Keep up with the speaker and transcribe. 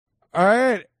All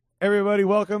right, everybody,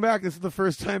 welcome back. This is the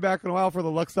first time back in a while for the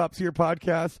Luck Stops Here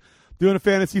podcast. Doing a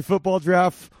fantasy football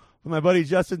draft with my buddy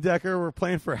Justin Decker. We're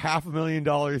playing for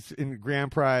 $500,000 in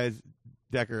grand prize.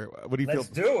 Decker, what do you feel? Let's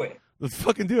do it. Let's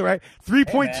fucking do it, right?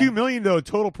 $3.2 million though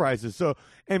total prizes. So,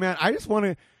 hey man, I just want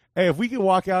to. Hey, if we can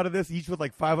walk out of this each with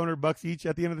like $500 each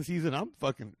at the end of the season, I'm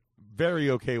fucking very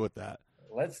okay with that.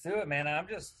 Let's do it, man. I'm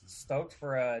just stoked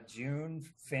for a June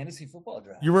fantasy football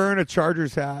draft. You're wearing a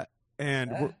Chargers hat.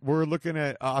 And we're looking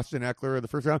at Austin Eckler the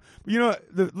first time. But, you know,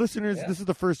 the listeners, This is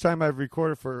the first time I've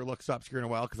recorded for Luck Stops Here in a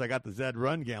while because I got the Zed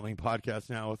Run Gambling podcast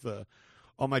now with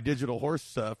all my digital horse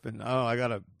stuff. And, I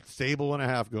got a stable and a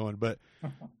half going. But,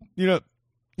 you know,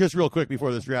 just real quick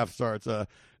before this draft starts,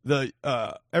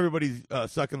 everybody's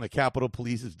sucking the Capitol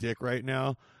Police's dick right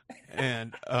now.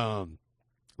 And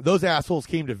those assholes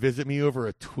came to visit me over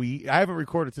a tweet. I haven't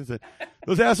recorded since then.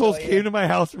 Those assholes came to my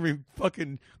house and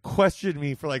fucking questioned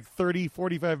me for like 30,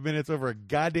 45 minutes over a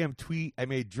goddamn tweet I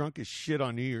made drunk as shit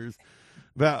on New Year's.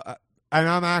 And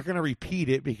I'm not going to repeat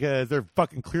it because they're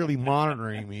fucking clearly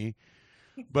monitoring me.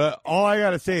 But all I got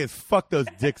to say is fuck those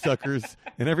dick suckers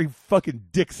and every fucking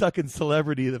dick sucking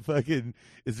celebrity that fucking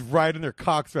is riding their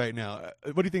cocks right now.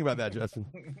 What do you think about that,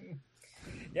 Justin?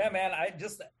 Yeah, man.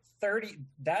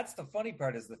 That's the funny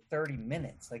part is the 30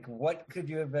 minutes. Like, what could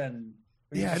you have been?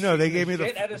 Yeah, no, they gave me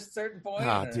the at a certain point.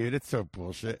 Dude, it's so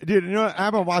bullshit. Dude, you know what?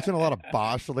 I've been watching a lot of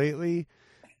Bosch lately,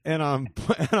 and on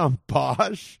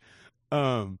Bosch,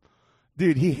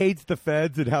 dude, he hates the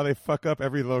feds and how they fuck up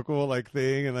every local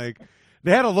thing, and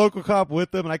they had a local cop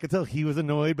with them, and I could tell he was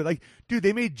annoyed. But dude,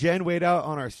 they made Jen wait out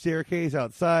on our staircase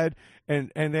outside,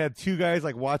 and they had two guys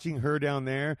watching her down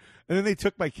there, and then they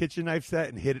took my kitchen knife set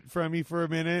and hid it from me for a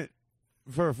minute.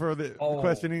 For the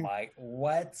questioning,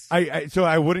 what? So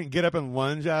I wouldn't get up and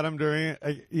lunge at him during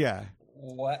it. Yeah.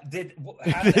 What did?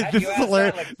 This is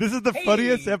hilarious. This is the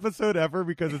funniest episode ever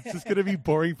because it's just gonna be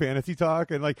boring fantasy talk,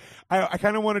 and I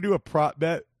kind of want to do a prop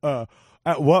bet.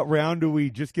 At what round do we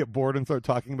just get bored and start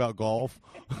talking about golf?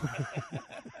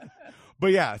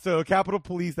 But yeah, so Capitol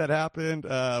Police, that happened.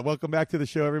 Welcome back to the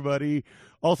show, everybody.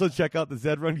 Also check out the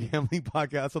Zed Run Gambling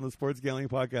podcast on the Sports Gambling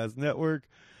Podcast Network.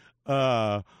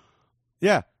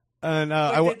 Yeah, and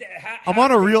I'm on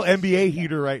a real NBA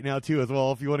heater right now, too, as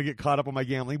well, if you want to get caught up on my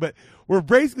gambling. But we're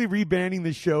basically rebranding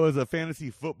the show as a fantasy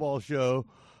football show.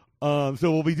 So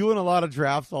we'll be doing a lot of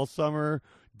drafts all summer.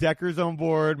 Decker's on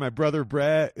board. My brother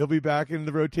Brett, he'll be back in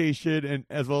the rotation, and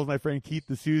as well as my friend Keith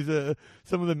D'Souza.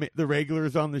 Some of the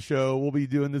regulars on the show will be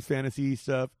doing this fantasy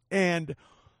stuff. And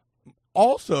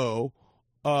also,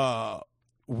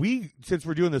 since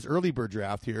we're doing this early bird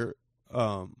draft here,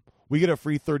 we get a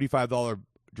free $35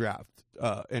 draft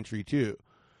entry, too.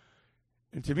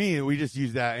 And to me, we just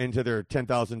use that into their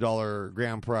 $10,000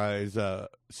 grand prize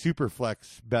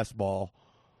Superflex best ball,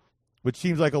 which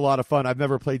seems like a lot of fun. I've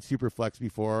never played Superflex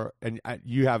before, and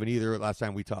you haven't either last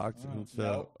time we talked. And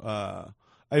so, no.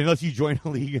 Unless you joined a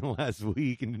league in the last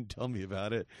week and didn't tell me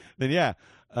about it, then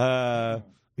yeah.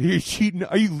 You're cheating.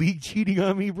 Are you league cheating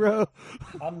on me, bro?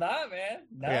 I'm not, man.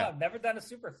 No, Yeah. I've never done a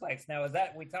super flex. Now,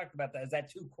 we talked about that? Is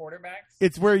that two quarterbacks?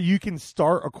 It's where you can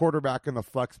start a quarterback in the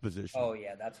flex position. Oh,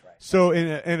 yeah, that's right. So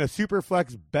in a super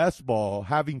flex best ball,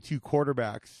 having two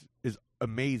quarterbacks is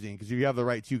amazing because if you have the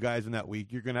right two guys in that week,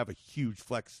 you're going to have a huge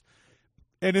flex.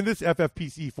 And in this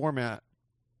FFPC format,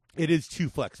 it is two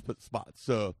flex spots.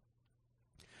 So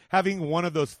having one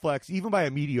of those flex, even by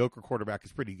a mediocre quarterback,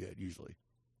 is pretty good usually.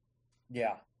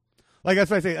 Yeah.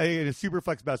 That's why I say in a super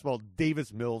flex best ball,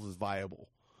 Davis Mills is viable.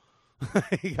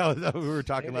 We were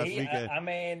talking last weekend. I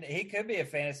mean, he could be a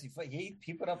fantasy.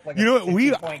 He put up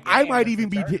I might even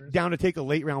be down to take a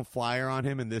late round flyer on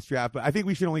him in this draft, but I think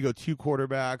we should only go two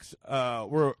quarterbacks.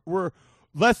 We're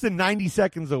less than 90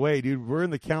 seconds away, dude. We're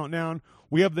in the countdown.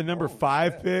 We have the number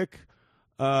 5 pick.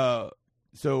 So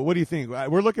what do you think?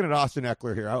 We're looking at Austin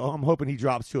Eckler here. I'm hoping he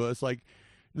drops to us.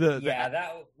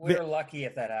 We're lucky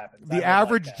if that happens. The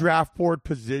average draft board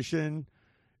position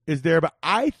is there, but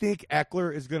I think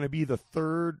Eckler is going to be the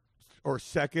 3rd or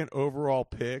 2nd overall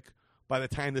pick by the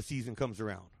time the season comes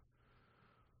around.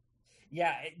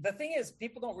 Yeah, the thing is,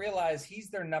 people don't realize he's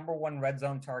their number 1 red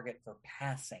zone target for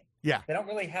passing. Yeah. They don't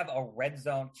really have a red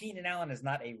zone. Keenan Allen is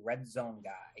not a red zone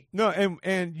guy. No,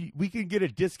 and we can get a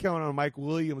discount on Mike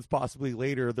Williams possibly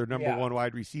later, their number 1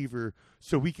 wide receiver,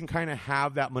 so we can kind of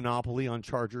have that monopoly on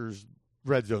Chargers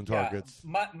red zone targets.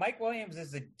 Yeah. Mike Williams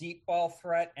is a deep ball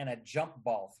threat and a jump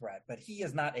ball threat, but he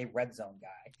is not a red zone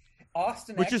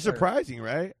guy. Which is surprising,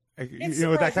 right?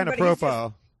 With that kind of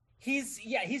profile. He's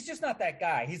just not that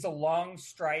guy. He's a long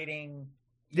striding.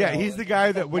 He's the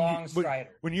guy that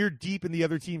when you're deep in the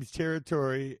other team's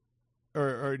territory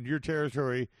or in your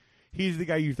territory, he's the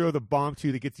guy you throw the bomb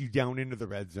to that gets you down into the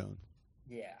red zone.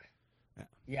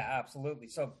 Yeah, absolutely.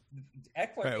 So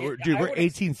Eckler, right, we're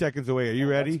 18 seconds away. Are you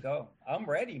ready? Let's go. I'm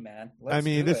ready, man.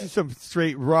 This is some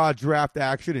straight raw draft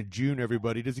action in June,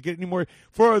 everybody. Does it get any more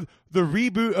for the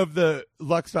reboot of the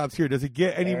Luck Stops here? Does it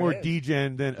get any more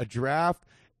degen than a draft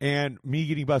and me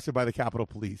getting busted by the Capitol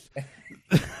Police?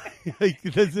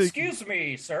 Excuse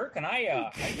me, sir. Can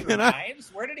I have your knives?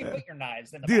 Where did he put your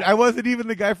knives? Dude, I wasn't even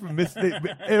the guy from Mr.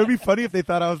 It would be funny if they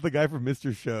thought I was the guy from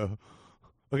Mr. Show.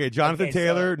 Okay, Jonathan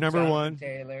Taylor, number one.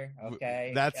 Taylor,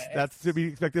 okay. That's to be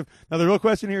expected. Now, the real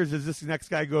question here is, does this next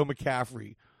guy go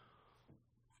McCaffrey?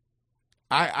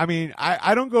 I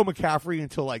don't go McCaffrey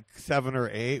until like 7 or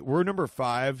 8. We're number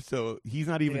 5, so he's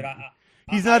not even. Dude,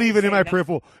 he's not even in my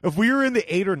peripheral. If we were in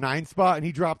the 8 or 9 spot and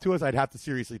he dropped to us, I'd have to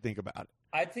seriously think about it.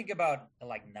 I'd think about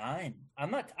like 9.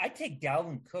 I take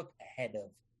Dalvin Cook ahead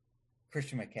of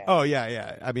Christian McCaffrey. Oh,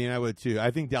 yeah. I mean, I would too.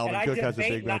 I think Dalvin Cook has a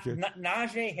big match.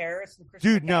 Najee Harris and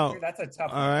Christian McCaffrey. No. That's a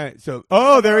tough one. All right. So,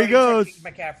 there he goes.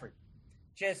 McCaffrey.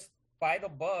 Just by the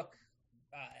book.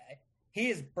 He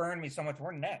has burned me so much.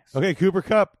 We're next. Okay, Cooper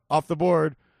Kupp off the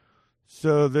board.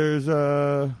 So there's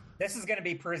This is going to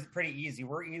be pretty easy.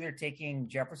 We're either taking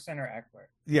Jefferson or Eckler.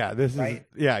 Yeah, this right?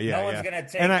 is No one's going to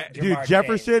take dude,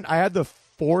 Jefferson, I had the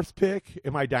 4th pick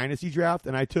in my dynasty draft,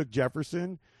 and I took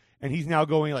Jefferson. And he's now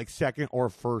going like 2nd or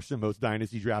 1st in most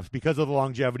dynasty drafts because of the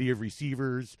longevity of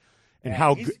receivers and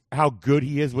how good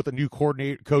he is with a new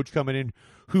coach coming in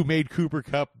who made Cooper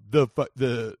Kupp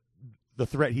the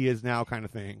threat he is now, kind of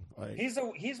thing. Like,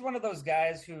 he's one of those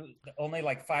guys who only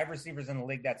like 5 receivers in the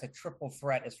league that's a triple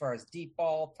threat as far as deep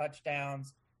ball,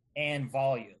 touchdowns, and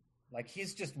volume. Like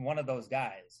he's just one of those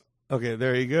guys. Okay,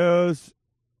 there he goes.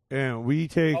 And we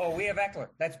take. Oh, we have Eckler.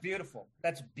 That's beautiful.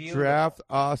 Draft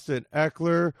Austin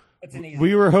Eckler. That's an easy.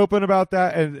 We were hoping about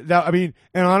that, and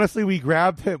honestly, we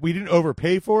grabbed him. We didn't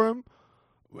overpay for him,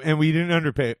 and we didn't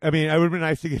underpay. I mean, it would have been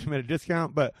nice to get him at a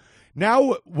discount, but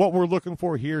now what we're looking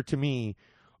for here, to me,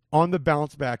 on the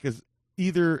bounce back is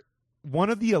either one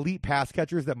of the elite pass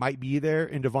catchers that might be there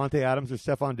in Devontae Adams or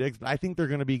Stephon Diggs, but I think they're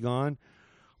going to be gone.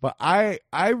 But I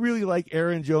really like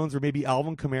Aaron Jones or maybe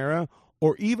Alvin Kamara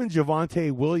or even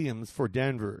Javonte Williams for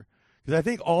Denver. Because I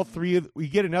think all three of we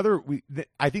get another.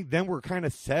 I think then we're kind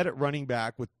of set at running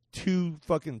back with 2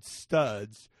 fucking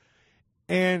studs,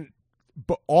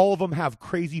 but all of them have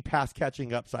crazy pass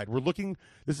catching upside. We're looking.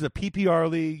 This is a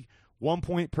PPR league, 1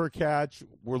 point per catch.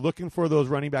 We're looking for those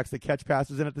running backs that catch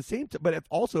passes, and at the same time, but if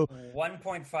also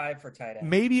 1.5 for tight end.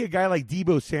 Maybe a guy like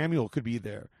Deebo Samuel could be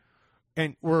there,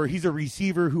 and where he's a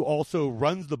receiver who also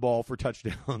runs the ball for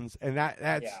touchdowns, and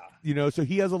that's so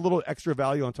he has a little extra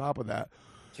value on top of that.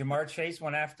 Jamar Chase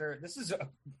went after. This is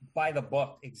by the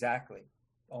book, exactly,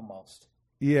 almost.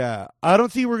 Yeah, I don't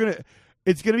see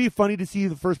it's gonna be funny to see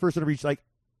the first person to reach. Like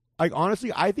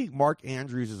honestly, I think Mark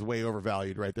Andrews is way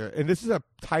overvalued right there. And this is a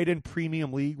tight end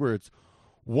premium league where it's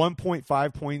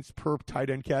 1.5 points per tight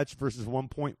end catch versus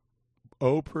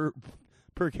 1.0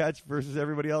 per catch versus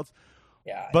everybody else.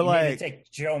 Yeah, but you need to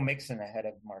take Joe Mixon ahead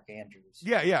of Mark Andrews.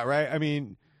 Yeah, right. I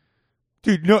mean,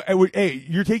 dude, no, hey,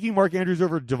 you're taking Mark Andrews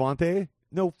over Devontae?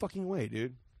 No fucking way,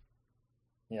 dude.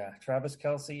 Yeah, Travis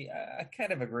Kelce, I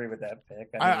kind of agree with that pick.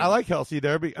 I like Kelce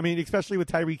there, but I mean, especially with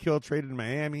Tyreek Hill traded in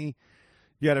Miami,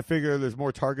 you got to figure there's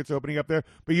more targets opening up there.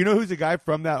 But you know who's a guy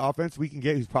from that offense we can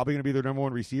get who's probably going to be their number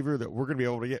 1 receiver that we're going to be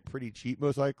able to get pretty cheap,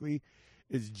 most likely,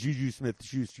 is Juju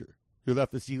Smith-Schuster, who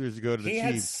left the Steelers to go to the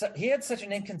Chiefs. He had such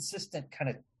an inconsistent kind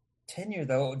of tenure,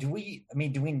 though. Do we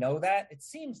know that? It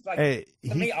seems like,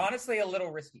 to me, honestly, a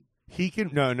little risky. He can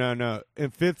no.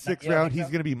 In 5th, 6th round, he's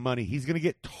going to be money. He's going to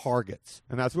get targets,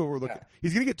 and that's what we're looking at.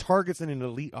 He's going to get targets in an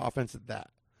elite offense at that,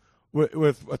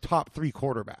 with a top 3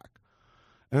 quarterback.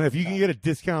 And if you can get a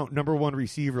discount number 1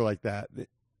 receiver like that,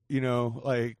 you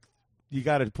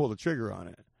got to pull the trigger on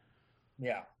it.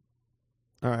 Yeah.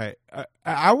 All right.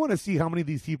 I want to see how many of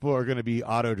these people are going to be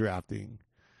auto drafting.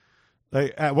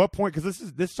 Like at what point? Because this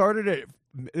is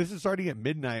starting at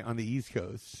midnight on the East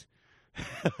Coast.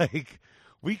 Like.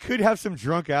 We could have some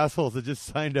drunk assholes that just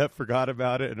signed up, forgot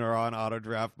about it, and are on auto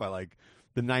draft by like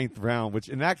the 9th round, which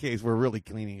in that case, we're really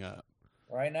cleaning up.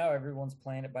 Right now, everyone's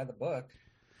playing it by the book.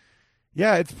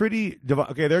 Yeah, it's pretty.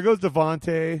 Okay, there goes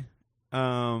Devontae.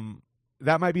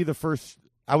 That might be the first,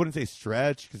 I wouldn't say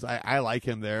stretch, because I like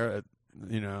him there.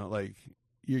 Like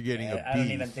you're getting a beast. I don't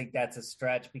even think that's a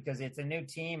stretch because it's a new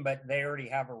team, but they already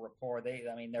have a rapport. They're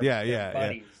buddies.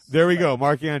 Yeah. There we go.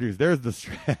 Mark Andrews. There's the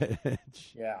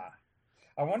stretch. Yeah.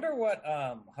 I wonder what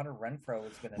Hunter Renfrow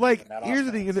is going to do in that here's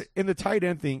offense. The thing. In the tight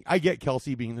end thing, I get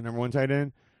Kelce being the number 1 tight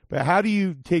end, but how do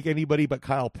you take anybody but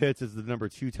Kyle Pitts as the number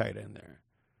 2 tight end there?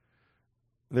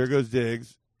 There goes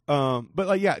Diggs. But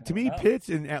like, yeah, to me, Pitts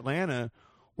in Atlanta,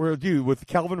 where dude with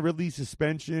Calvin Ridley's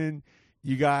suspension,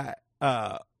 you got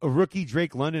a rookie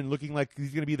Drake London looking like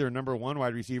he's going to be their number one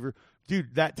wide receiver.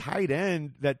 Dude, that tight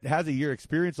end that has a year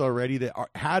experience already that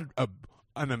had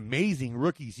an amazing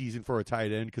rookie season for a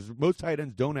tight end, because most tight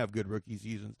ends don't have good rookie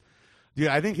seasons. Dude,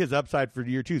 I think his upside for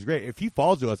year 2 is great. If he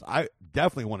falls to us, I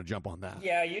definitely want to jump on that.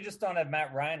 Yeah, you just don't have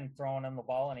Matt Ryan throwing him the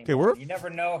ball anymore. You never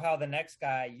know how the next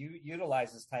guy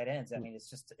utilizes tight ends. I mean,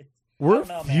 we're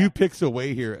a few picks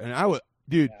away here, and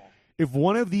if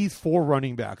one of these 4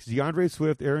 running backs, DeAndre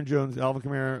Swift, Aaron Jones, Alvin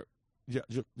Kamara,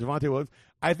 Javonte Williams,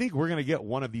 I think we're going to get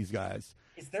one of these guys.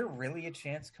 Is there really a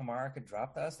chance Kamara could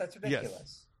drop to us? That's ridiculous.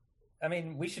 Yes. I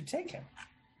mean, we should take him.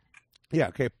 Yeah,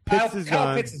 okay. Pitts is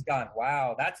gone. Pitts is gone.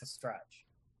 Wow, that's a stretch.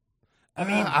 I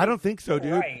mean, I don't think so,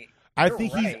 dude. Right. I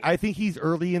think he's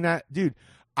early in that, dude.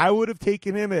 I would have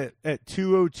taken him at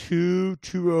 202,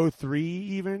 203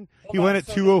 even. He went at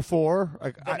 204.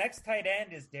 The next tight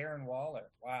end is Darren Waller.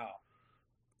 Wow.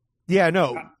 Yeah,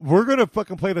 no. We're going to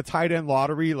fucking play the tight end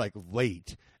lottery like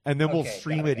late. And then we'll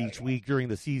stream it each week during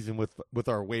the season with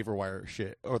our waiver wire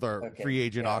shit or with our free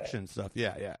agent auction stuff.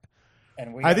 Yeah.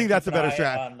 And I think that's a better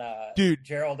strat. Dude,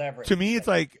 Gerald Everett. To me, it's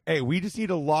like, hey, we just need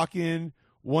to lock in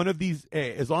one of these.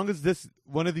 Hey, as long as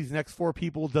one of these next 4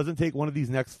 people doesn't take one of these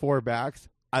next 4 backs,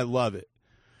 I love it.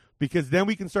 Because then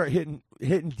we can start hitting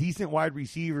decent wide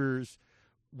receivers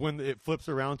when it flips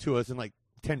around to us in like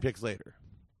 10 picks later.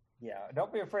 Yeah,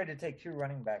 don't be afraid to take 2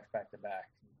 running backs back to back.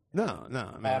 No,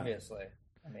 man. Obviously.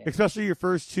 I mean, especially your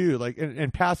first 2, like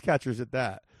and pass catchers at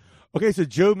that. Okay, so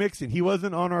Joe Mixon, he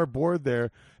wasn't on our board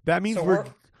there. That means we're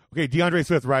okay. DeAndre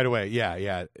Swift right away.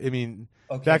 Yeah. I mean,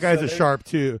 that guy's a sharp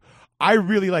too. I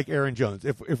really like Aaron Jones.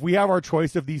 If we have our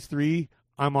choice of these 3,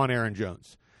 I'm on Aaron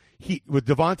Jones. With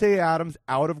Devontae Adams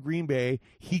out of Green Bay,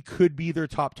 he could be their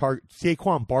top target.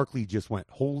 Saquon Barkley just went.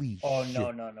 Holy shit. Oh,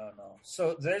 no.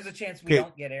 So there's a chance we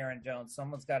don't get Aaron Jones.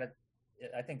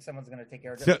 I think someone's going to take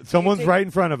Aaron Jones. Someone's right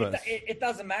in front of us. It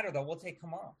doesn't matter, though. We'll take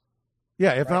Kamara.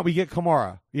 Yeah, if not, we get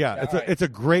Kamara. Yeah, it's a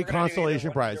great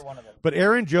consolation prize. But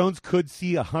Aaron Jones could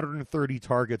see 130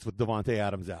 targets with Devontae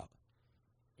Adams out.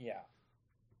 Yeah.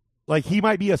 Like, he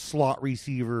might be a slot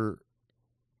receiver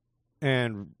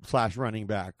and / running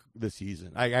back this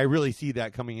season. I really see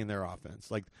that coming in their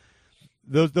offense. Like,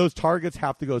 those targets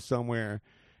have to go somewhere,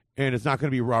 and it's not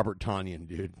going to be Robert Tonyan,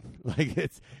 dude. Like,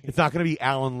 it's not going to be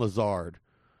Alan Lazard.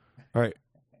 All right.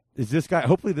 Is this guy –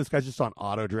 hopefully this guy's just on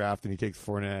auto draft and he takes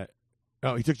Fournette.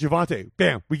 Oh, he took Javonte.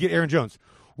 Bam. We get Aaron Jones.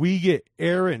 We get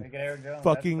Aaron Jones.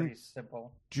 fucking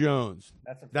Jones.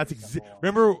 That's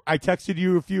Remember, I texted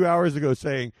you a few hours ago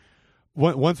saying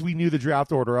once we knew the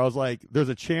draft order, I was like, there's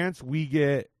a chance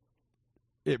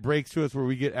it breaks to us where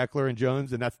we get Eckler and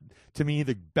Jones, and that's, to me,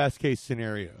 the best case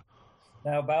scenario.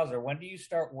 Now, Bowser, when do you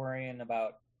start worrying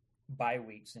about bye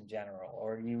weeks in general,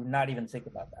 or do you not even think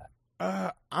about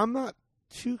that? I'm not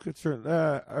too concerned.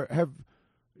 Have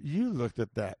you looked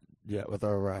at that yet with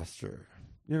our roster?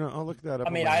 I'll look that up. I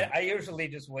mean, I usually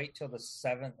just wait till the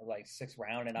 7th or 6th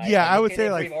round, and I would say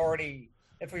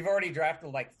if we've already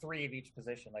drafted 3 of each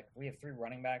position, like if we have 3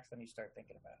 running backs, then you start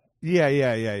thinking about it.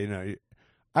 Yeah.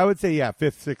 I would say 5th,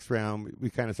 6th round. We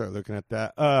kind of start looking at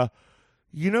that.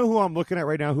 Who I'm looking at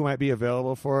right now who might be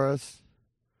available for us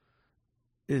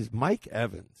is Mike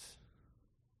Evans.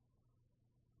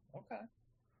 Okay. I'm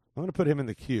going to put him in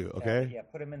the queue. Okay. Yeah,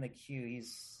 put him in the queue.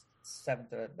 He's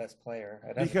 7th best player.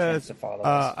 Because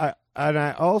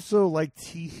I also like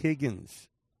T. Higgins.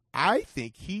 I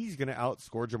think he's going to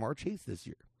outscore Jamar Chase this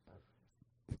year.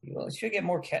 Well, he should get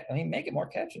more may get more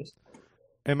catches.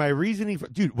 And my reasoning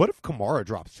dude, what if Kamara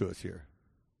drops to us here?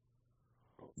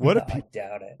 I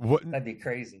doubt it. That'd be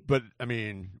crazy. But I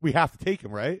mean, we have to take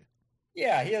him, right?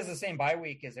 Yeah, he has the same bye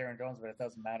week as Aaron Jones, but it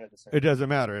doesn't matter. It doesn't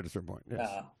matter at a certain point. Yes.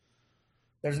 No.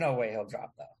 There's no way he'll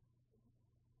drop, though.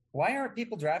 Why aren't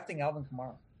people drafting Alvin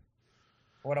Kamara?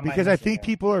 Because I think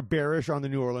people are bearish on the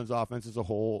New Orleans offense as a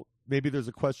whole. Maybe there's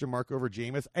a question mark over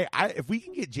Jameis. Hey, if we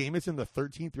can get Jameis in the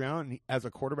 13th round as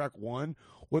a quarterback 1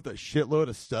 with a shitload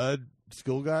of stud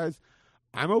skill guys,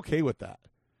 I'm okay with that.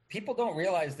 People don't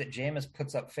realize that Jameis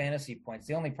puts up fantasy points.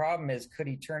 The only problem is, could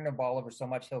he turn the ball over so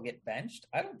much he'll get benched?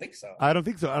 I don't think so.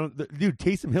 Dude,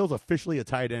 Taysom Hill's officially a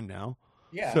tight end now.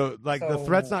 Yeah. So the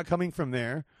threat's not coming from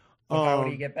there. How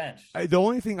would he get benched? The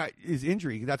only thing is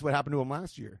injury. That's what happened to him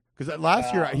last year. Because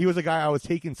last year he was a guy I was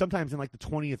taking sometimes in the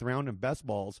 20th round in best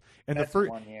balls. And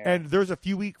and there's a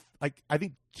few weeks, I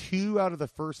think 2 out of the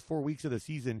first 4 weeks of the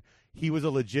season, he was a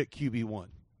legit QB1.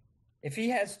 If he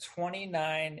has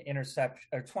 29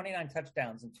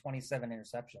 touchdowns and 27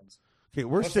 interceptions. Okay,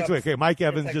 we're 6 away. Okay, Mike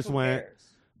Evans just went.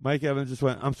 Mike Evans just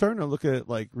went. I'm starting to look at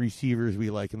like receivers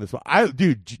we like in this one.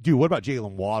 Dude, what about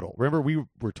Jalen Waddle? Remember we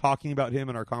were talking about him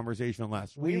in our conversation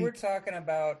last week. We were talking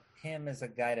about him as a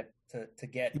guy to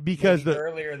get because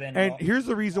earlier than. And here's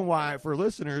the reason why for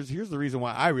listeners. Here's the reason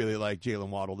why I really like Jalen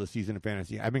Waddle this season in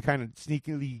fantasy. I've been kind of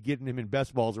sneakily getting him in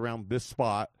best balls around this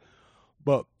spot,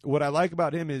 but what I like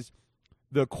about him is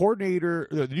the coordinator,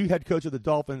 the new head coach of the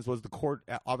Dolphins was the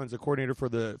offensive coordinator for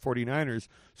the 49ers.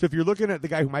 So if you're looking at the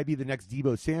guy who might be the next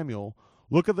Deebo Samuel,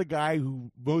 look at the guy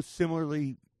who most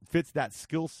similarly fits that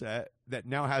skill set that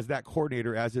now has that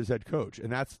coordinator as his head coach,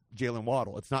 and that's Jalen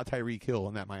Waddle. It's not Tyreek Hill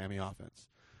in that Miami offense.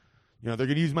 You know, they're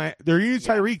going to use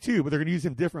Tyreek too, but they're going to use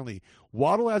him differently.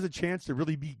 Waddle has a chance to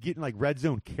really be getting like red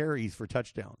zone carries for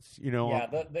touchdowns. You know,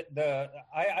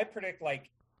 I predict like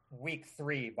week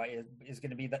 3 is going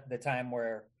to be the time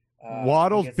where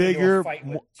Waddle's bigger.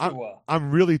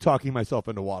 I'm really talking myself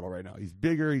into Waddle right now. He's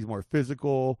bigger. He's more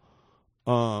physical.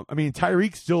 I mean,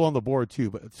 Tyreek's still on the board too,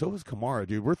 but so is Kamara,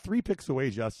 dude. We're 3 picks away,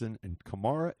 Justin, and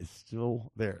Kamara is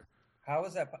still there. How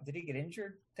is that? Did he get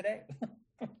injured today?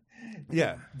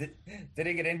 Yeah. Did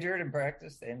he get injured in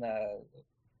practice in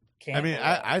camp? I mean,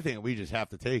 I think we just have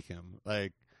to take him.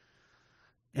 Like,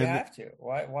 you have to.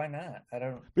 Why not? I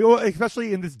don't. Well,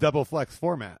 especially in this double flex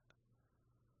format.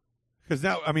 Because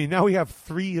now we have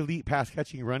 3 elite pass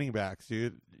catching running backs,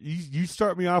 dude. You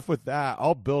start me off with that,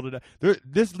 I'll build it up.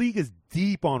 This league is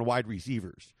deep on wide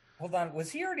receivers. Hold on,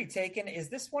 was he already taken? Is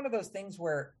this one of those things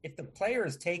where if the player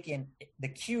is taken, the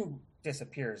queue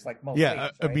disappears like most leagues,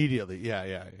 right? Immediately. Yeah.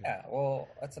 Yeah, well,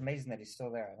 that's amazing that he's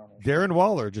still there. I don't know. Darren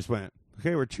Waller just went.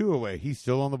 Okay, we're 2 away. He's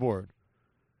still on the board.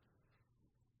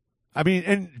 I mean,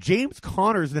 and James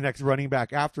Conner's the next running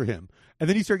back after him. And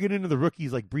then you start getting into the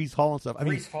rookies like Breece Hall and stuff. I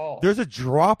mean, there's a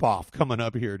drop-off coming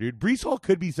up here, dude. Breece Hall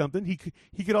could be something. He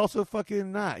could also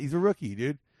fucking not. He's a rookie,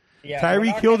 dude. Yeah,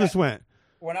 Tyreek Hill just went.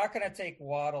 We're not going to take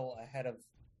Waddle ahead of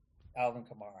Alvin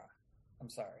Kamara. I'm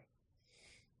sorry.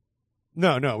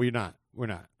 No, we're not. We're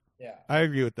not. Yeah. I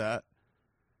agree with that.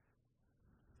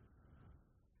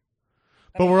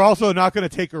 But we're also not going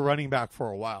to take a running back for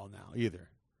a while now either.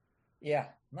 Yeah.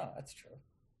 No, that's true.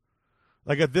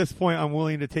 Like at this point, I'm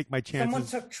willing to take my chances. Someone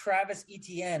took Travis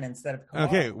Etienne instead of Kamara.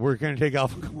 Okay, we're going to take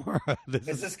Alvin Kamara.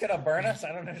 Is this going to burn us?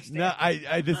 I don't understand. No,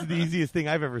 I this is the easiest thing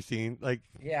I've ever seen. Like,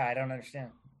 yeah, I don't understand.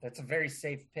 That's a very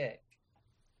safe pick.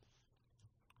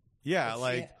 Yeah,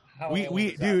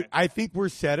 dude, I think we're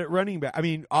set at running back. I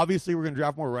mean, obviously we're going to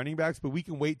draft more running backs, but we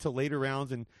can wait till later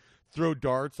rounds and throw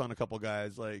darts on a couple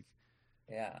guys. Like,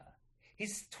 yeah.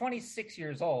 He's 26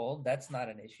 years old. That's not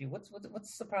an issue. What's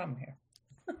the problem here?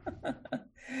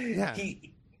 Yeah.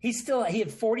 He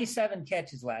had 47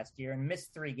 catches last year and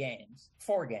missed 4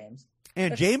 games.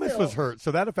 And Jameis was hurt,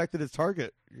 so that affected his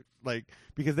target, like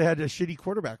because they had a shitty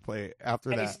quarterback play after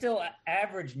that. And he still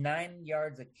averaged 9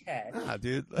 yards a catch.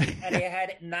 Dude. And he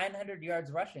had 900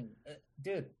 yards rushing,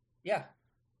 dude. Yeah.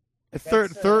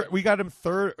 Third. We got him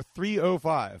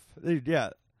 305. Yeah.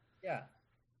 Yeah.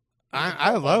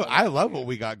 I love what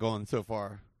we got going so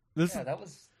far. That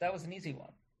was an easy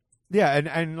one. Yeah,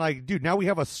 and like, dude, now we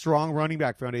have a strong running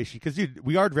back foundation because, dude,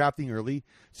 we are drafting early.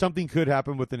 Something could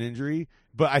happen with an injury,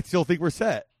 but I still think we're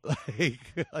set.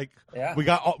 Yeah. we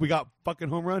got fucking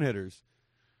home run hitters.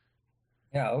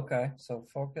 Yeah. Okay. So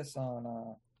focus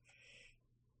on.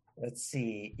 Let's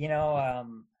see.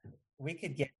 We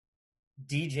could get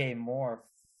DJ Moore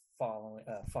falling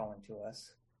to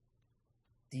us.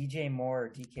 DJ Moore or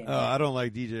DK. Oh, I don't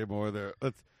like DJ Moore there.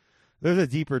 There's a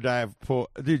deeper dive.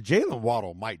 Dude, Jalen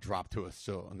Waddle might drop to us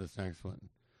still on this next one.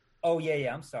 Oh,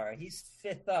 yeah. I'm sorry. He's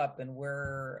 5th up, and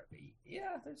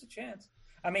there's a chance.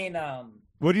 I mean,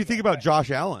 what do you think about Josh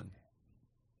Allen?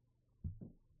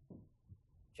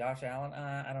 Josh Allen?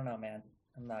 I don't know, man.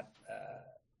 I'm not.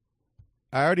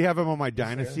 I already have him on my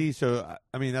dynasty, so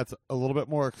I mean that's a little bit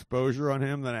more exposure on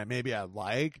him than I'd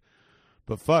like.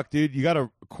 But fuck, dude, you got a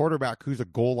quarterback who's a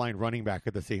goal line running back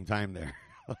at the same time there.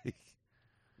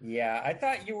 Yeah, I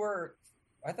thought we were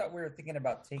thinking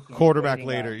about taking quarterback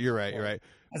later. You're right.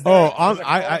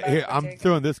 I'm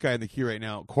throwing this guy in the queue right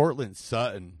now. Cortland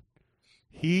Sutton.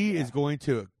 He is going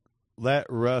to let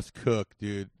Russ cook,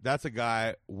 dude. That's a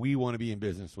guy we want to be in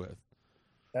business with.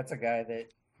 That's a guy that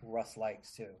Russ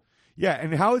likes too. Yeah,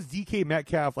 and how is DK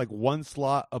Metcalf like one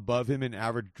slot above him in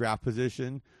average draft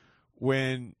position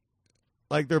when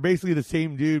like they're basically the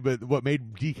same dude, but what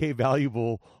made DK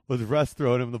valuable was Russ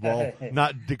throwing him the ball,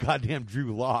 not the goddamn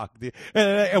Drew Lock.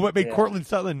 And what made Cortland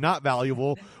Sutton not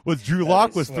valuable was Drew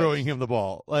Lock was throwing him the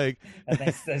ball. Like,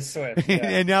 they switched. Yeah.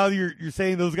 And now you're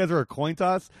saying those guys are a coin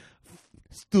toss.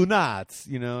 Stu nuts,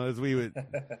 as we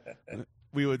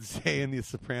would say in the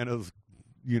Sopranos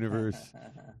universe.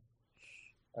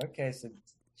 Okay, so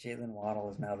Jalen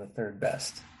Waddle is now the third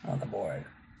best on the board.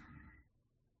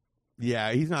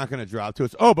 Yeah, he's not going to drop to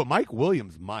us. Oh, but Mike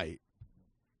Williams might.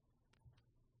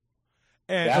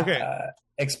 And yeah, okay,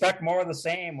 expect more of the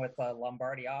same with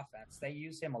Lombardi offense. They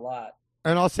use him a lot.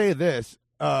 And I'll say this: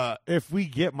 if we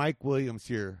get Mike Williams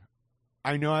here,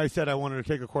 I know I said I wanted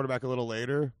to take a quarterback a little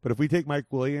later, but if we take Mike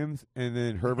Williams and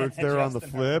then Herbert's there on the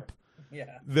flip,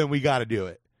 then we got to do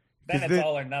it. Then it's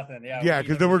all or nothing. Yeah,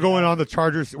 because then we're going on the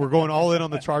Chargers. We're going all in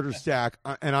on the Chargers stack,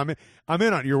 and I'm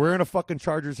in on. You're wearing a fucking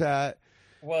Chargers hat.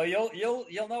 Well,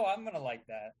 you'll know I'm gonna like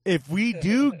that. If we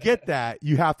do get that,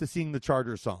 you have to sing the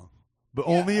Chargers song, but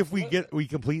only if we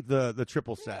complete the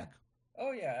triple sack.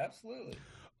 Oh yeah, absolutely.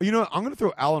 You know, I'm going to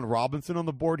throw Allen Robinson on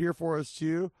the board here for us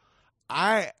too.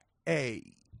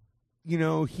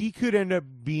 He could end up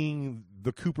being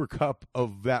the Cooper Kupp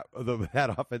of that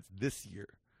offense this year.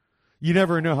 You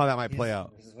never know how that might play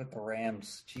out. This is with the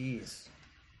Rams. Jeez.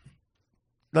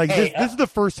 This is the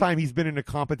first time he's been in a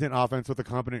competent offense with a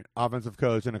competent offensive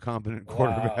coach and a competent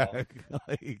quarterback. Wow.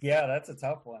 Yeah, that's a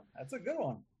tough one. That's a good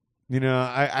one. You know,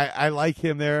 I like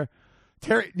him there.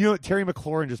 Terry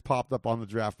McLaurin just popped up on the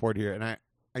draft board here, and I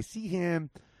see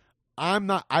him.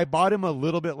 I bought him a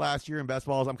little bit last year in best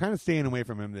balls. I'm kind of staying away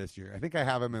from him this year. I think I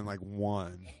have him in like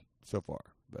one so far,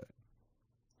 but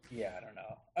yeah, I don't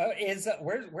know.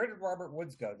 Where did Robert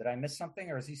Woods go? Did I miss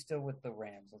something, or is he still with the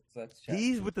Rams? Let's check.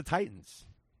 He's with the Titans.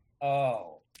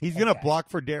 Oh, he's gonna block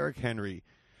for Derrick Henry.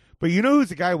 But you know who's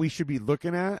the guy we should be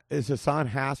looking at is Hassan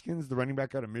Haskins, the running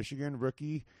back out of Michigan,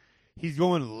 rookie. He's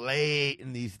going late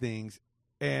in these things,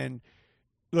 and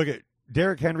look at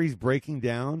Derrick Henry's breaking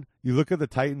down. You look at the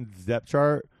Titans depth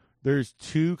chart. There's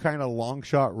two kind of long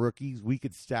shot rookies we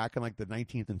could stack in like the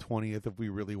 19th and 20th if we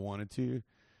really wanted to.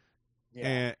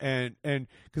 Yeah. And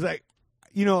because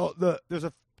there's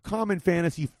a common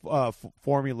fantasy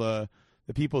formula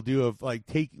that people do of like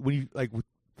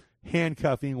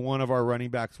handcuffing one of our running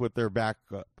backs with their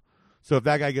backup. So if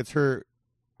that guy gets hurt,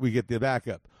 we get the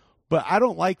backup. But I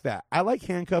don't like that. I like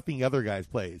handcuffing other guys'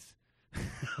 plays.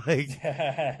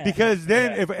 Because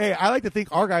then I like to think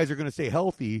our guys are going to stay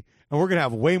healthy and we're going to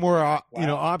have way more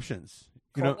options.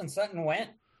 Cortland Sutton went.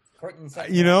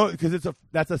 Because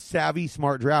that's a savvy,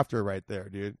 smart drafter right there,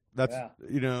 dude. That's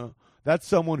that's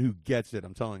someone who gets it.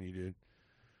 I'm telling you, dude.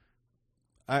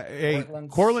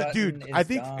 Cortland, dude. I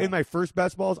think in my first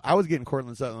best balls, I was getting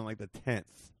Cortland Sutton on like the 10th.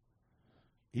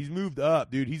 He's moved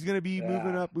up, dude. He's gonna be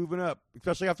moving up.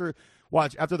 Especially after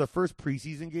the first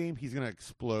preseason game, he's gonna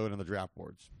explode on the draft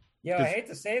boards. Yeah, I hate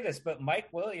to say this, but Mike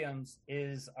Williams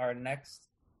is our next.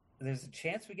 There's a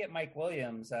chance we get Mike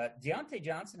Williams. Deontay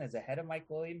Johnson is ahead of Mike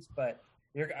Williams, but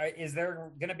is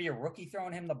there going to be a rookie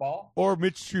throwing him the ball? Or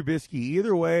Mitch Trubisky?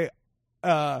 Either way,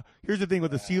 here's the thing with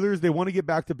the Steelers. They want to get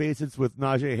back to basics with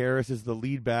Najee Harris as the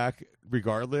lead back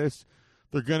regardless.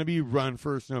 They're going to be run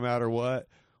first no matter what.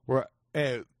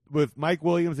 With Mike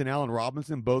Williams and Allen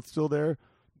Robinson both still there,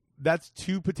 that's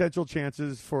two potential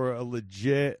chances for a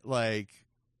legit, really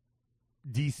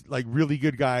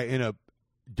good guy in a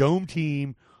dome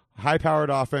team, high-powered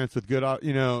offense with good,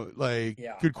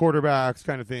 good quarterbacks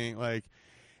kind of thing.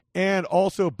 And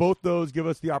also both those give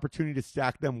us the opportunity to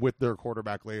stack them with their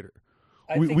quarterback later.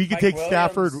 We could take Williams.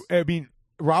 Stafford. I mean,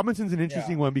 Robinson's an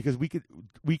interesting one because we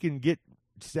can get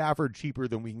Stafford cheaper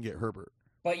than we can get Herbert.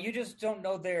 But you just don't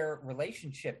know their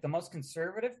relationship. The most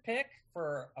conservative pick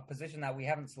for a position that we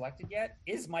haven't selected yet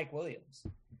is Mike Williams.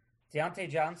 Deontay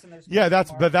Johnson.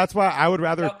 That's why I would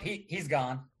rather. Nope, he's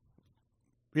gone.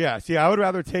 Yeah, see, I would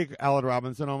rather take Allen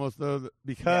Robinson almost though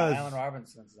because Allen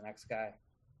Robinson's the next guy.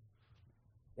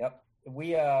 Yep,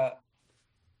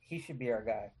 he should be our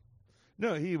guy.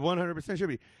 No, he 100% should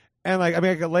be. And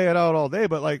I could lay it out all day,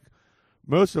 but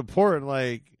most important,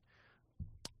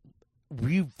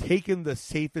 we've taken the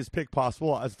safest pick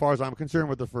possible as far as I'm concerned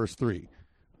with the first three.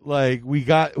 We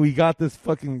got this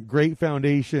fucking great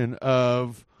foundation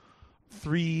of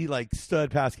three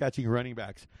stud pass catching running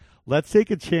backs. Let's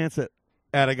take a chance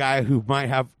at a guy who might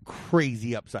have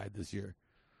crazy upside this year.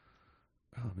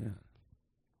 Oh man.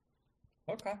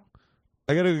 Okay.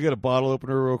 I gotta go get a bottle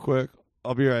opener real quick.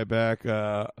 I'll be right back.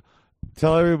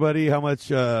 Tell everybody how much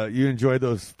you enjoyed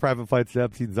those private flights to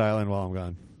Epstein's Island while I'm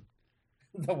gone.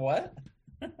 The what?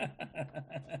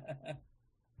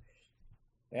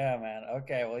 Yeah, man.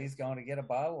 Okay, well, he's going to get a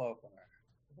bottle opener.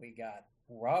 We got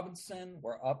Robinson.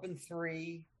 We're up in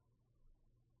 3.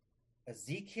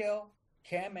 Ezekiel,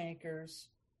 Cam Akers,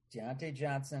 Deontay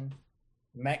Johnson,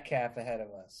 Metcalf ahead of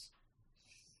us.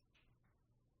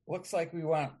 Looks like we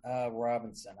want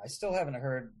Robinson. I still haven't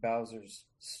heard Bowser's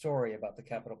story about the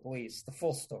Capitol Police, the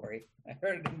full story. I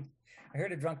I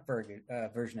heard a drunk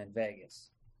version in Vegas,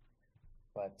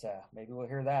 but maybe we'll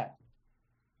hear that.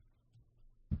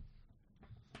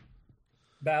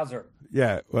 Bowser.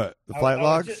 Yeah, what the flight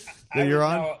logs that you're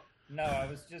on? No,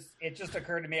 it just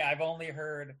occurred to me. I've only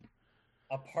heard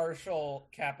a partial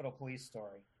Capitol Police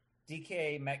story.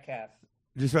 DK Metcalf.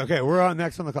 Just okay. We're on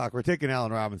next on the clock. We're taking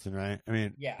Allen Robinson, right? I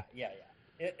mean, yeah.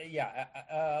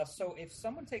 So if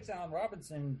someone takes Allen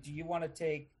Robinson, do you want to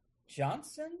take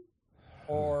Johnson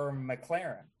or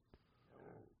McLaren?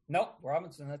 Nope,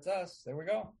 Robinson. That's us. There we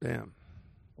go. Damn.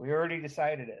 We already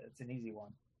decided it. It's an easy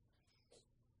one.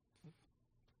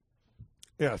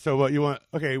 Yeah, so what you want?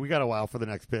 Okay, we got a while for the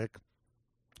next pick.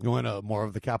 You want more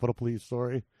of the Capitol Police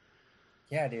story?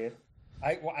 Yeah, dude.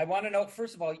 I want to know,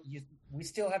 first of all, we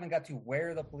still haven't got to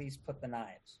where the police put the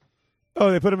knives.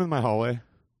 Oh, they put them in my hallway.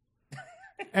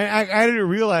 And I didn't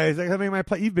realize, like, I mean,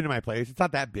 you've been to my place. It's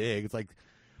not that big. It's like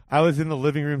I was in the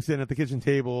living room sitting at the kitchen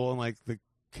table, and, like, the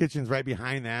kitchen's right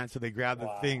behind that, so they grabbed the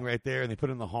thing right there, and they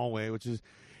put it in the hallway, which is...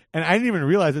 And I didn't even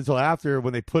realize it until after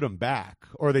when they put them back.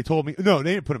 Or they told me... No,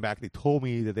 they didn't put them back. They told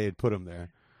me that they had put them there.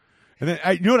 And then,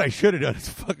 you know what I should have done is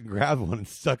fucking grabbed one and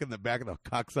stuck in the back of the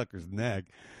cocksucker's neck.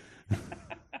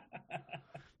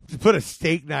 Just put a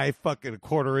steak knife fucking a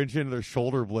quarter inch into their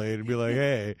shoulder blade and be like,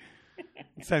 hey,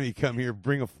 next time you come here,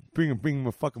 bring them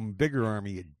a fucking bigger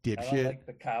army, you dipshit. I like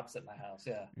the cops at my house,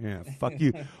 yeah. Yeah, fuck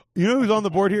you. You know who's on the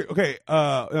board here? Okay,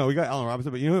 no, we got Allen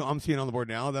Robinson, but you know who I'm seeing on the board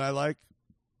now that I like?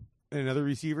 Another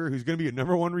receiver who's going to be a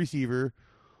number one receiver.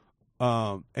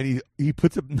 And he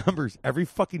puts up numbers every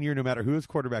fucking year, no matter who his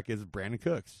quarterback is. Brandon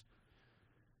Cooks.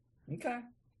 Okay.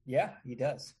 Yeah, he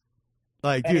does.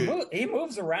 Like, and dude, he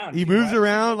moves around. He moves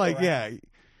around. Like, yeah. You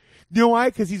know why?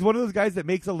 Because he's one of those guys that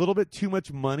makes a little bit too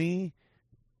much money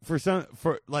for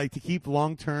to keep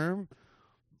long term.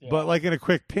 Yeah. But like in a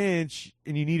quick pinch,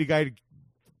 and you need a guy to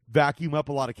vacuum up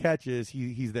a lot of catches,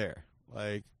 he's there.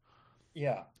 Like,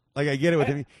 yeah. Like, I get it with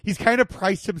him. He's kind of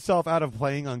priced himself out of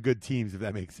playing on good teams, if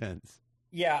that makes sense.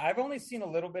 Yeah, I've only seen a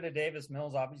little bit of Davis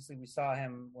Mills. Obviously, we saw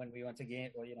him when we went to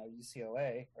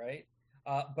UCLA, right?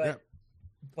 But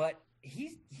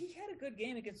he had a good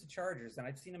game against the Chargers, and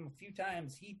I've seen him a few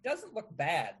times. He doesn't look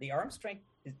bad. The arm strength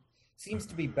seems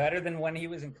to be better than when he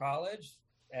was in college.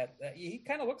 He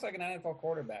kind of looks like an NFL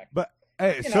quarterback. But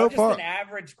hey, just an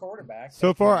average quarterback.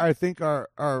 So far, I think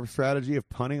our strategy of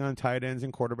punting on tight ends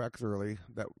and quarterbacks early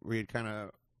that we had kind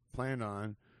of planned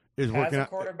on is working out.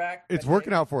 It's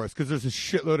working out for us because there's a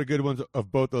shitload of good ones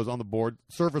of both those on the board,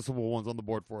 serviceable ones on the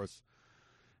board for us.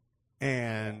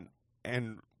 And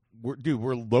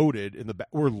we're loaded in the back.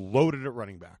 We're loaded at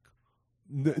running back.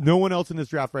 No one else in this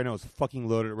draft right now is fucking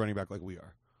loaded at running back like we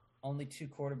are. Only 2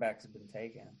 quarterbacks have been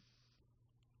taken,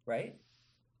 right?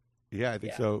 Yeah, I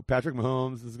think so. Patrick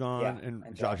Mahomes is gone, and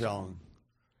Josh Allen.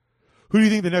 Who do you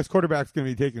think the next quarterback's going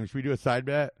to be taking? Should we do a side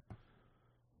bet?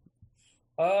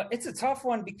 It's a tough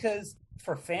one because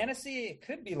for fantasy, it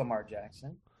could be Lamar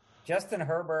Jackson. Justin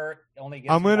Herbert only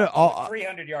gets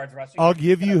 300 yards rushing. I'll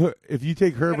give you if you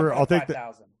take Herbert, I'll take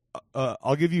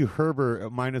I'll give you Herbert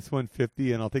at minus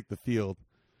 150, and I'll take the field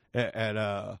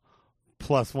at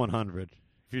plus 100.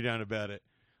 If you're down to bet it,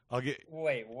 I'll get.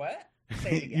 Wait, what?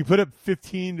 Say it again. You put up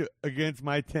 15 against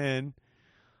my 10.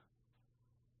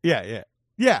 Yeah.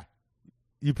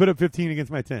 You put up 15 against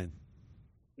my 10.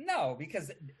 No,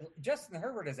 because Justin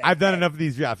Herbert is. I've done enough of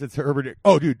these drafts. It's Herbert.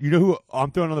 Oh, dude, you know who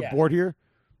I'm throwing on the board here?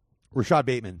 Rashad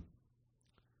Bateman.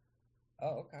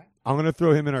 Oh, okay. I'm gonna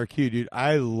throw him in our queue, dude.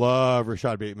 I love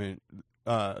Rashad Bateman.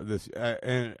 I'm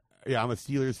a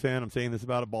Steelers fan. I'm saying this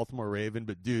about a Baltimore Raven,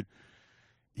 but dude.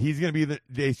 He's gonna be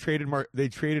they traded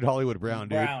Hollywood Brown,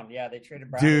 dude. They traded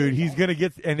Brown. Dude, he's gonna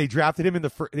get, and they drafted him in the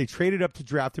first. They traded up to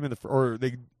draft him in the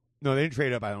they didn't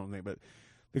trade up. I don't think, but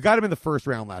they got him in the first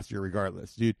round last year,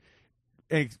 regardless, dude.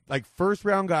 And like first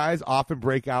round guys often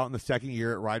break out in the second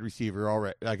year at wide receiver.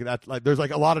 Already, like that's like there's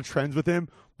like a lot of trends with him,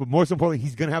 but most importantly,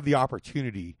 he's gonna have the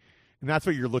opportunity, and that's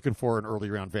what you're looking for in early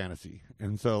round fantasy.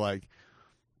 And so, like,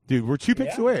 dude, we're 2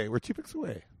 picks away. We're 2 picks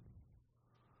away.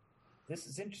 This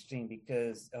is interesting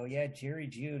because, Jerry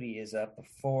Jeudy is up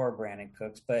before Brandon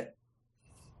Cooks, but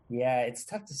it's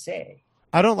tough to say.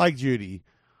 I don't like Jeudy.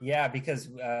 Yeah, because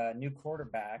new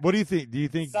quarterback. What do you think? Do you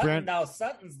think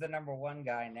Sutton's the number 1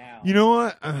 guy now? You know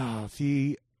what?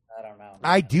 See, I don't know.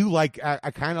 I do like.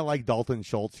 I kind of like Dalton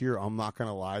Schultz here. I'm not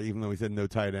gonna lie, even though he said no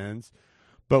tight ends.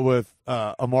 But with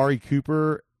Amari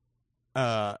Cooper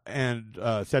and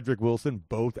Cedric Wilson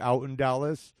both out in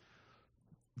Dallas.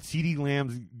 CeeDee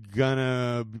Lamb's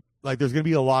gonna there's gonna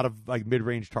be a lot of like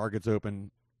mid-range targets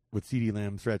open with CeeDee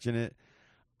Lamb stretching it.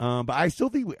 But I still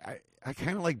think I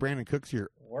kind of like Brandon Cooks here.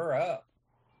 We're up.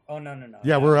 Oh, no.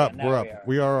 Yeah, we're up. Now We're up. we are.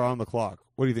 We are on the clock.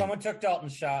 What do you think? Someone took Dalton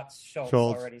Schultz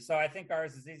already, so I think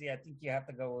ours is easy. I think you have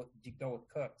to go with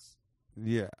Cooks.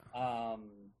 Yeah.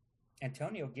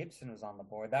 Antonio Gibson was on the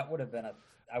board. That would have been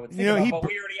I would think but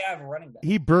we already have a running back.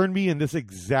 He burned me in this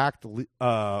exact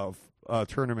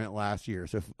tournament last year.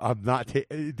 So I'm not,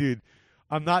 dude.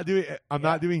 I'm not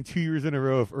doing 2 years in a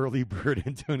row of early bird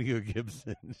Antonio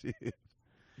Gibson.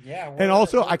 Yeah, and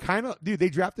also I kind of, dude, they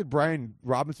drafted Brian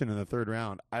Robinson in the 3rd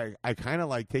round. I kind of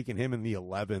like taking him in the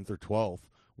 11th or 12th,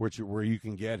 where you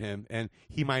can get him, and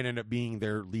he might end up being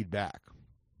their lead back.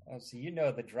 Oh, so you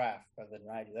know the draft better than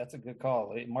I do. That's a good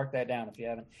call. Mark that down if you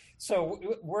haven't. So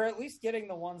we're at least getting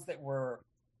the ones that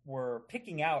we're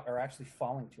picking out are actually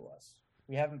falling to us.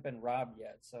 We haven't been robbed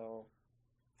yet, so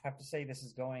I have to say this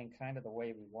is going kind of the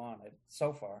way we wanted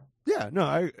so far. Yeah, no,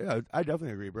 I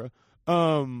definitely agree, bro.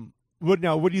 What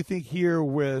do you think here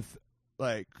with,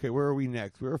 like, okay, where are we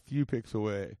next? We're a few picks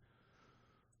away.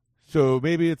 So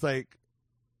maybe it's like,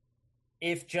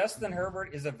 if Justin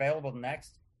Herbert is available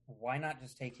next, why not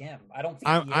just take him? I don't think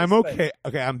I'm okay.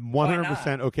 Okay, I'm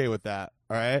 100% okay with that.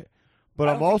 All right, but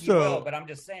I'm also. But I'm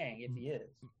just saying, if he is,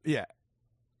 yeah,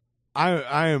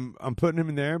 I'm putting him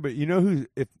in there. But you know who?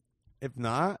 If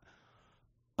not,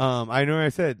 I know I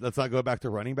said let's not go back to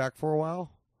running back for a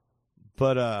while,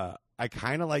 but I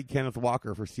kind of like Kenneth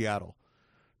Walker for Seattle.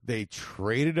 They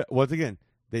traded once again.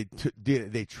 They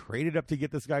traded up to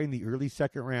get this guy in the early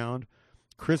 2nd round.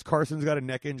 Chris Carson's got a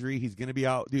neck injury. He's going to be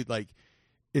out, dude. Like,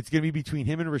 it's going to be between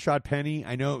him and Rashad Penny.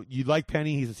 I know you like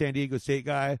Penny. He's a San Diego State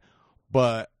guy,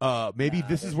 but maybe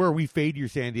this is where we fade your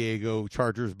San Diego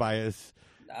Chargers bias.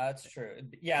 That's true.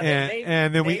 Yeah,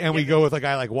 and then we go with a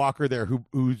guy like Walker there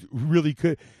who's really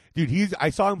good, dude.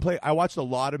 I saw him play. I watched a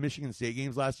lot of Michigan State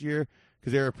games last year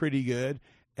because they were pretty good.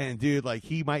 And dude, like,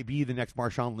 he might be the next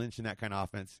Marshawn Lynch in that kind of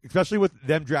offense, especially with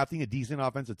them drafting a decent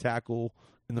offensive tackle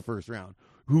in the 1st round,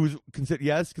 who's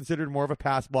considered more of a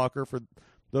pass blocker. For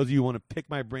those of you who want to pick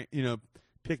my brain,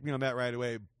 pick me on that right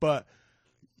away. But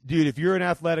dude, if you're an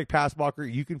athletic pass blocker,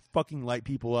 you can fucking light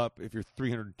people up if you're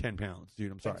 310 pounds,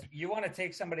 dude. I'm sorry. You want to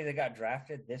take somebody that got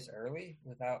drafted this early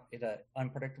without an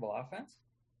unpredictable offense?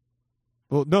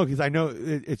 Well, no, because I know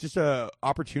it's just a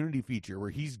opportunity feature where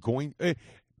he's going.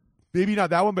 Maybe not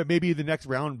that one, but maybe the next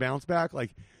round bounce back.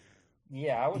 Like,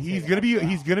 yeah, I would. He's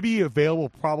gonna be available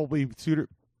probably sooner.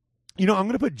 I'm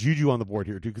gonna put Juju on the board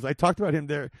here too because I talked about him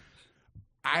there.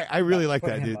 I really like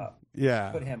that dude.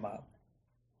 Yeah, put him up.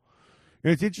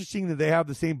 And it's interesting that they have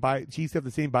the same Chiefs have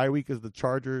the same bye week as the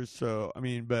Chargers. So I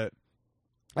mean, but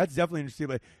that's definitely interesting.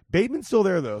 But Bateman's still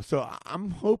there though, so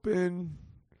I'm hoping.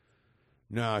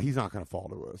 No, he's not gonna fall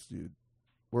to us, dude.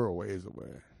 We're a ways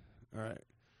away. All right.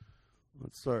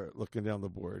 Let's start looking down the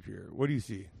board here. What do you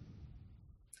see?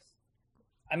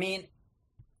 I mean,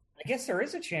 I guess there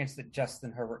is a chance that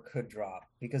Justin Herbert could drop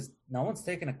because no one's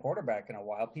taken a quarterback in a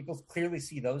while. People clearly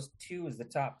see those two as the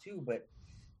top 2, but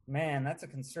man, that's a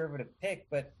conservative pick.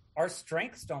 But our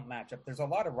strengths don't match up. There's a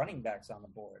lot of running backs on the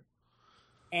board.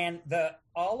 And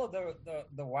all of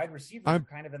the wide receivers are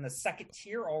kind of in the 2nd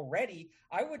tier already.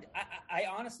 I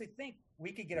honestly think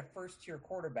we could get a 1st-tier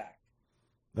quarterback.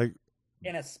 Like,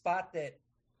 in a spot that,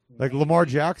 like Lamar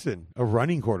Jackson, a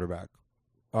running quarterback.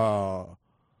 Man,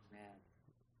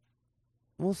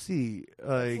 we'll see.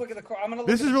 Let's look at the. I'm gonna.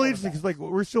 This is really interesting because, like,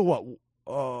 we're still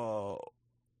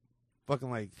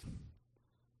fucking like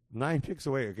 9 picks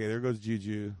away. Okay, there goes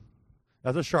Juju.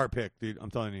 That's a sharp pick, dude. I'm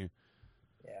telling you.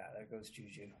 Yeah, there goes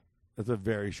Juju. That's a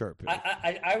very sharp pick.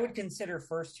 I would consider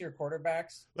 1st-tier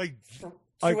quarterbacks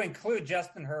to include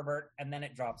Justin Herbert, and then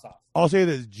it drops off. I'll say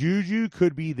this. Juju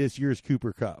could be this year's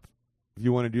Cooper Kupp if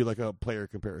you want to do like a player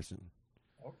comparison.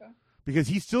 Okay. Because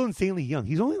he's still insanely young.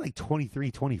 He's only like 23,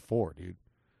 24, dude.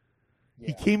 Yeah.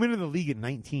 He came into the league at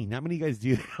 19. Not many guys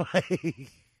do that.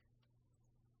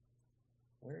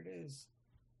 Where it is?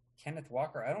 Kenneth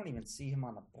Walker. I don't even see him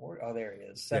on the board. Oh, there he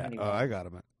is. 71. Yeah, I got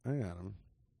him.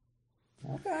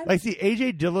 Okay. Like, see,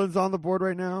 A.J. Dillon's on the board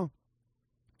right now.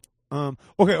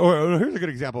 Okay, or here's a good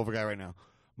example of a guy right now.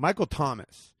 Michael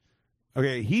Thomas.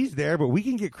 Okay, he's there, but we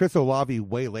can get Chris Olave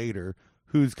way later,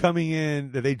 who's coming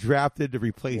in that they drafted to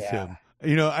replace him.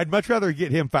 I'd much rather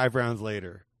get him 5 rounds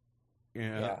later.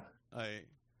 Okay,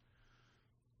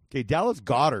 Dallas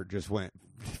Goedert just went.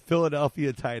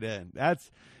 Philadelphia tight end.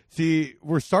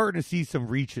 We're starting to see some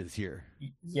reaches here.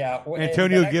 Yeah.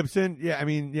 Antonio Gibson. Yeah, I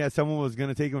mean, someone was going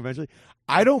to take him eventually.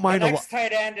 I don't mind. The next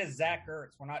tight end is Zach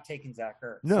Ertz. We're not taking Zach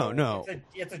Ertz. No.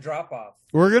 It's a drop off.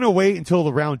 We're going to wait until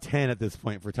the round 10 at this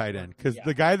point for tight end because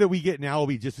the guy that we get now will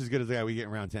be just as good as the guy we get in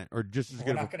round 10 or just as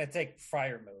good. We're not going to take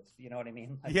Freiermuth. You know what I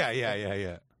mean?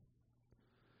 Yeah.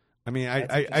 I mean,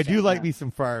 That's I interesting, do like yeah. me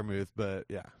some Freiermuth, but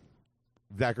yeah,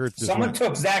 Zach Ertz just Someone went.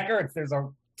 took Zach Ertz. There's a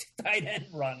tight end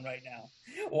run right now.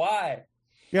 Why?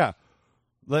 Yeah,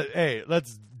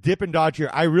 let's dip and dodge here.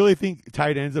 I really think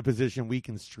tight end's a position we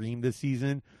can stream this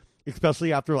season,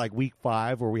 especially after like week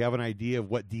 5, where we have an idea of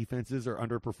what defenses are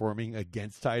underperforming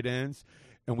against tight ends,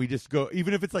 and we just go,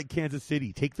 even if it's like Kansas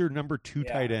City, take their number 2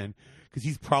 Yeah. tight end because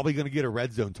he's probably going to get a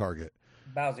red zone target.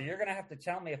 Bowser, you're going to have to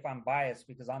tell me if I'm biased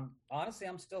because I'm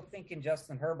still thinking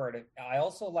Justin Herbert. I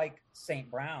also like St.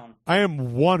 Brown. I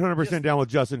am 100% down with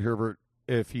Justin Herbert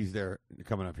if he's there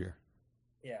coming up here.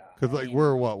 Yeah. Because like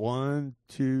we're what 1,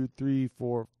 2, 3,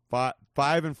 4,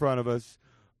 5 in front of us.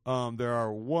 There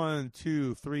are 1,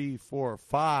 2, 3, 4,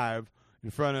 5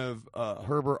 in front of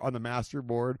Herbert on the master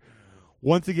board.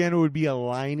 Once again, it would be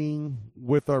aligning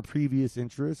with our previous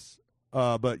interests.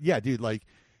 But yeah, dude, like,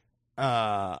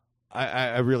 I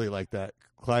really like that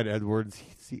Clyde Edwards.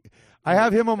 I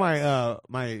have him on my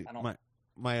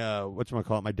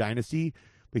whatchamacallit, my dynasty,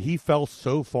 but he fell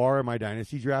so far in my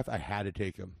dynasty draft, I had to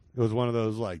take him. It was one of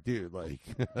those like, dude, like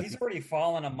he's pretty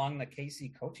fallen among the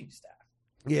KC coaching staff.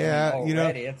 Yeah, I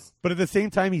mean, but at the same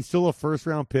time, he's still a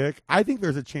first-round pick. I think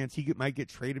there's a chance he might get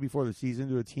traded before the season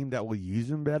to a team that will use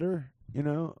him better. You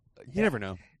never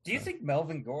know. Do you think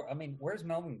Melvin Gordon? I mean, where's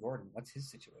Melvin Gordon? What's his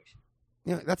situation?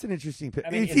 Yeah, that's an interesting pick.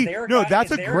 I mean,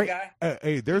 that's a great.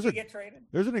 Hey, there's get traded?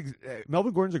 There's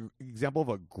Melvin Gordon's an example of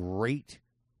a great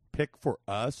pick for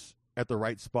us at the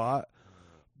right spot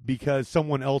because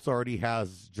someone else already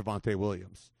has Javonte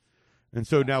Williams, and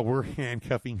so now we're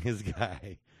handcuffing his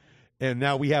guy. And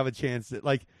now we have a chance that,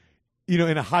 like, in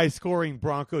a high-scoring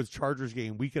Broncos-Chargers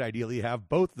game, we could ideally have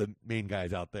both the main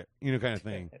guys out there, kind of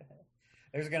thing.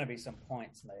 There's going to be some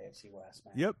points in the AFC West,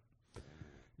 man. Yep.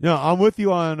 No, I'm with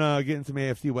you on getting some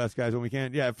AFC West guys when we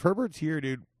can. Yeah, if Herbert's here,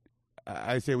 dude,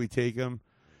 I say we take him.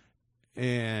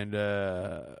 And,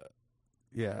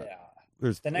 yeah.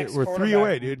 We're 3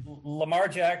 away, dude. Lamar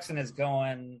Jackson is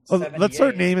going. Let's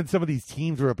start naming some of these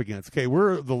teams we're up against. Okay,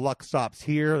 we're the Luck Stops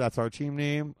here. That's our team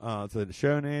name. It's the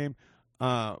show name.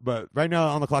 But right now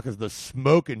on the clock is the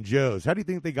Smokin' Joes. How do you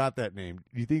think they got that name?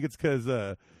 Do you think it's because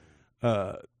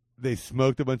they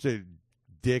smoked a bunch of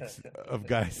dicks of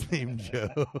guys named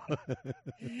Joe?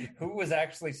 Who was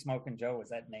actually Smoking Joe? Was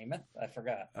that Namath? I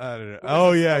forgot. I don't know.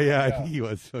 Oh, yeah. I think he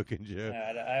was Smoking Joe.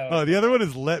 The other one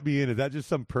is Let Me In. Is that just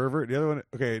some pervert? The other one,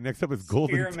 okay, next up is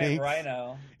Golden Spearmint Tanks.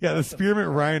 Rhino. Yeah, the Spearmint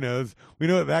Rhinos. We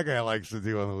know what that guy likes to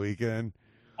do on the weekend.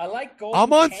 I like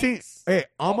Golden Tanks.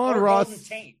 I'm on Ross. Golden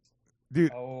Taint.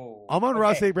 Dude, I'm on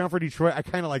Ross St. Brown for Detroit. I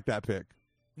kind of like that pick.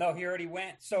 No, he already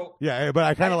went. So yeah, but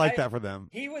I kind of like that for them.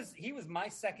 He was my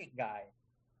second guy.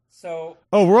 So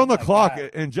we're on the clock,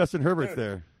 and Justin Herbert's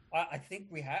there. I think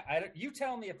we have. You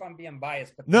tell me if I'm being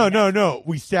biased. But no.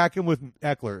 We stack him with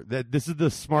Eckler. This is the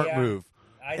smart move,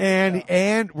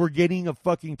 and we're getting a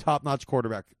fucking top-notch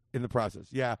quarterback in the process.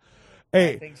 Yeah,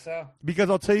 hey, I think so. Because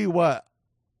I'll tell you what,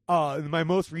 in my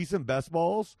most recent best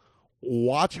balls,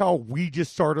 watch how we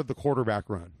just started the quarterback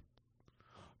run.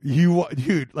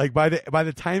 Dude, like by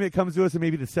the time it comes to us in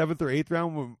maybe the 7th or 8th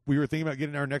round, when we were thinking about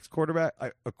getting our next quarterback,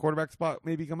 a quarterback spot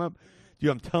maybe come up, dude,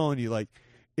 I'm telling you, like,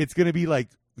 it's gonna be like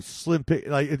slim pick.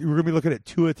 Like we're gonna be looking at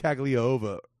Tua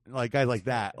Tagovailoa, like guys like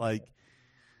that. Like,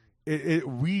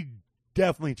 we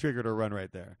definitely triggered a run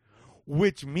right there,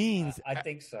 which means I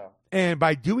think so. And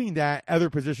by doing that, other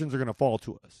positions are gonna fall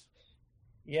to us.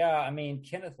 Yeah, I mean,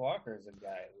 Kenneth Walker is a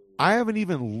guy. I haven't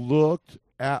even looked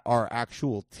at our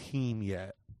actual team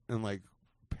yet. And like,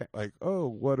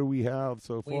 what do we have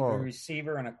so far? We have a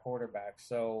receiver and a quarterback.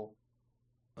 So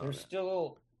there's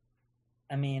still.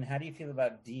 I mean, how do you feel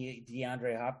about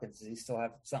DeAndre Hopkins? Does he still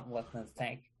have something left in his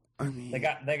tank? I mean, they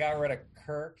got rid of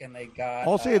Kirk and they got.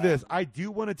 I'll say this: I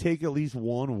do want to take at least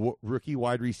one rookie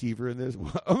wide receiver in this.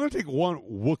 I'm going to take one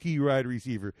Wookiee wide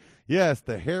receiver. Yes,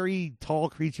 the hairy, tall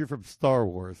creature from Star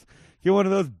Wars. Get one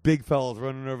of those big fellas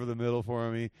running over the middle for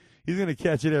me. He's going to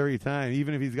catch it every time,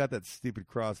 even if he's got that stupid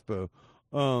crossbow.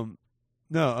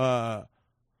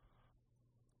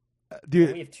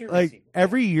 Dude, like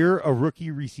every year a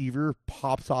rookie receiver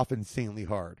pops off insanely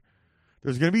hard.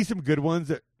 There's going to be some good ones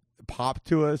that pop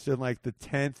to us in like the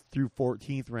 10th through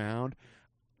 14th round.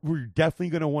 We're definitely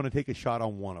going to want to take a shot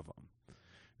on one of them.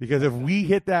 Because if we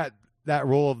hit that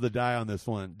roll of the die on this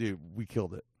one, dude, we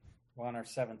killed it. We're on our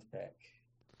 7th pick.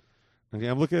 Okay,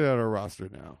 I'm looking at our roster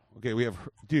now. Okay, we have,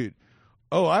 dude.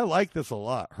 Oh, I like this a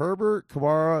lot. Herbert,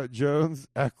 Kamara, Jones,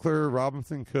 Eckler,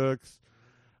 Robinson, Cooks.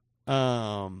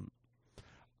 I'm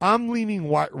leaning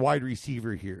wide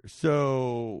receiver here.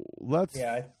 So let's.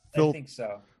 Yeah, I think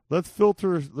so. Let's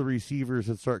filter the receivers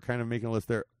and start kind of making a list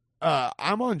there.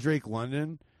 I'm on Drake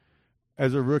London.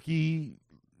 as a rookie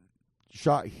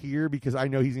shot here because I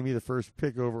know he's gonna be the first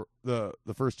pick over the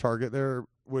first target there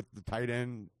with the tight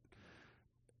end.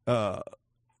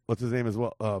 What's his name as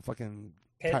well? Fucking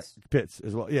Pitts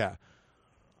as well. Yeah.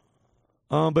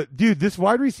 But dude, this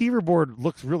wide receiver board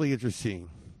looks really interesting.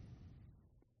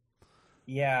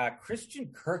 Yeah,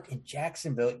 Christian Kirk in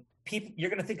Jacksonville. People, you're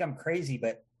gonna think I'm crazy,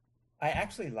 but I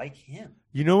actually like him.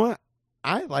 You know what?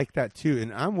 I like that too,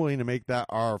 and I'm willing to make that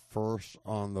our first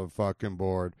on the fucking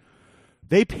board.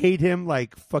 They paid him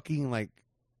like 3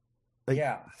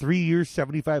 years,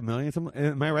 $75 million. Something.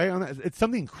 Am I right on that? It's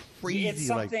something crazy.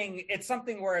 It's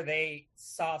something where they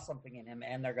saw something in him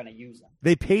and they're going to use him.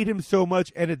 They paid him so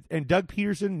much, and Doug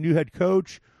Peterson, new head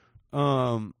coach.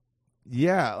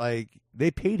 Yeah, like they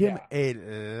paid him a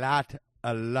lot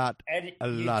of money.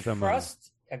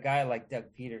 Trust a guy like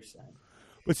Doug Peterson.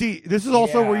 But see, this is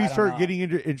also where you start getting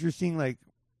into interesting like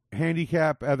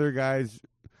handicap other guys,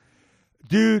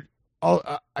 dude.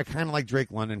 I kind of like Drake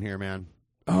London here, man.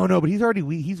 Oh no, but he's already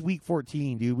he's week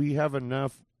 14, dude. We have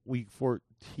enough week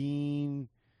 14.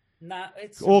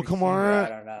 Kamara. I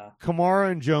don't know.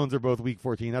 Kamara and Jones are both week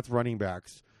 14. That's running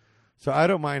backs, so I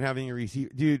don't mind having a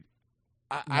receiver, dude.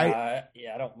 I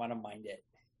don't want to mind it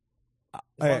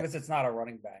as long as it's not a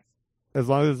running back. As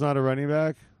long as it's not a running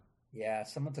back. Yeah,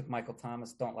 someone took Michael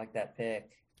Thomas. Don't like that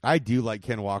pick. I do like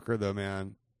Ken Walker though,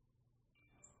 man.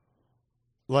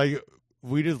 Like.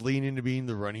 We just lean into being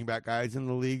the running back guys in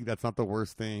the league. That's not the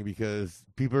worst thing because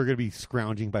people are going to be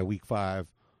scrounging by week 5.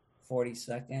 40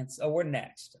 seconds. Oh, we're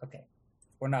next. Okay.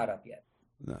 We're not up yet.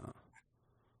 No.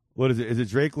 What is it? Is it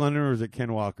Drake London or is it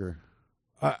Ken Walker?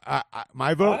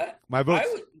 My vote.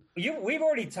 We've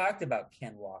already talked about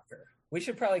Ken Walker. We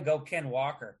should probably go Ken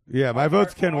Walker. Yeah, my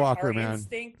vote's Ken Walker, man.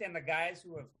 Instinct and the guys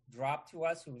who have dropped to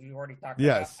us, who we already talked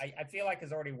about, I feel like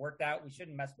has already worked out. We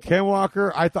shouldn't mess with Ken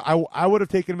Walker. I thought I would have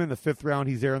taken him in the 5th round.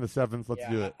 He's there in the 7th. Let's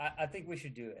do it. I think we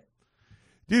should do it,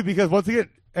 dude. Because once again,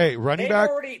 hey, running back.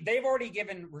 They've already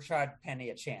given Rashad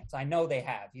Penny a chance. I know they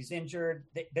have. He's injured.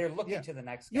 They're looking to the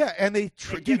next guy. Yeah, and they've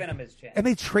given him his chance. And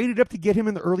they traded up to get him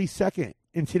in the early 2nd.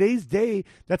 In today's day,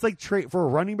 that's like for a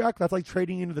running back. That's like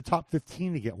trading into the top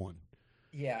 15 to get one.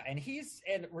 Yeah, and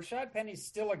Rashad Penny's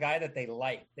still a guy that they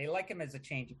like. They like him as a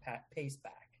change of pace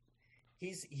back.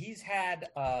 He's had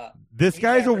this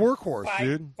guy's a workhorse,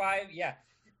 dude.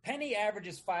 Penny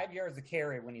averages 5 yards a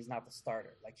carry when he's not the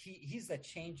starter. Like he's a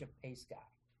change of pace guy.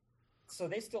 So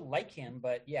they still like him,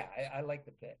 but yeah, I like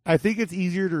the pick. I think it's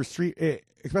easier to restrict,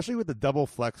 especially with the double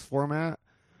flex format.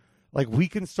 Like we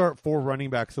can start 4 running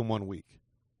backs in 1 week.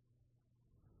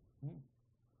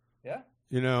 Yeah.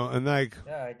 You know, and like...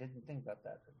 Yeah, I didn't think about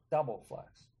that. Double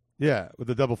flex. Yeah, with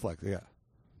the double flex, yeah.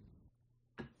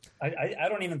 I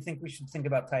don't even think we should think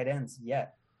about tight ends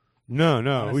yet. No.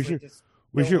 Honestly,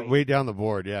 we should wait down the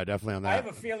board. Yeah, definitely on that. I have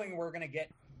a feeling we're going to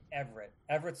get Everett.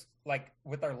 Everett's like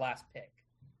with our last pick.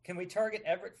 Can we target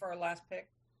Everett for our last pick?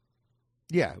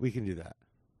 Yeah, we can do that.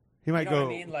 He might go...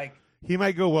 What I mean? Like... He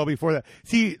might go well before that.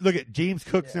 See, look at James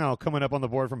Cook's now coming up on the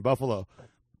board from Buffalo.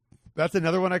 That's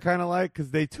another one I kind of like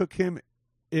because they took him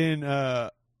in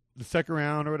the 2nd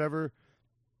round or whatever.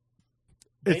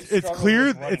 It's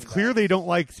clear they don't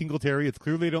like Singletary. It's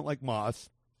clear they don't like Moss.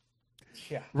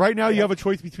 Yeah. Right now you have a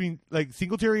choice between like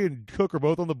Singletary and Cook are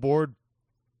both on the board.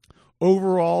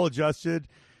 Overall adjusted,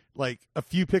 like a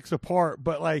few picks apart,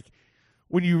 but like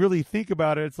when you really think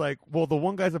about it, it's like, well, the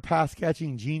one guy's a pass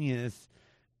catching genius,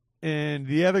 and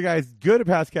the other guy's good at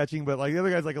pass catching, but like the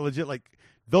other guy's like a legit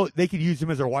they could use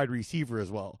him as their wide receiver as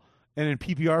well. And in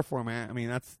PPR format, I mean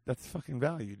that's fucking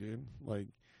value, dude. Like,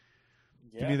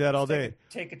 give me that all day.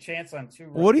 Take a chance on 2.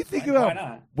 What do you think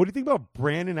about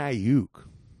Brandon Ayuk?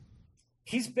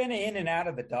 He's been in and out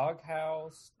of the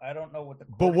doghouse. I don't know what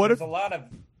there's a lot of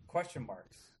question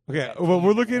marks. Okay, well,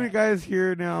 we're looking at guys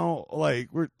here now. Like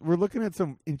we're looking at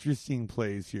some interesting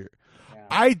plays here. Yeah.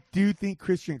 I do think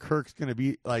Christian Kirk's going to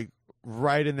be like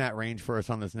right in that range for us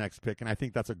on this next pick, and I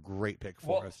think that's a great pick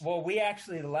for us. Well, we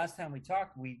actually, the last time we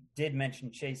talked, we did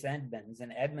mention Chase Edmonds,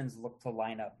 and Edmonds looked to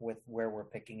line up with where we're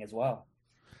picking as well.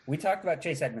 We talked about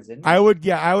Chase Edmonds, didn't we? I would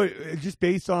just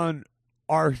based on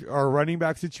our running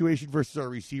back situation versus our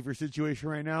receiver situation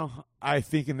right now. I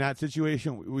think in that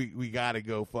situation we got to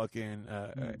go fucking.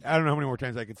 I don't know how many more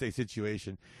times I could say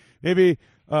situation. Maybe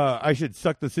I should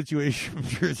suck the situation from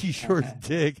Jersey Shore's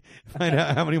dick, find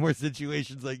out how many more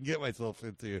situations I can get myself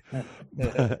into.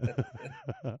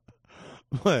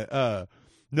 But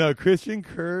no, Christian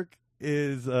Kirk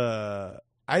is.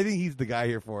 I think he's the guy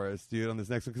here for us, dude, on this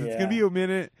next one because it's gonna be a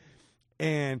minute.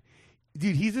 And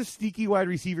dude, he's a sneaky wide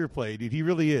receiver play, dude. He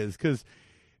really is because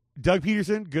Doug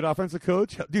Peterson, good offensive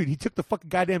coach. Dude, he took the fucking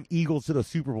goddamn Eagles to the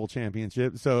Super Bowl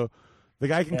championship. So the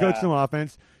guy can coach some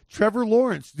offense. Trevor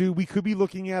Lawrence, dude, we could be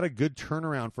looking at a good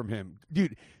turnaround from him.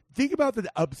 Dude, think about the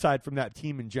upside from that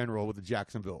team in general with the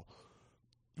Jacksonville.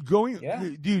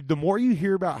 Dude, the more you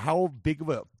hear about how big of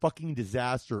a fucking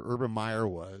disaster Urban Meyer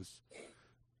was,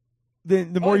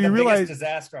 then the more you realize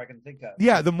disaster I can think of.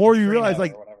 Yeah, the more you realize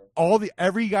like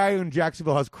every guy in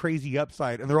Jacksonville has crazy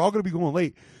upside, and they're all going to be going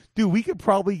late. Dude, we could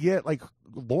probably get like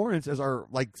Lawrence as our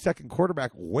like second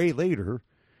quarterback way later.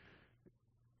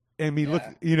 And look,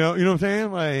 you know what I'm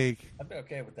saying? Like, I'd be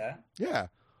okay with that. Yeah,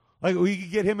 like we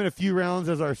could get him in a few rounds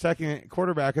as our second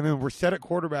quarterback, and then we're set at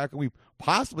quarterback, and we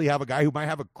possibly have a guy who might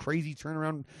have a crazy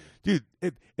turnaround. Dude,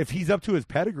 if he's up to his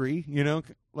pedigree,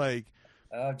 like.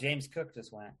 Oh, James Cook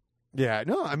just went. Yeah,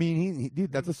 no, I mean,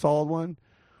 dude, that's a solid one.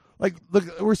 Like,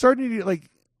 look, we're starting to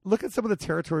look at some of the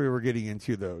territory we're getting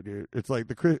into, though, dude. It's like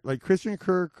Christian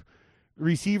Kirk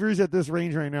receivers at this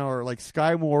range right now are like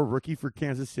Sky Moore, rookie for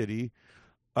Kansas City,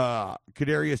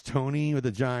 Kadarius Toney with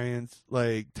the Giants,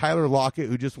 like Tyler Lockett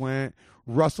who just went,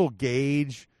 Russell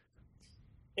Gage.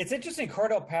 It's interesting.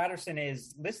 Cordell Patterson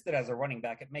is listed as a running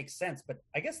back. It makes sense, but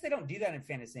I guess they don't do that in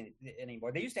fantasy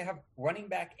anymore. They used to have running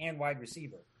back and wide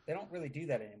receiver. They don't really do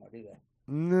that anymore, do they?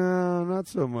 No, not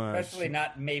so much. Especially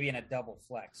not maybe in a double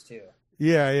flex too.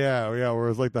 Yeah.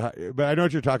 Whereas but I know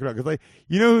what you're talking about because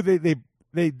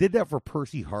they did that for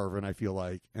Percy Harvin, I feel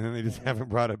like, and then they just haven't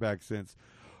brought it back since.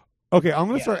 Okay, I'm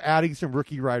going to start adding some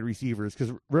rookie wide receivers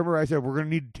because remember I said we're going to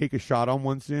need to take a shot on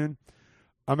one soon.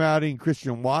 I'm adding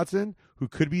Christian Watson, who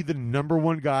could be the number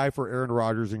one guy for Aaron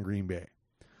Rodgers in Green Bay.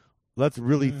 Let's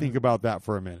really think about that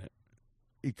for a minute.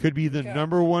 It could be the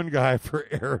number one guy for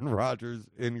Aaron Rodgers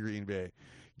in Green Bay.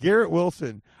 Garrett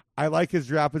Wilson, I like his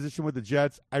draft position with the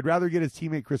Jets. I'd rather get his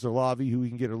teammate Chris Olave, who we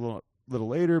can get a little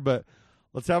later, but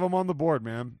let's have him on the board,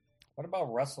 man. What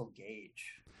about Russell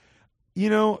Gage?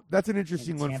 That's an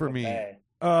interesting one for me.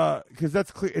 Because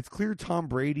that's clear. It's clear Tom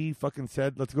Brady fucking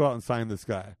said, let's go out and sign this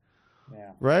guy.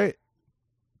 Yeah. Right?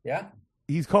 Yeah.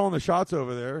 He's calling the shots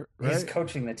over there. Right? He's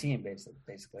coaching the team,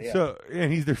 basically. Yeah. So,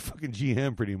 and he's their fucking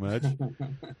GM pretty much.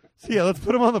 So, let's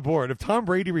put him on the board. If Tom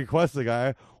Brady requests a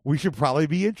guy, we should probably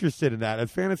be interested in that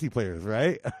as fantasy players,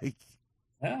 right?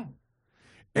 Yeah.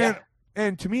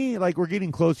 And to me, like, we're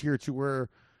getting close here to where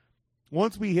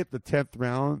once we hit the 10th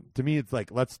round, to me, it's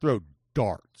like, let's throw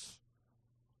darts.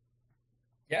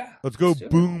 Yeah. Let's go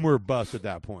boom or bust at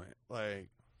that point. Like,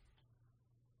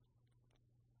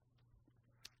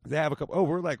 they have a couple. Oh,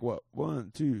 we're like what?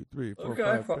 1, 2, 3, 4,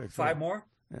 5, 6, 5 more.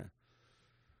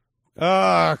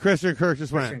 Yeah. Christian Kirk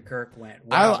just went. Christian Kirk went.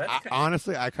 Wow,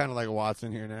 honestly, I kind of like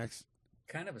Watson here next.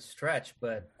 Kind of a stretch,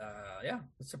 but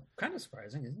it's kind of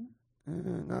surprising, isn't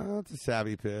it? No, it's a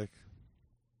savvy pick.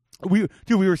 We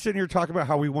were sitting here talking about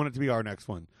how we want it to be our next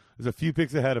one. There's a few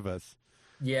picks ahead of us.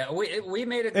 Yeah, we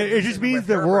made it. It just means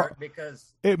that we're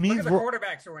because it means look at the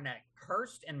quarterbacks who were next: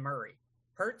 Hurts and Murray.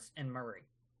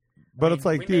 But it's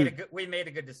like, we made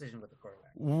a good decision with the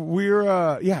quarterback.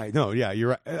 We're you're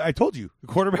right. I told you the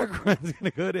quarterback run is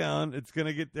going to go down. It's going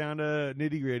to get down to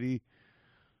nitty gritty.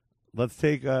 Let's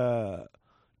take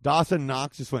Dawson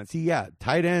Knox just went. See,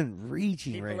 tight end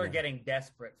reaching. People right are now. Getting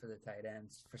desperate for the tight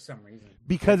ends for some reason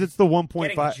because it's the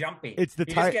 1.5 jumpy. It's the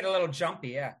just get a little jumpy.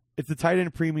 Yeah, it's the tight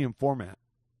end premium format,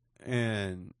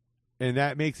 and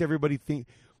that makes everybody think.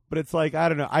 But it's like, I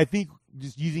don't know. I think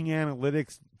just using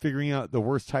analytics, figuring out the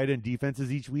worst tight end defenses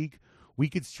each week, we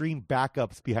could stream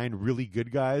backups behind really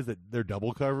good guys that they're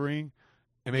double covering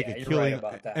and make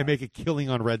a killing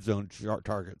on red zone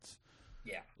targets.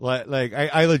 Yeah. Like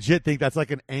I legit think that's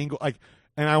like an angle. Like,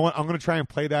 and I'm going to try and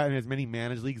play that in as many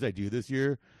managed leagues I do this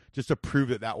year just to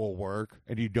prove that will work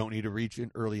and you don't need to reach in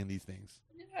early in these things.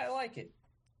 Yeah, I like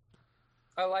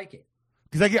it.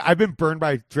 Because I've been burned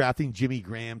by drafting Jimmy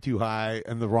Graham too high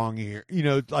in the wrong year,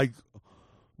 like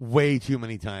way too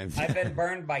many times. I've been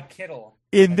burned by Kittle.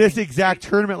 In this exact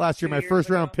tournament last year, my first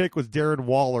round pick was Darren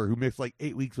Waller, who missed like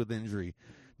 8 weeks with injury.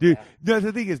 Dude,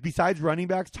 the thing is, besides running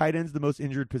backs, tight end's the most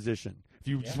injured position. If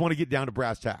you just want to get down to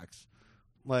brass tacks.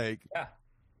 Yeah,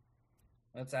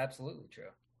 that's absolutely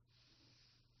true.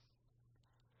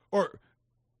 Or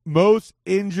most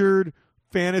injured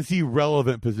fantasy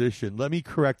relevant position. Let me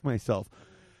correct myself.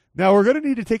 Now, we're going to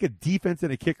need to take a defense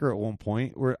and a kicker at one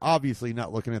point. We're obviously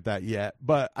not looking at that yet,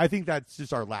 but I think that's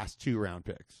just our last 2 round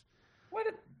picks. What?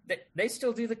 They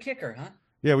still do the kicker, huh?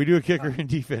 Yeah, we do a kicker and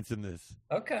defense in this.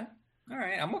 Okay. All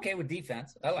right. I'm okay with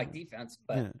defense. I like defense,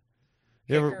 but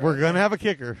we're going to have a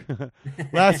kicker.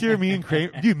 Last year, me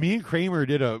and Kramer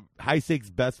did a high stakes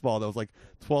best ball that was like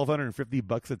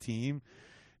 $1,250 a team.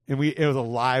 and it was a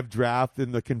live draft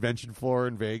in the convention floor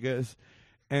in Vegas,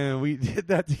 and we did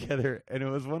that together, and it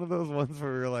was one of those ones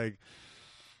where we were like,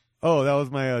 "Oh, that was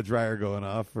my dryer going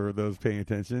off." For those paying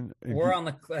attention, we're on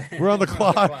the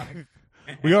clock.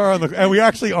 We are on the, and we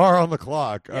actually are on the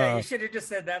clock. Yeah, you should have just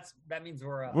said that means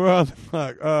we're up. We're on the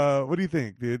clock. What do you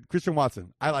think, dude? Christian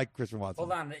Watson. I like Christian Watson.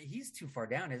 Hold on, he's too far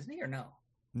down, isn't he, or no?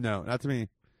 No, not to me.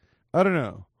 I don't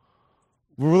know.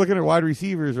 We're looking at wide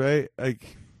receivers, right?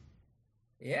 Like,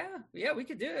 yeah, we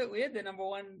could do it. We had the number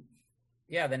one.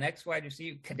 Yeah, the next wide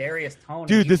receiver, Kadarius Toney.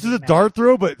 Dude, this is a dart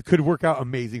throw, but could work out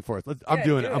amazing for us. I'm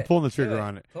doing it. I'm pulling the trigger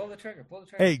on it. Pull the trigger.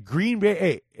 Hey, Green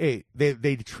Bay. Hey,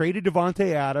 they traded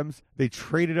Devontae Adams. They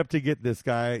traded up to get this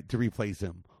guy to replace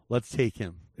him. Let's take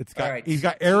him. He's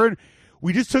got Aaron.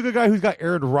 We just took a guy who's got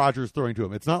Aaron Rodgers throwing to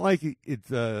him. It's not like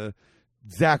it's a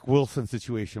Zach Wilson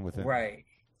situation with him. Right.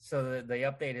 So the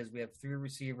update is we have 3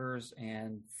 receivers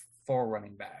and 4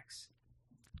 running backs.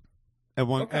 And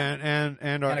one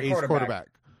and our ace quarterback.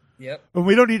 Yep. And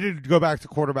we don't need to go back to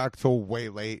quarterback till way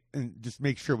late, and just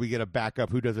make sure we get a backup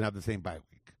who doesn't have the same bye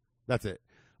week. That's it.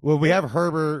 Well, we have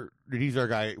Herbert. He's our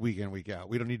guy week in, week out.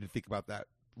 We don't need to think about that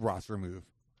roster move.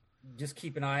 Just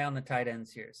keep an eye on the tight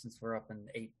ends here, since we're up in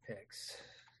 8 picks.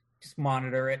 Just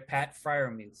monitor it. Pat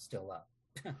Fryermuth's still up.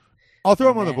 I'll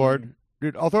throw him on the board,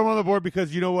 dude. I'll throw him on the board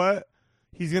because you know what?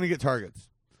 He's going to get targets.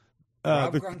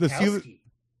 Rob Gronkowski.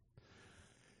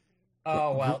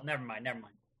 Oh, well, never mind.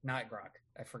 Not Gronk.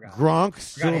 I forgot. Gronk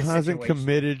still hasn't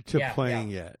committed to playing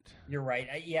yet. You're right.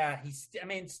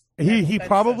 He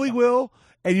probably will.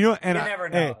 And you never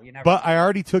know. But I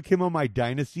already took him on my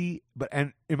dynasty.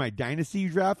 And in my dynasty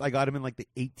draft, I got him in like the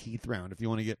 18th round. If you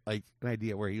want to get like an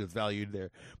idea where he was valued there,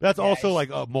 but that's also like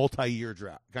a multi-year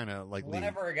draft, kind of like.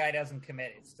 Whenever a guy doesn't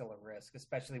commit, it's still a risk.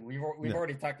 Especially we've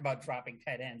already talked about dropping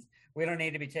tight ends. We don't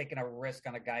need to be taking a risk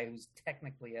on a guy who's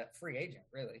technically a free agent,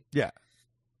 really. Yeah.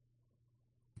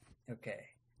 Okay.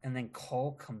 And then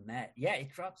Cole Kmet. Yeah,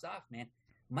 it drops off, man.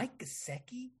 Mike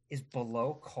Gesicki is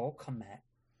below Cole Kmet.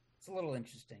 It's a little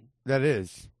interesting. That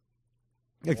is.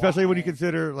 Especially when you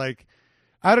consider, like,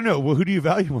 I don't know. Well, who do you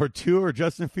value more, Tua or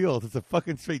Justin Fields? It's a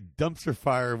fucking straight dumpster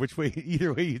fire.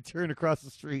 Either way you turn across the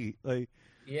street. Like,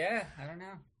 yeah, I don't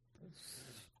know.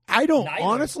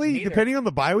 Honestly, depending on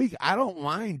the bye week, I don't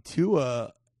mind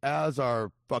Tua as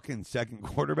our fucking second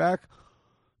quarterback.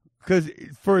 Because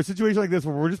for a situation like this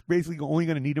where we're just basically only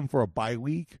going to need him for a bye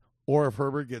week, or if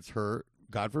Herbert gets hurt,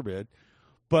 God forbid.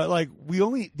 But like we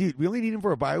only need him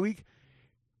for a bye week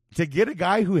to get a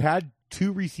guy who had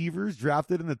 2 receivers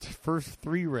drafted in the first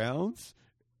 3 rounds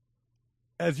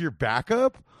as your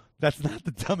backup. That's not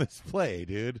the dumbest play,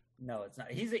 dude. No, it's not.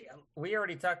 We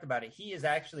already talked about it. He is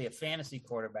actually a fantasy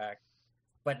quarterback,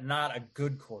 but not a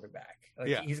good quarterback.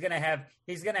 He's gonna have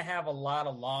a lot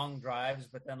of long drives,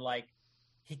 but then like.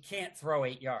 He can't throw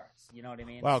 8 yards. You know what I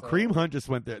mean? Wow, Kareem Hunt just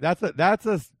went there. That's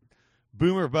a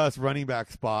boomer bust running back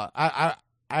spot. I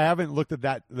haven't looked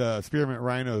at the Spearmint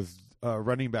Rhinos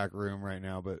running back room right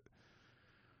now, but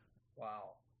wow.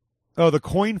 Oh, the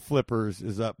coin flippers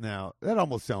is up now. That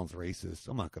almost sounds racist.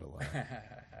 I'm not gonna lie.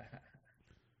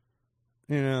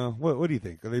 You know what do you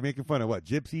think? Are they making fun of what?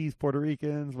 Gypsies, Puerto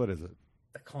Ricans? What is it?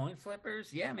 The coin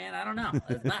flippers? Yeah, man, I don't know.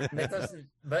 It's not,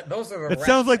 but those are the. It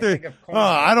sounds like they're.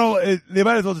 I don't. They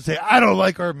might as well just say, "I don't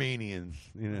like Armenians."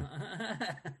 You know.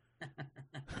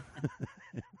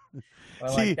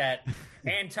 Like that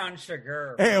Anton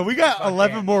Chigurh. Hey, we got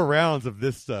 11 more rounds of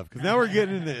this stuff because now we're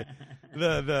getting into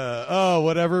the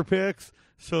whatever picks.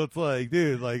 So it's like,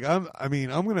 dude, like I'm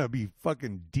gonna be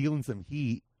fucking dealing some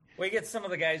heat. We get some of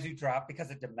the guys who drop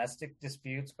because of domestic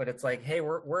disputes, but it's like, hey,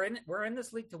 we're in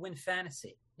this league to win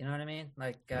fantasy. You know what I mean?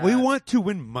 Like we want to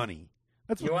win money.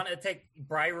 You want to take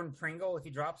Byron Pringle if he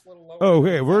drops a little lower? Oh,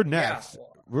 hey, we're next. Yeah.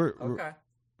 We're okay.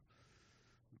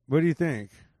 What do you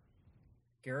think?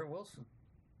 Garrett Wilson.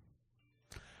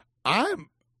 I'm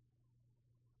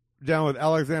down with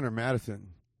Alexander Madison.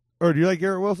 Or do you like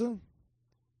Garrett Wilson?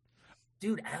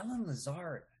 Dude, Alan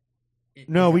Lazard.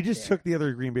 No, we just took the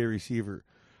other Green Bay receiver.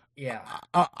 Yeah.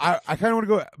 I kind of want to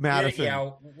go Madison.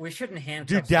 Yeah, we shouldn't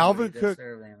handcuff. Dude, Dalvin Cook.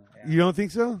 You don't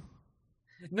think so?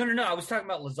 No. I was talking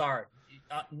about Lazard.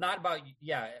 Not about,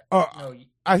 yeah. Oh, no.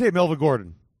 I say Melvin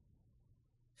Gordon.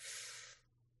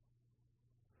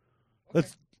 Okay.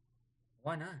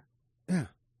 Why not? Yeah.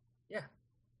 Yeah.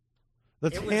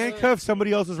 Let's handcuff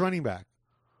somebody else's running back.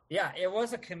 Yeah, it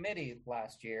was a committee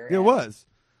last year. It was.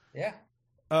 Yeah.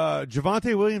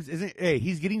 Javonte Williams isn't. Hey,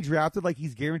 he's getting drafted like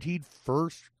he's guaranteed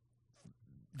first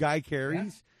guy carries.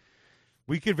 Yeah.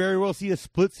 We could very well see a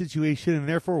split situation, and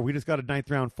therefore we just got a 9th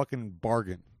round fucking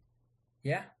bargain.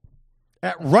 Yeah.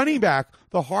 At running back,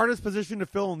 the hardest position to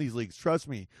fill in these leagues. Trust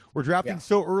me. We're drafting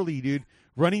so early, dude.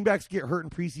 Running backs get hurt in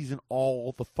preseason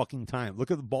all the fucking time. Look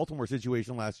at the Baltimore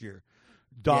situation last year.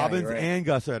 Dobbins and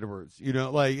Gus Edwards. You know,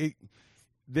 like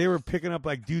they were picking up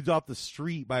like dudes off the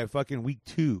street by fucking week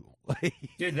 2. Like,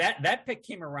 dude, that pick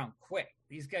came around quick.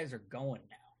 These guys are going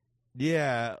now.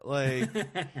 Yeah, like,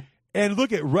 and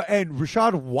look at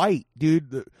Rachaad White,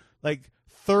 dude. Like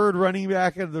third running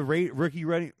back of the rookie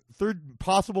running.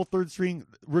 Possible third string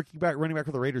running back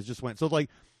for the Raiders just went. So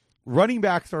like running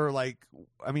backs are like,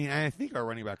 I mean, I think our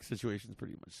running back situation is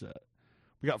pretty much set.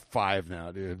 We got 5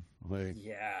 now, dude. Like,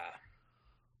 yeah,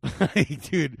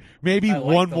 dude, maybe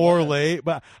one more late,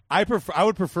 but I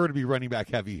would prefer to be running back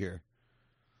heavy here.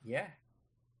 Yeah.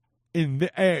 In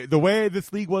the way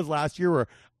this league was last year, where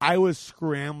I was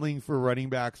scrambling for running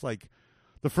backs, like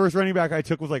the first running back I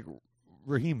took was like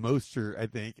Raheem Mostert, I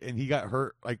think, and he got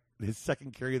hurt like his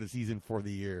second carry of the season for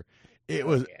the year. It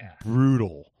was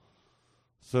brutal.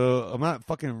 So I'm not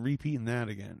fucking repeating that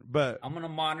again. But I'm gonna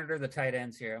monitor the tight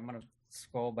ends here. I'm gonna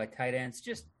scroll by tight ends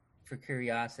just for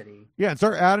curiosity. Yeah, and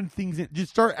start adding things in.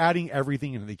 Just start adding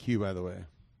everything into the queue. By the way,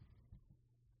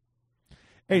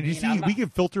 hey, do you see we can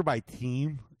filter by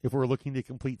team if we're looking to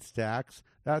complete stacks?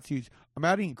 That's huge. I'm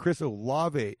adding Chris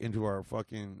Olave into our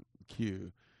fucking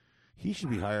queue. He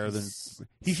should be higher than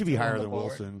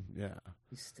Wilson. Yeah,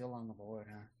 he's still on the board,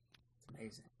 huh?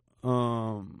 It's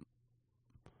amazing.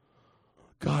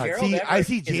 God, Gerald I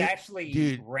see is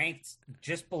actually ranked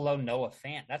just below Noah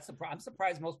Fant. I'm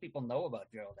surprised most people know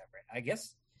about Gerald Everett. I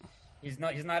guess he's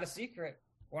not a secret.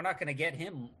 We're not going to get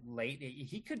him late.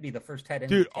 He could be the first tight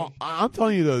end. Dude, I'm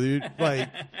telling you though, dude. Like,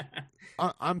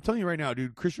 I'm telling you right now,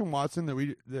 dude. Christian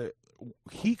Watson,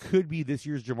 he could be this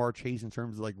year's Jamar Chase in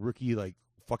terms of like rookie, like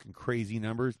fucking crazy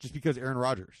numbers, just because Aaron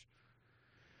Rodgers.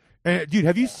 And dude,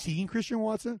 have you seen Christian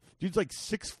Watson? Dude's like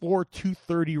 6'4",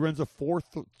 230, runs a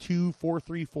 4.2,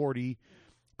 4.3 40,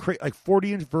 like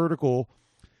 40-inch vertical.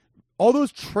 All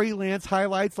those Trey Lance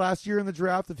highlights last year in the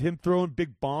draft of him throwing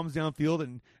big bombs downfield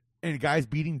and guys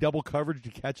beating double coverage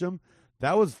to catch him,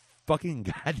 that was fucking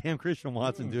goddamn Christian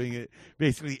Watson doing it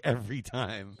basically every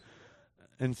time.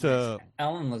 And so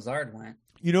Allen Lazard went.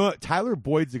 You know what? Tyler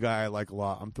Boyd's a guy I like a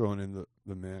lot. I'm throwing in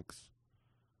the mix.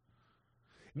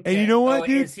 Okay. And you know what,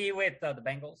 dude? Is he with the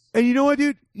Bengals? And you know what,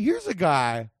 dude? Here's a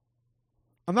guy.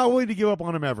 I'm not willing to give up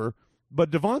on him ever,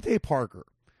 but Devontae Parker.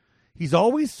 He's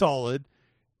always solid.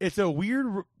 It's a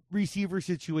weird receiver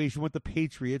situation with the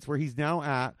Patriots where he's now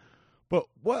at. But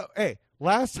hey,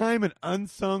 last time an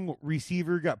unsung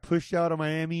receiver got pushed out of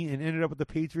Miami and ended up with the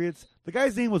Patriots, the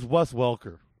guy's name was Wes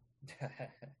Welker.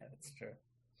 That's true.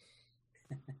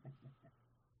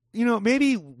 You know,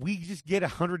 maybe we just get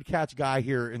 100-catch guy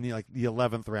here in the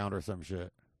 11th round or some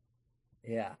shit.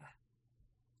 Yeah.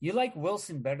 You like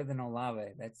Wilson better than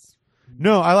Olave.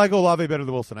 No, I like Olave better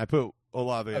than Wilson. I put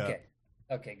Olave up.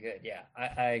 Okay, good. Yeah,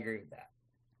 I agree with that.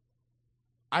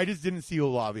 I just didn't see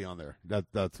Olave on there.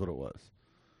 That's what it was.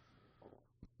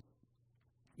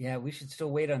 Yeah, we should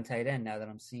still wait on tight end now that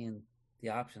I'm seeing the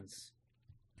options.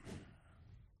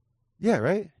 Yeah,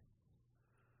 right?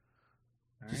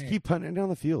 Just keep punting it down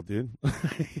the field, dude.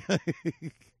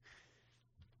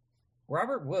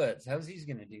 Robert Woods, how's he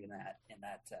going to do in that?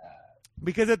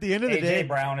 Because at the end of the day, A.J.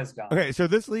 Brown is gone. Okay, so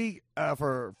this league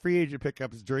for free agent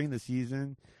pickups during the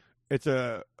season, it's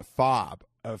a FOB,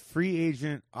 a free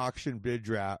agent auction bid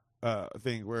draft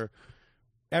thing where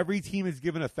every team is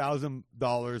given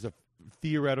 $1,000 of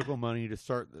theoretical money to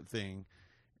start the thing,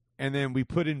 and then we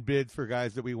put in bids for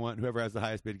guys that we want. Whoever has the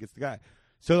highest bid gets the guy.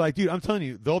 So, like, dude, I'm telling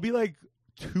you, there'll be like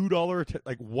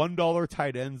 $1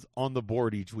 tight ends on the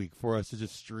board each week for us to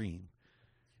just stream.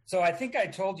 So I think I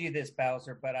told you this,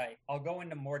 Bowser, but I'll go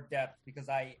into more depth because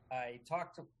I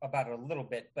talked about it a little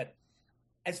bit. But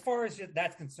as far as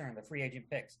that's concerned, the free agent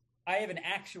picks, I have an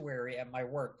actuary at my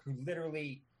work who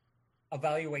literally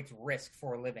evaluates risk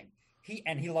for a living.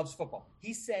 He loves football.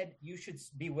 He said you should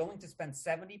be willing to spend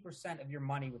 70% of your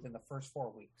money within the first 4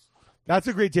 weeks. That's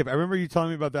a great tip. I remember you telling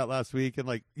me about that last week, and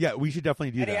we should definitely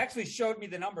do that. And he actually showed me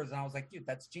the numbers, and I was like, dude,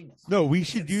 that's genius. No, we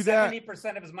should do that.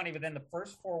 70% of his money within the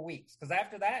first 4 weeks, because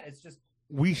after that, it's just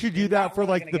we should do that for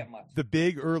like the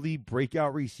big early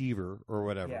breakout receiver or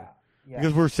whatever. Yeah.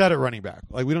 Because we're set at running back.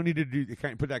 Like we don't need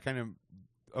to put that kind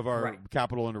of our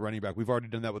capital into running back. We've already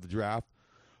done that with the draft,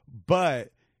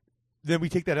 but then we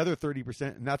take that other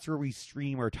 30%, and that's where we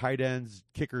stream our tight ends,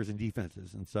 kickers, and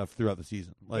defenses and stuff throughout the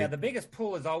season. The biggest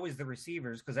pool is always the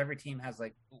receivers because every team has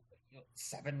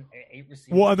 7, 8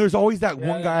 receivers. Well, and there's always that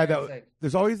one guy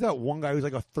there's always that one guy who's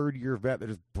like a third-year vet that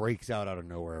just breaks out of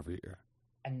nowhere every year,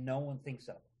 and no one thinks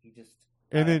of it. He just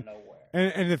out of nowhere.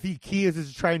 And the key is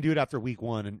to try and do it after week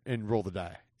 1 and roll the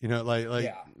die. You know,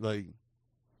 like.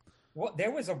 Well,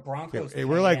 there was a Broncos. Okay,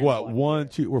 we're like what 1,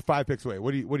 2? We're 5 picks away.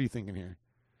 What are you thinking here?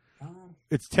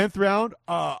 It's 10th round.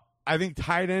 I think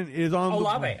tight end is on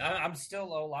Olave. I'm still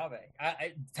Olave.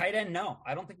 Tight end, no.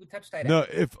 I don't think we touched tight end. No,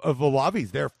 if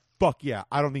Olave's there, fuck yeah.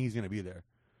 I don't think he's going to be there.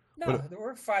 No, there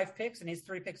were 5 picks, and he's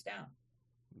 3 picks down.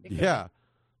 Yeah.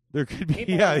 There could be.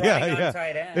 People Yeah. on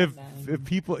tight end, if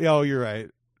people. Oh, you're right.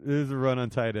 There's a run on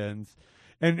tight ends.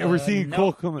 And we're seeing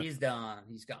Cole coming. He's done.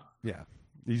 He's gone. Yeah.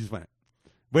 He just went.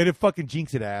 Way to fucking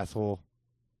jinx it, asshole.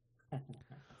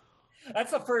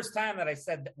 That's the first time that I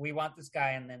said that we want this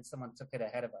guy, and then someone took it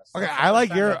ahead of us. Okay, I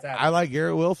like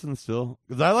Garrett Wilson still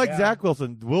because I like Zach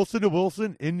Wilson. Wilson to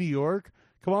Wilson in New York.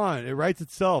 Come on, it writes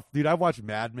itself, dude. I've watched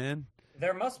Mad Men.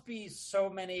 There must be so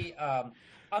many.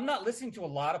 I'm not listening to a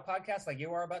lot of podcasts like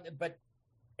you are about it, but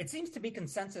it seems to be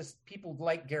consensus. People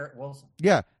like Garrett Wilson.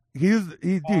 Yeah, he was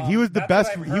the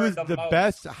best. He was the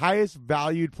best, highest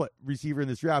valued receiver in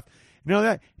this draft. You know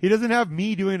that he doesn't have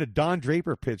me doing a Don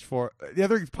Draper pitch for the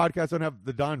other podcasts. Don't have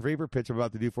the Don Draper pitch I'm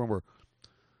about to do for him. Where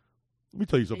let me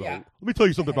tell you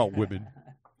something about women.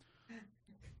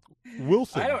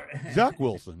 Wilson, Zach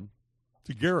Wilson,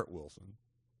 to Garrett Wilson.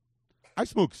 I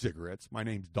smoke cigarettes. My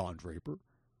name's Don Draper.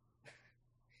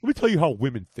 Let me tell you how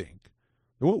women think.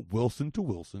 They want Wilson to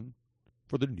Wilson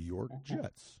for the New York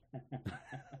Jets.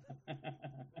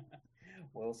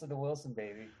 Wilson to Wilson,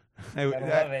 baby. You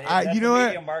know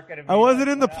what? I wasn't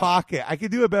in the pocket. I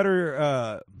could do a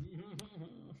better.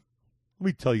 Let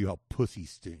me tell you how pussy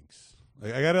stinks.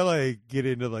 Like, I gotta get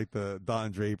into the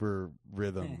Don Draper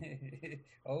rhythm.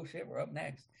 Oh shit, we're up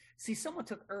next. See, someone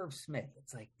took Irv Smith.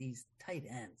 It's like these tight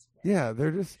ends. Man. Yeah,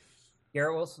 they're just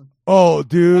Garrett Wilson. Oh,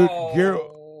 dude, Garrett.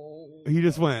 He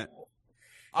just went.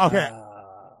 Okay,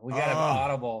 we got an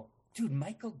audible, dude.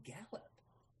 Michael Gallup.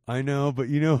 I know, but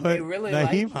you know what? Really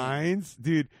Nyheim Hines,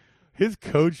 dude, his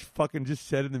coach fucking just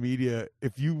said in the media,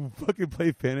 if you fucking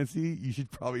play fantasy, you should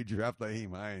probably draft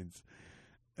Nyheim Hines.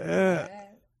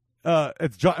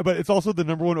 It's John, but it's also the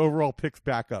number 1 overall pick's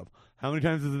backup. How many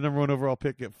times does the number 1 overall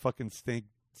pick get fucking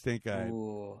stink-eyed?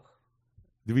 Ooh.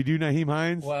 Did we do Nyheim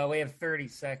Hines? Well, we have 30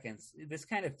 seconds. This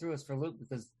kind of threw us for a loop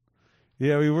because...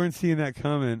 Yeah, we weren't seeing that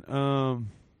coming.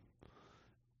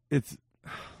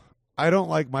 I don't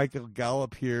like Michael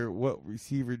Gallup here. What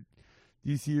receiver? Do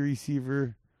you see a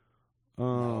receiver?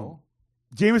 No.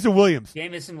 Jamison Williams.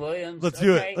 Let's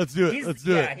do it. Let's do it.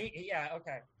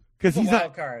 Okay. Because he's a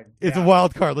wild card. It's a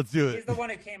wild card. Let's do it. He's the one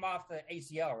who came off the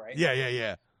ACL, right?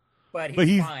 Yeah. But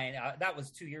he's fine. That was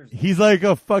 2 years ago. He's like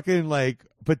a fucking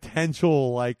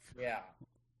potential Yeah.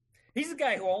 He's the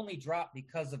guy who only dropped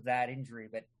because of that injury,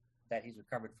 but that he's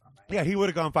recovered from. Right? Yeah, he would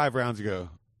have gone 5 rounds ago.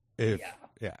 Yeah.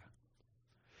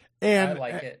 And I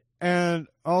like it. And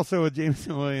also with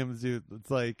Jamison Williams, dude,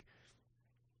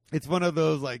 it's one of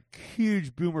those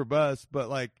huge boomer busts,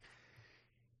 but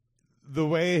the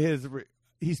way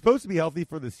he's supposed to be healthy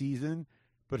for the season,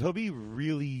 but he'll be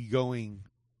really going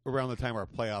around the time our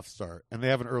playoffs start, and they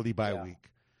have an early bye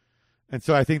week. And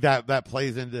so I think that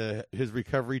plays into his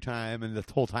recovery time and the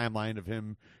whole timeline of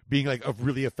him being a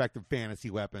really effective fantasy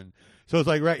weapon. So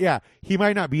it's he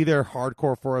might not be there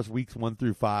hardcore for us weeks 1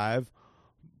 through 5,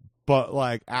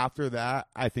 but after that,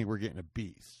 I think we're getting a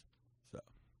beast. So,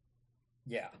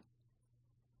 yeah.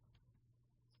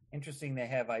 Interesting. They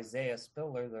have Isaiah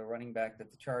Spiller, the running back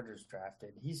that the Chargers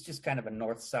drafted. He's just kind of a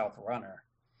north-south runner.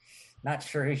 Not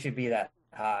sure he should be that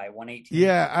high. 118.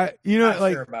 Yeah,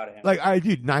 sure about him.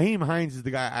 Nyheim Hines is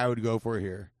the guy I would go for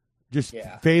here. Just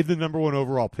fade the number 1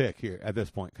 overall pick here at this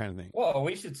point, kind of thing. Well,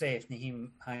 we should say if Nyheim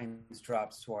Hines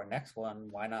drops to our next one,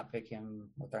 why not pick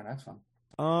him with our next one?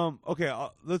 Okay,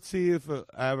 let's see if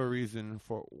I have a reason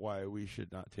for why we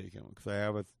should not take him, because I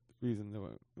have a reason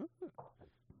to.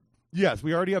 Yes,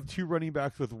 we already have 2 running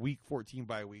backs with week 14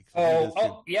 bye weeks.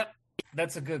 Yep,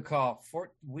 that's a good call.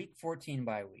 Week 14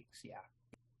 bye weeks, yeah,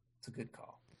 it's a good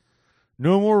call.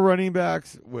 No more running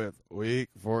backs with week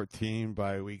 14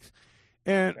 bye weeks,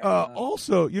 and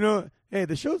also, hey,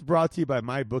 the show's brought to you by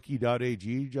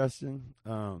MyBookie.ag, Justin.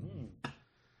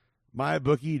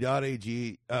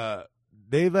 MyBookie.ag.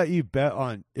 They let you bet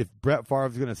on if Brett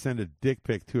Favre's going to send a dick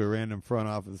pic to a random front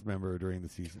office member during the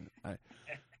season.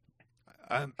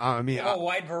 I mean, a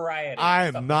wide variety.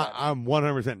 I'm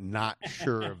 100% not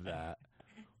sure of that.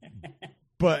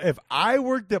 But if I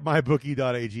worked at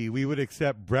MyBookie.ag, we would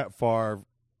accept Brett Favre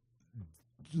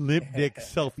lip dick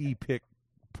selfie pic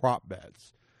prop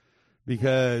bets,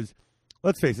 because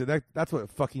let's face it, that's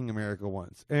what fucking America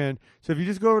wants. And so if you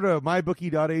just go over to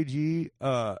mybookie.ag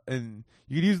and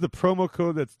you can use the promo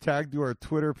code that's tagged to our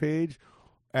Twitter page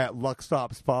at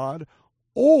LuckStopsPod,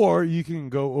 Or you can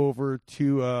go over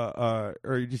to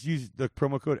or you just use the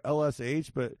promo code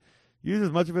LSH, but use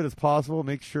as much of it as possible.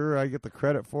 Make sure I get the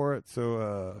credit for it,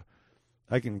 so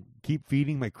I can keep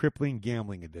feeding my crippling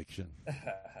gambling addiction.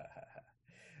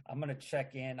 I'm gonna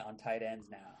check in on tight ends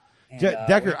now. And,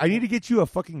 Decker, I need to get you a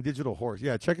fucking digital horse.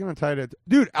 Yeah, check in on tight ends,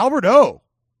 dude. Albert O.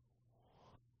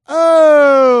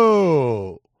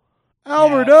 Oh,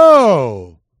 Albert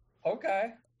O.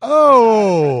 Okay.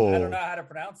 Oh, I don't know how to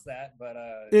pronounce that, but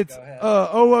it's go ahead.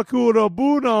 Owakuro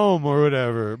Bunam or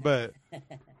whatever. But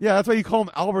yeah, that's why you call him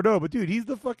Albert O. But dude, he's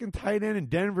the fucking tight end in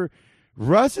Denver.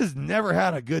 Russ has never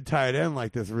had a good tight end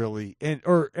like this, really, and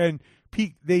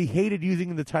Pete, they hated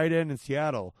using the tight end in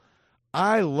Seattle.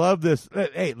 I love this.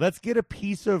 Hey, let's get a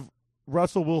piece of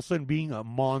Russell Wilson being a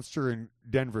monster in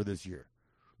Denver this year.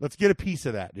 Let's get a piece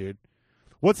of that, dude.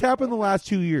 What's happened the last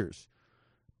 2 years?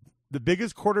 The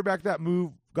biggest quarterback that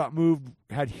got moved,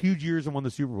 had huge years and won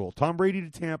the Super Bowl. Tom Brady to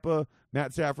Tampa,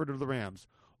 Matt Stafford to the Rams.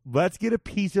 Let's get a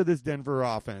piece of this Denver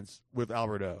offense with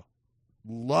Albert O.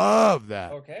 Love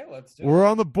that. Okay, let's do it. We're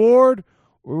on the board.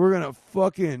 We're on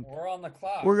the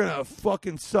clock. We're gonna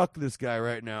fucking suck this guy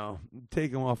right now.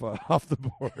 Take him off the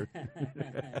board.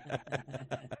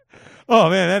 Oh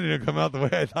man, that didn't come out the way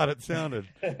I thought it sounded.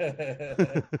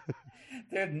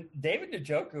 Dude, David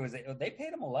Njoku they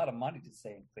paid him a lot of money to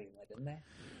stay in Cleveland, didn't they?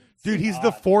 Dude, he's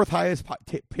the fourth highest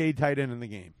paid tight end in the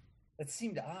game. That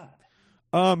seemed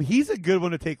odd. He's a good one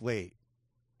to take late.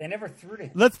 They never threw to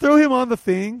him. Let's throw him on the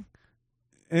thing,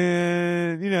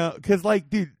 and because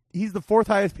dude, he's the fourth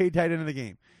highest paid tight end in the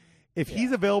game. If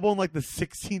he's available in the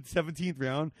 16th, 17th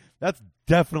round, that's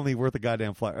definitely worth a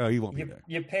goddamn flyer. Oh, he won't be there.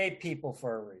 You pay people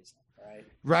for a reason, right?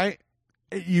 Right.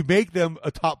 You make them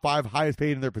a top 5 highest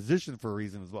paid in their position for a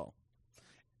reason as well.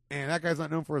 And that guy's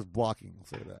not known for his blocking. I'll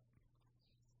say that.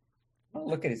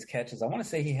 Look at his catches. I want to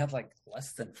say he had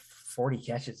less than 40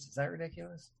 catches. Is that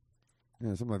ridiculous?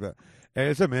 Yeah, something like that. Hey,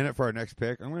 it's a minute for our next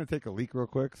pick. I'm going to take a leak real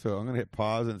quick, so I'm going to hit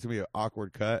pause, and it's going to be an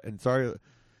awkward cut. And sorry,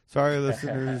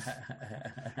 listeners.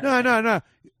 No.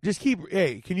 Just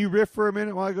hey, can you riff for a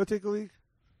minute while I go take a leak?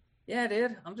 Yeah,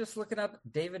 dude. I'm just looking up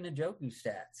David Njoku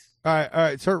stats. All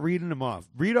right. Start reading them off.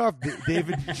 Read off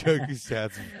David Njoku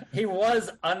stats. He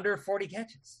was under 40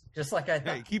 catches, just like I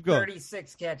thought. Hey, keep going.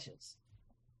 36 catches.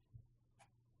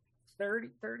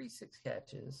 36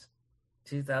 catches,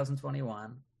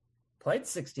 2021. Played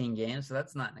 16 games, so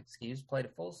that's not an excuse. Played a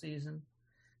full season,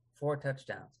 4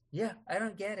 touchdowns. Yeah, I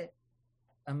don't get it.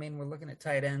 I mean, we're looking at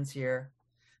tight ends here.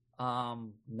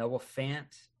 Noah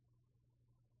Fant,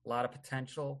 a lot of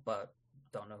potential, but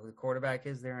don't know who the quarterback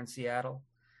is there in Seattle.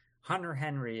 Hunter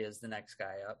Henry is the next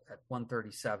guy up at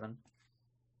 137.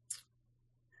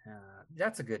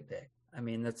 That's a good pick. I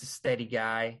mean, that's a steady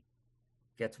guy.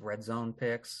 Gets red zone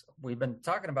picks. We've been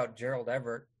talking about Gerald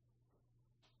Everett.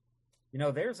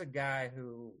 There's a guy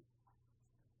who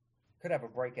could have a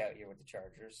breakout year with the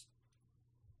Chargers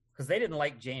because they didn't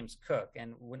like James Cook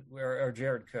or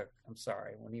Jared Cook. I'm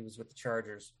sorry, when he was with the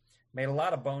Chargers, made a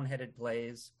lot of boneheaded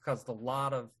plays, caused a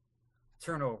lot of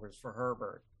turnovers for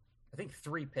Herbert. I think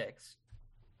 3 picks.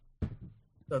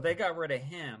 So they got rid of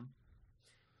him,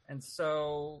 and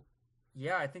so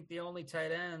I think the only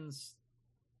tight ends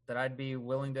that I'd be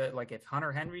willing to if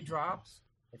Hunter Henry drops.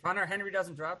 If Hunter Henry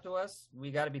doesn't drop to us, we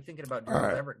got to be thinking about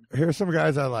Gerald Everett. Here's some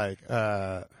guys I like.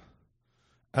 I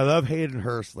love Hayden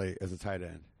Hurst late as a tight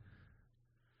end.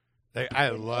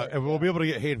 And we'll be able to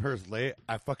get Hayden Hurst late.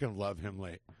 I fucking love him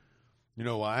late. You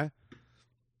know why?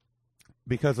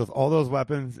 Because with all those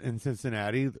weapons in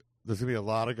Cincinnati, there's going to be a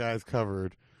lot of guys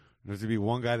covered. There's going to be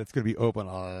one guy that's going to be open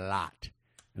a lot,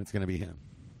 and it's going to be him.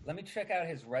 Let me check out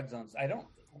his red zones. I don't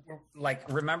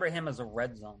remember him as a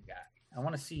red zone guy. I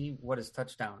want to see what his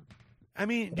touchdown. I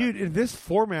mean, dude, in this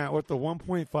format with the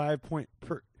 1.5 point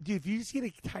per, dude, if you just get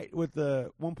a tight with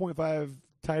the 1.5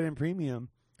 tight end premium,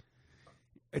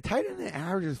 a tight end that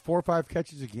averages 4 or 5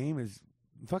 catches a game is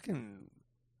fucking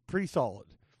pretty solid,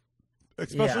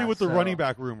 especially with the running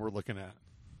back room we're looking at.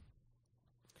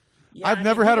 Yeah, I've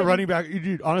never had a running back,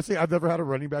 dude. Honestly, I've never had a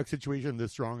running back situation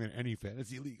this strong in any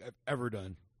fantasy league I've ever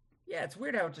done. Yeah, it's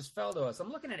weird how it just fell to us. I'm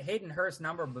looking at Hayden Hurst's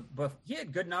number, but he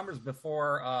had good numbers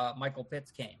before Michael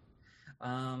Pitts came.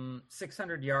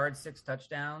 600 yards, 6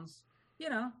 touchdowns.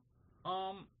 I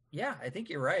think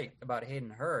you're right about Hayden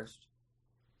Hurst,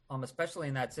 especially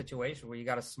in that situation where you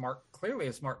got clearly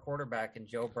a smart quarterback in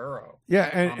Joe Burrow. Yeah,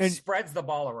 and spreads the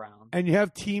ball around. And you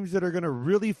have teams that are going to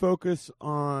really focus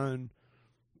on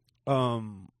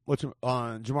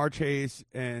Jamar Chase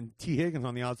and T. Higgins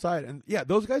on the outside. And yeah,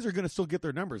 those guys are going to still get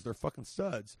their numbers. They're fucking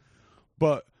studs.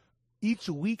 But each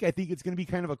week, I think it's going to be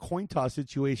kind of a coin toss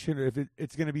situation. Or if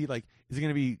it's going to be like, is it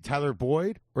going to be Tyler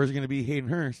Boyd or is it going to be Hayden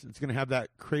Hurst? It's going to have that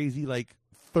crazy like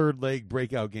third leg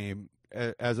breakout game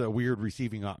as a weird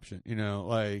receiving option,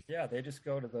 like. Yeah, they just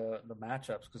go to the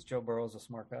matchups because Joe Burrow's a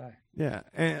smart guy. Yeah,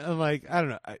 and like, I don't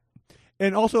know.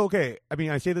 And also, okay, I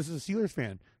mean, I say this as a Steelers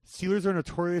fan. Steelers are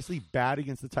notoriously bad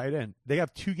against the tight end. They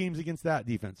have 2 games against that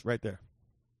defense right there.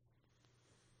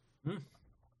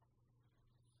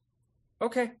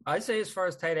 Okay, I say as far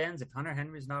as tight ends, if Hunter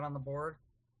Henry's not on the board,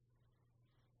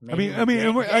 maybe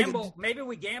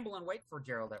we gamble and wait for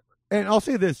Gerald Everett. And I'll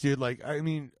say this, dude. Like, I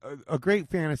mean, a great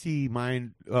fantasy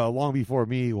mind long before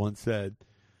me once said,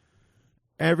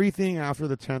 everything after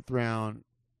the 10th round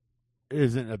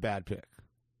isn't a bad pick.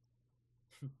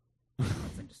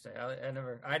 That's interesting.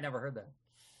 I never heard that.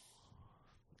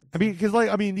 I mean, because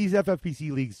these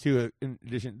FFPC leagues too. In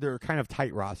addition, they're kind of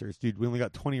tight rosters, dude. We only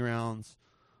got 20 rounds.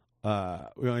 We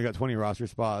only got 20 roster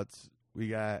spots. We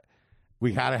had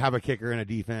to have a kicker and a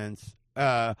defense.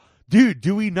 Dude,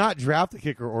 do we not draft a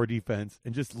kicker or defense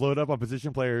and just load up on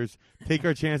position players, take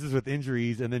our chances with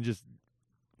injuries, and then just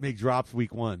make drops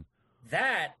week 1?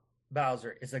 That,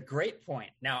 Bowser, is a great point.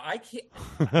 Now, I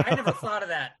never thought of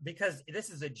that because this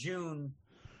is a June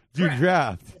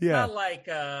draft. It's yeah. not like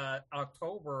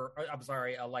October. I'm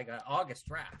sorry, like an August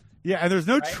draft. Yeah, and there's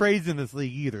no right? trades in this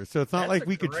league either, so it's not That's like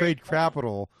we could great trade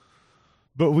capital,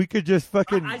 but we could just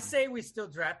fucking. I say we still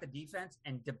draft the defense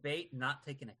and debate not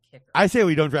taking a kicker. I say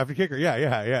we don't draft a kicker.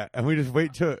 Yeah, and we just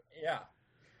wait to. Yeah,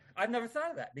 I've never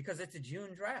thought of that because it's a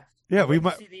June draft. Yeah, we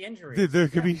might see the injuries. Dude, there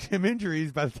could be some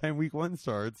injuries by the time week 1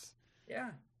 starts.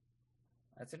 Yeah,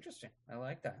 that's interesting. I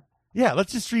like that. Yeah,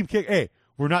 let's just stream kick. Hey,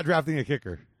 we're not drafting a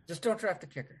kicker. Just don't draft a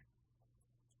kicker.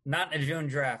 Not a June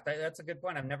draft. That's a good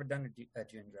point. I've never done a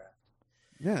June draft.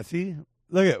 Yeah, see?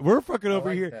 Look at we're fucking over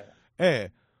like here. That.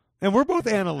 Hey. And we're both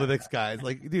analytics guys.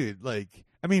 Like, dude, like,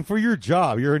 I mean, for your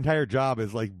job, your entire job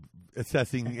is like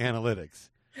assessing analytics.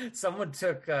 Someone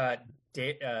took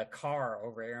Carr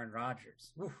over Aaron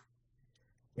Rodgers. Oof.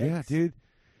 Yeah, dude.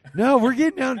 No, we're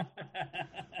getting down.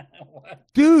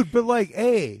 Dude, but like,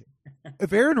 hey,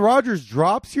 if Aaron Rodgers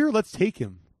drops here, let's take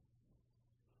him.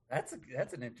 That's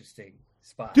an interesting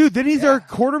spot. Dude, then he's our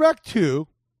quarterback 2.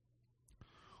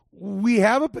 We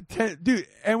have a potential, dude,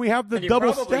 and we have the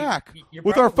double stack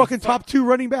with our fucking top 2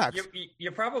 running backs.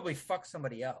 You probably fuck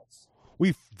somebody else.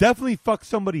 We definitely fuck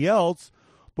somebody else,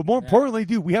 but more importantly,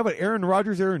 dude, we have an Aaron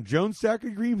Rodgers, Aaron Jones stack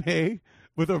in Green Bay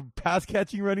with a pass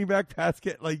catching running back,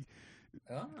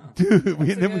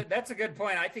 dude. That's a good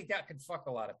point. I think that could fuck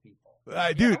a lot of people.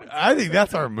 Dude, I think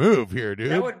that's our move here,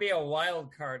 dude. That would be a wild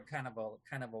card kind of a.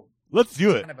 Let's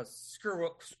do it. Kind of a screw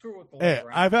with the. Hey,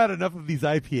 I've had enough of these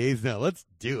IPAs now. Let's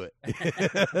do it.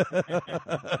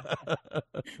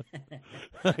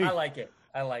 I like it.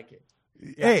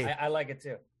 Yeah, hey, I like it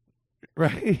too.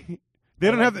 Right?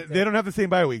 They don't have the same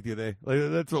bye week, do they? Like,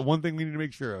 that's one thing we need to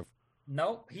make sure of.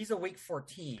 Nope, he's a week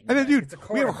 14. And then, dude,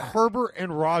 we have Herbert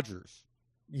and Rodgers.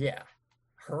 Yeah.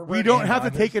 We don't have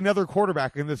to take another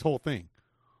quarterback in this whole thing.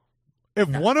 If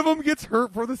one of them gets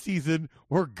hurt for the season,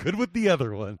 we're good with the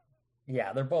other one.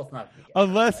 Yeah, they're both not.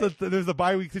 Unless there's a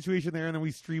bye week situation there and then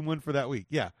we stream one for that week.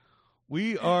 Yeah.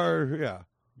 We are, yeah.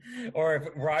 Or if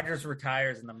Rodgers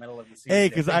retires in the middle of the season. Hey,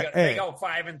 because they go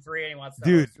 5-3 and he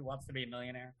wants to be a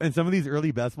millionaire. And some of these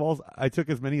early best balls, I took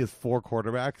as many as 4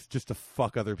 quarterbacks just to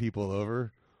fuck other people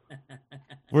over.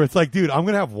 Where it's like, dude, I'm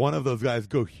going to have one of those guys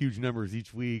go huge numbers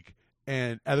each week,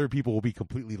 and other people will be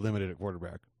completely limited at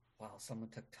quarterback. Wow, someone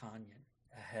took Tanyan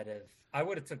ahead of. I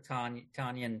would have took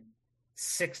Tanyan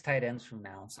 6 tight ends from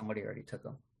now, and somebody already took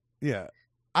him. Yeah.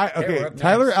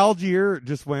 Tyler Algier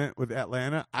just went with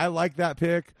Atlanta. I like that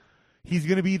pick. He's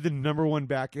going to be the number 1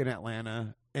 back in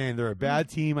Atlanta, and they're a bad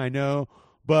team, I know,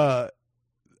 but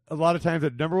a lot of times a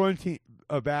number 1 team,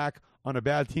 a back on a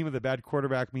bad team with a bad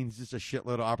quarterback means just a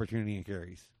shitload of opportunity and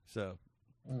carries. So,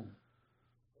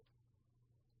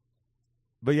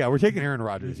 but yeah, we're taking Aaron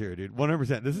Rodgers here, dude.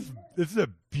 100%. This is a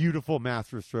beautiful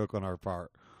master stroke on our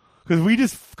part. Because we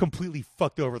just completely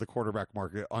fucked over the quarterback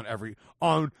market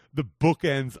on the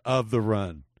bookends of the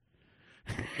run.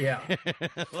 Yeah.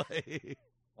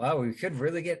 Wow, we could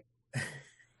really get.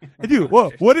 Dude,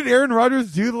 what did Aaron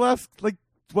Rodgers do the last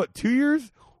 2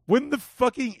 years? Win the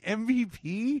fucking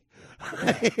MVP?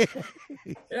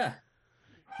 Yeah.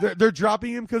 They're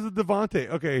dropping him because of Devontae.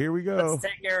 Okay, here we go. Let's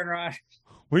take Aaron Rodgers.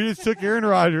 We just took Aaron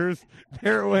Rodgers.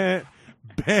 There it went.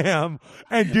 Bam.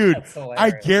 And, dude,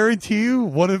 I guarantee you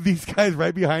one of these guys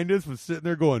right behind us was sitting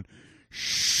there going,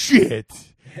 shit.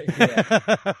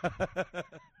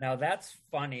 Now, that's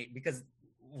funny because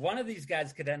one of these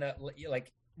guys could end up,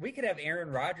 we could have Aaron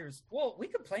Rodgers. Well, we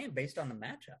could play him based on the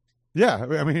matchup. Yeah,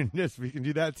 I mean, yes, we can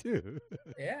do that too.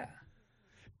 Yeah.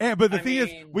 But the thing is,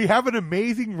 we have an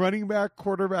amazing running back,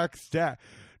 quarterback stack.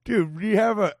 Dude, we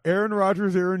have a Aaron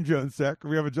Rodgers, Aaron Jones stack.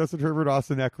 We have a Justin Herbert,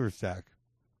 Austin Eckler stack.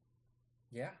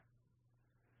 Yeah.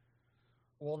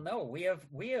 Well, no, we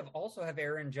also have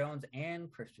Aaron Jones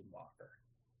and Christian Walker.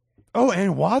 Oh,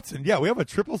 and Watson. Yeah, we have a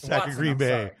triple stack in Green Bay.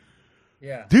 Sorry.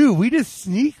 Yeah. Dude, we just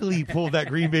sneakily pulled that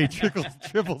Green Bay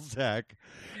triple stack.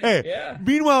 Hey, yeah.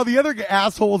 Meanwhile, the other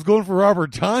asshole is going for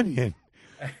Robert Tonyan.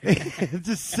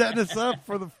 Just setting us up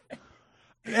for the.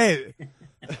 Hey.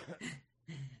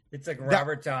 It's like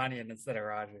Robert Tonyan instead of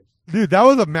Rodgers. Dude, that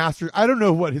was a master. I don't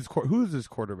know what who's his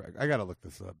quarterback. I got to look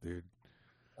this up, dude.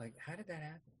 Like, how did that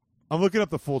happen? I'm looking up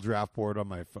the full draft board on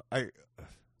my phone.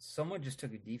 Someone just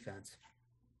took a defense.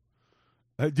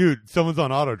 Dude, someone's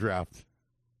on auto draft.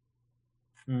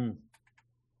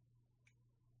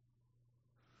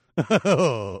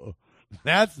 Oh,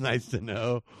 that's nice to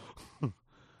know.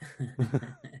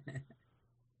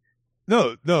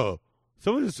 No.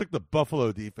 Someone just took the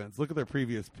Buffalo defense. Look at their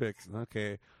previous picks.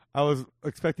 Okay. I was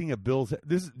expecting a Bills.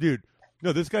 This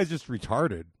guy's just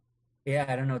retarded. Yeah,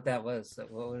 I don't know what that was.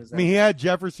 What was that? I mean, he had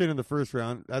Jefferson in the first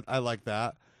round. I like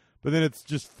that. But then it's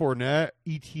just Fournette,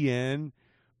 ETN,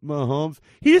 Mahomes.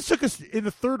 He just took in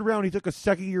the third round, he took a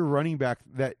second-year running back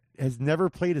that has never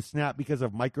played a snap because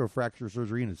of microfracture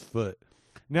surgery in his foot.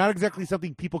 Not exactly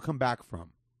something people come back from.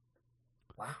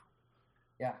 Wow.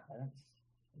 Yeah.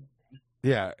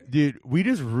 Yeah, dude, we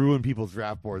just ruined people's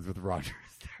draft boards with Rodgers.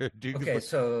 Dude, okay,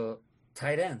 so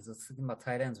tight ends. Let's think about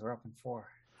tight ends. We're up in 4.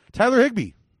 Tyler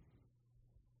Higbee.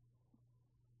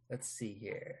 Let's see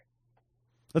here.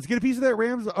 Let's get a piece of that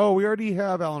Rams. Oh, we already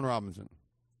have Allen Robinson.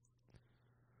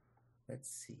 Let's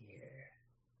see here.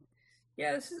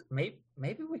 Yeah, this is maybe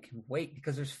we can wait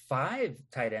because there's 5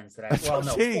 tight ends that That's what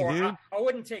I'm saying, 4. dude. I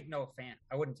wouldn't take Noah Fant.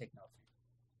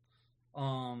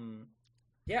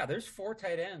 Yeah, there's 4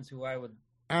 tight ends who I would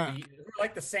who are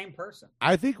like the same person.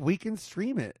 I think we can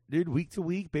stream it, dude, week to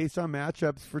week based on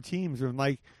matchups for teams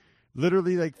and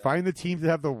literally find the teams that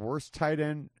have the worst tight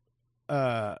end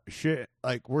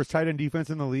worst tight end defense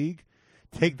in the league.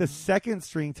 Take the second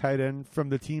string tight end from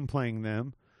the team playing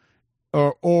them,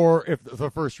 or if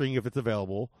the first string if it's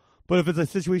available. But if it's a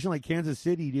situation like Kansas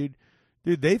City,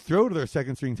 dude, they throw to their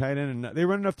second string tight end and they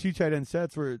run enough 2 tight end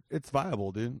sets where it's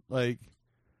viable, dude.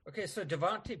 Okay, so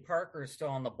Devontae Parker is still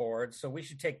on the board, so we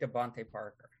should take Devontae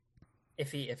Parker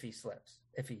if he slips,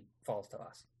 if he falls to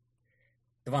us.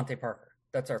 Devontae Parker,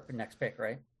 that's our next pick,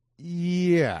 right?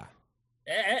 Yeah.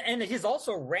 And he's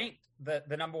also ranked the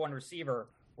number 1 receiver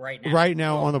right now. Right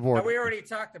now on the board. And we already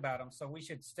talked about him, so we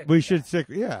should stick.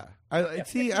 Yeah.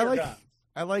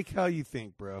 I like how you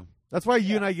think, bro. That's why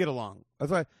you and I get along.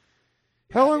 That's why.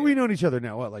 How long have we known each other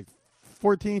now? What,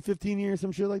 14, 15 years,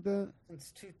 some shit like that?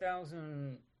 Since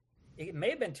 2000. It may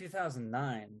have been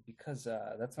 2009 because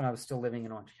that's when I was still living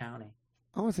in Orange County.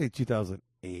 I want to say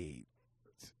 2008.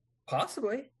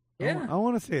 Possibly. Yeah. I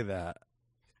want to say that.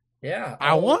 Yeah.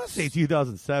 I want to say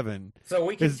 2007. So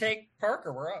we can take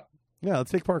Parker. We're up. Yeah,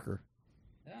 let's take Parker.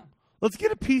 Yeah. Let's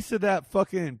get a piece of that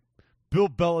fucking Bill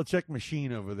Belichick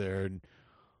machine over there and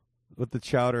with the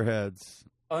chowder heads.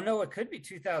 Oh, no, it could be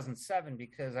 2007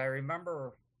 because I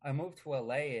remember I moved to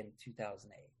LA in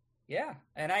 2008. Yeah,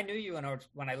 and I knew you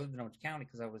when I lived in Orange County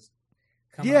because I was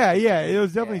coming. Yeah, it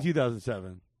was definitely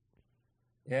 2007.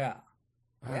 Yeah.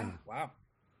 Yeah, wow.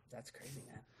 That's crazy,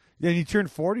 man. Then you turn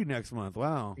 40 next month.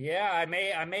 Wow. Yeah, I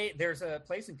may there's a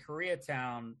place in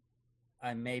Koreatown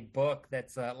I may book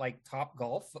that's like Top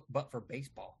Golf but for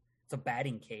baseball. It's a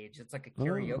batting cage. It's like a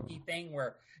karaoke thing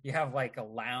where you have like a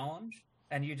lounge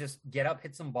and you just get up,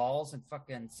 hit some balls, and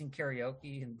fucking sing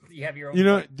karaoke, and you have your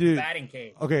own batting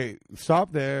cage. Okay,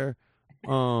 stop there.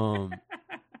 I'm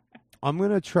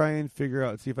gonna try and figure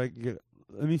out, see if I can get.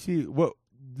 Let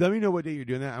me know what day you're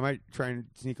doing that. I might try and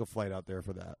sneak a flight out there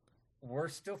for that. We're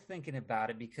still thinking about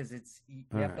it because you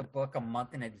have to book a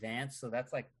month in advance. So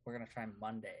that's we're gonna try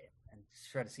Monday and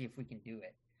try to see if we can do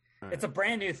it. Right. It's a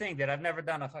brand new thing that I've never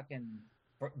done a fucking.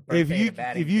 If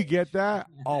you get that,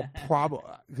 I'll probably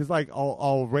because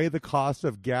I'll raise the cost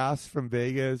of gas from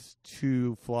Vegas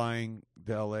to flying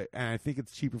to LA, and I think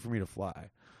it's cheaper for me to fly.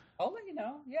 I'll let you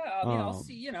know. Yeah, I'll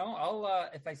see. I'll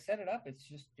if I set it up, it's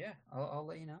just I'll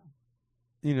let you know.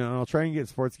 I'll try and get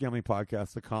Sports Gambling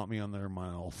Podcast to comp me on their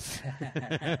miles.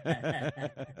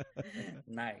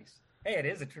 Nice. Hey, it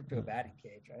is a trip to a batting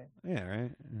cage, right? Yeah,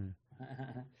 right.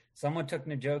 Someone took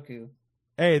Njoku.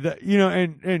 Hey,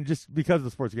 and just because of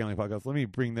the Sports Gambling Podcast, let me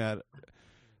bring that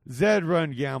Zed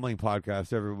Run Gambling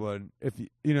Podcast, everyone. If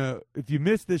you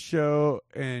missed this show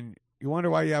and you wonder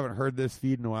why you haven't heard this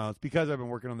feed in a while. It's because I've been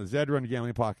working on the Zed Run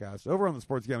Gambling Podcast over on the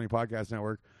Sports Gambling Podcast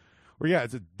Network. Where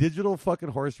it's a digital fucking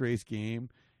horse race game,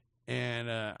 and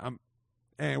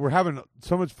we're having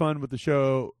so much fun with the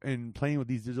show and playing with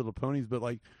these digital ponies. But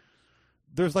like,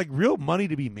 there's like real money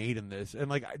to be made in this, and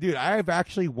like, dude, I've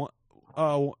actually won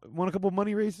a couple of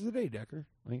money races a day, Decker.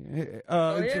 Like,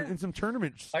 in some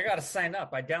tournaments. I gotta sign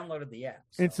up. I downloaded the app.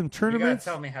 So in some tournaments,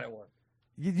 you gotta tell me how to work.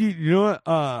 You know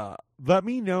what? Let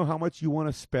me know how much you want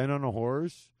to spend on a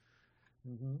horse,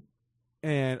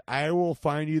 and I will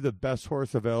find you the best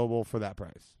horse available for that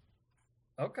price.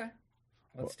 Okay,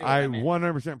 let's do it. I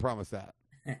 100% promise that.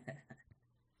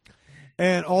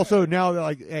 And also now they're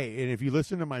like, hey, and if you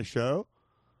listen to my show,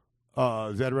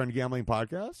 Zed Run Gambling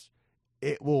Podcast,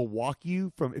 it will walk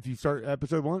you from, if you start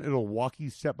episode 1, it'll walk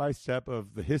you step by step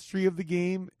of the history of the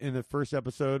game in the first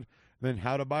episode, then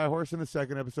how to buy a horse in the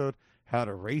second episode, how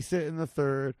to race it in the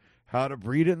third, how to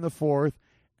breed it in the fourth,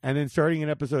 and then starting in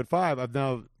episode 5,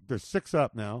 there's 6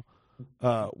 up now.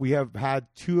 We have had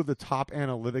 2 of the top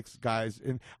analytics guys,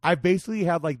 and I basically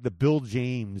had like the Bill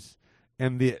James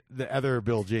and the other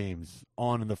Bill James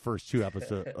on in the first 2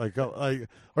 episodes,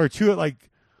 or 2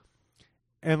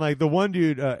 and like the one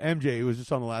dude MJ who was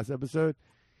just on the last episode,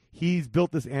 he's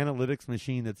built this analytics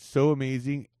machine that's so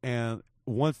amazing. And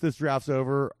once this draft's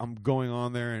over, I'm going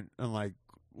on there and like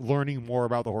learning more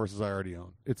about the horses I already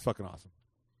own. It's fucking awesome.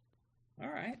 All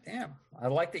right, damn. I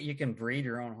like that you can breed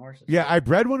your own horses. Yeah, I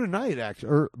bred one tonight, actually,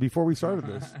 or before we started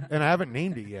this, and I haven't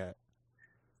named it yet.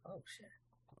 Oh, shit.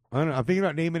 I don't know. I'm thinking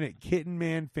about naming it Kitten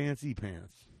Man Fancy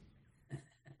Pants.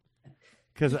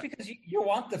 Because you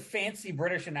want the fancy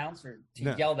British announcer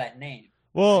to yell that name.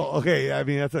 Well, okay, I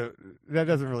mean, that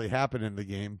doesn't really happen in the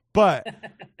game, but...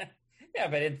 Yeah,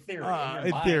 but in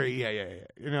theory. Yeah.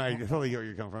 You know, I totally get where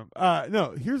you're coming from.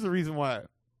 No, here's the reason why.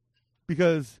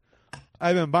 Because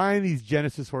I've been buying these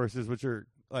Genesis horses, which are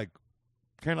like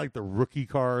kind of like the rookie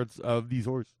cards of these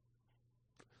horses.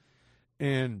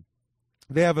 And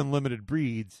they have unlimited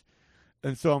breeds.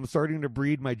 And so I'm starting to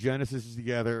breed my Genesis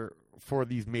together for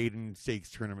these maiden stakes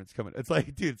tournaments coming. It's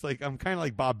like, dude, I'm kind of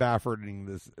like Bob Baffording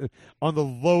this on the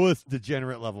lowest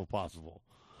degenerate level possible.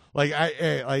 Like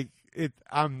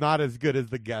I'm not as good as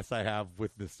the guests I have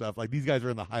with this stuff. Like these guys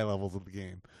are in the high levels of the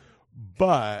game.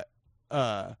 But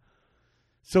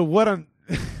so what I'm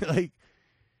like,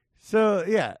 so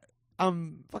yeah,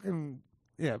 I'm fucking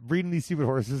breeding these stupid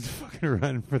horses to fucking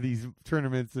run for these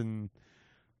tournaments, and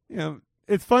you know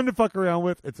it's fun to fuck around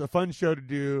with. It's a fun show to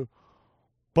do,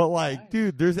 but like, nice.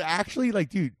 Dude, there's actually like,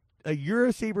 dude, you're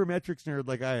a sabermetrics nerd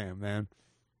like I am, man.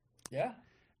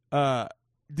 Yeah.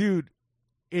 Dude.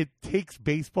 It takes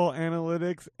baseball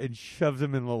analytics and shoves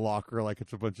them in the locker like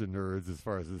it's a bunch of nerds as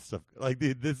far as this stuff. Like,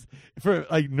 dude, this for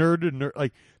like nerd to nerd,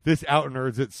 like this out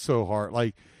nerds it so hard.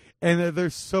 Like, and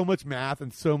there's so much math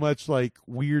and so much like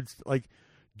weird like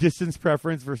distance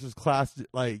preference versus class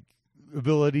like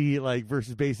ability like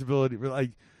versus base ability.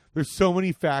 Like, there's so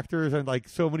many factors and like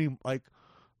so many like,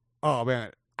 oh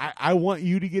man, I want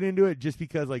you to get into it just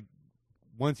because like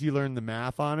once you learn the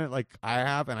math on it, like I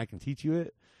have, and I can teach you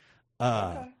it.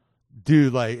 Okay.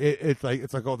 Dude, like it's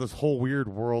like oh, this whole weird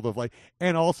world of like,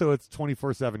 and also it's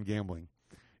 24/7 gambling.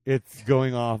 It's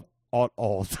going off at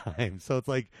all times. So it's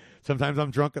like sometimes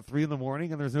I'm drunk at 3 a.m.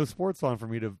 and there's no sports on for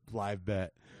me to live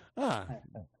bet.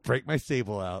 Break my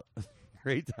stable out.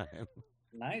 Great time.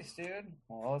 Nice, dude.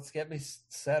 Well, let's get me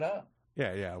set up.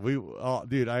 Yeah.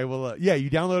 Dude, I will.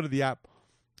 You downloaded the app,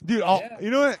 dude.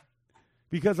 You know what?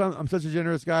 Because I'm such a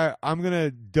generous guy, I'm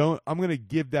gonna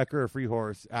give Decker a free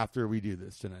horse after we do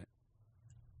this tonight.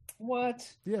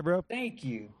 What? Yeah, bro. Thank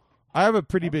you. I have a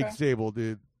pretty big stable,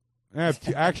 dude. I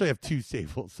actually have 2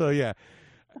 stables. So yeah,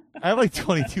 I have like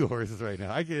 22 horses right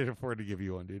now. I can afford to give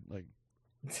you one, dude. Like,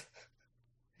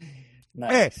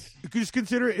 nice. Hey, just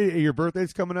consider it, your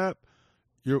birthday's coming up.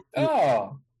 You're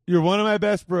one of my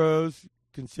best bros.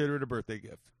 Consider it a birthday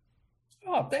gift.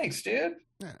 Oh, thanks, dude.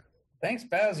 Yeah. Thanks,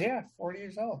 Baz. Yeah, 40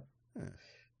 years old. Yeah.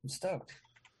 I'm stoked.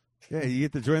 Yeah, you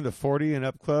get to join the 40 and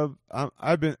up club.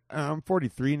 I'm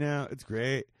 43 now. It's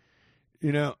great.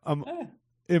 You know,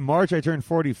 in March I turned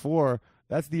 44.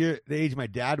 That's the age my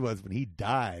dad was when he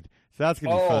died. So that's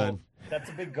gonna be fun.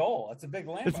 That's a big goal. That's a big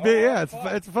land. It's big. Yeah,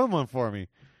 it's a fun one for me.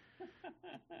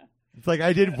 It's like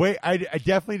I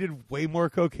definitely did way more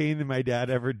cocaine than my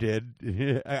dad ever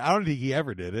did. I don't think he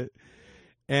ever did it.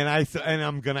 And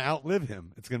I'm gonna outlive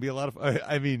him. It's gonna be a lot of.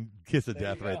 I mean, kiss of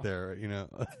death right there. You know,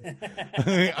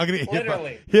 I'm gonna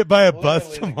get hit by a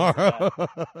bus tomorrow. All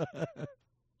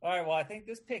right. Well, I think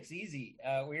this pick's easy.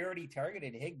 We already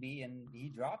targeted Higbee, and he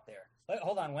dropped there.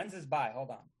 Hold on. When's his buy?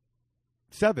 Hold on.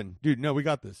 7. Dude, no, we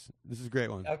got this. This is a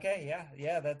great one. Okay,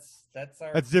 yeah. That's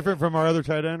our. That's different from our other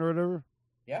tight end or whatever.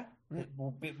 Yeah, it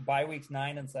will be by weeks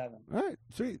 9 and 7. All right,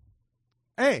 sweet.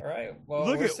 Hey, all right. Well,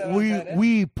 look at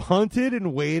we punted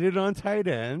and waited on tight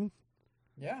end.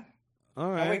 Yeah.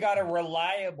 All right. And we got a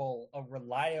reliable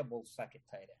second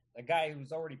tight end, a guy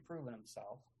who's already proven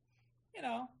himself. You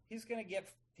know, he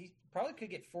probably could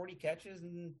get 40 catches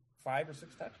and 5 or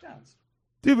 6 touchdowns.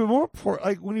 Dude, but more important,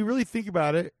 like when you really think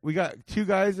about it, we got 2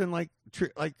 guys in like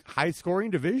high scoring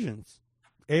divisions,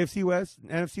 AFC West, and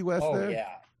NFC West. Oh there. Yeah,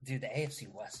 dude, the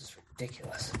AFC West is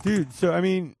ridiculous. Dude, so I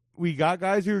mean, we got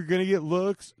guys who are gonna get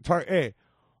looks.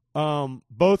 Both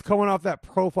coming off that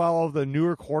profile of the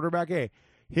newer quarterback. Hey,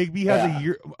 Higbee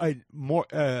has a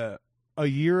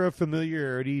year of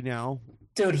familiarity now.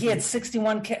 Dude, he had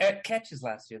 61 catches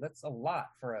last year. That's a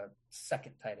lot for a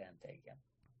second tight end taken.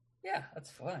 Yeah, that's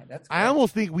fine. That's great. I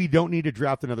almost think we don't need to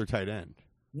draft another tight end.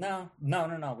 No,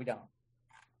 we don't.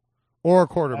 Or a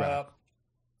quarterback.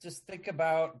 Just think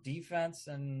about defense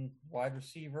and wide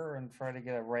receiver and try to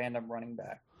get a random running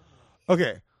back.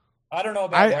 Okay. I don't know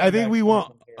about I think we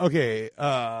want – okay,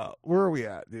 where are we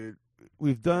at, dude?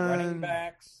 We've done – running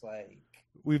backs,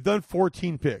 we've done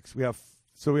 14 picks. We have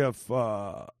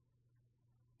 5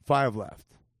 left.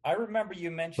 I remember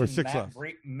you mentioned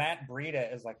Matt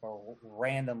Breida is like a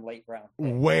random late round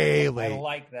pick. Way late. I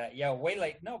like that. Yeah, way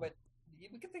late. No, but we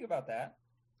can think about that.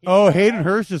 Hayden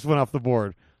Hurst just went off the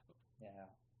board.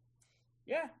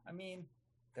 Yeah, I mean,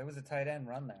 there was a tight end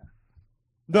run there.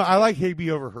 No, I like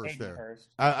Higbee over Hurst there. Hurst.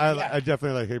 I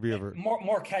definitely like Higbee over.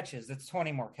 More catches. It's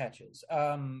 20 more catches,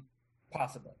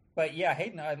 possibly. But yeah,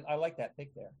 Hayden, I like that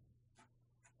pick there.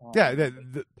 I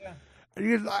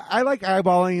like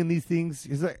eyeballing in these things.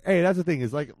 It's like, hey, that's the thing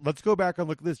is like, let's go back and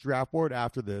look at this draft board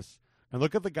after this and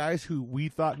look at the guys who we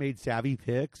thought made savvy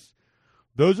picks.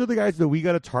 Those are the guys that we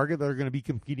got to target that are going to be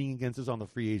competing against us on the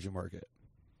free agent market.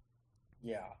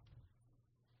 Yeah.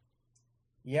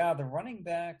 Yeah, the running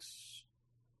backs.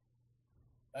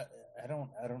 I don't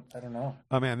know.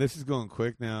 Oh man, this is going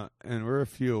quick now, and we're a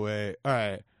few away. All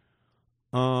right,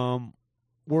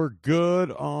 we're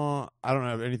good on. I don't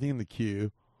have anything in the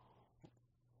queue.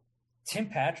 Tim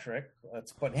Patrick,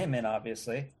 let's put him in.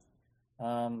 Obviously,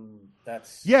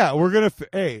 that's we're gonna.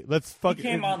 Hey, let's fuck. He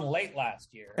came on late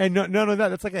last year, and no,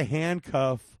 that's like a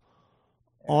handcuff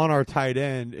on our tight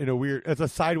end in a weird. It's a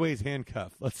sideways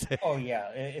handcuff. Let's say. Oh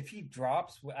yeah, if he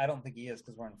drops, I don't think he is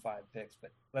because we're in 5 picks.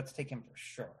 But let's take him for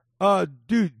sure.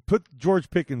 Dude, put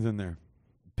George Pickens in there,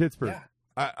 Pittsburgh.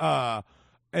 Yeah.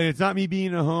 And it's not me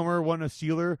being a homer, wanting a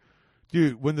Steeler,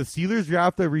 dude. When the Steelers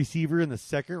draft a receiver in the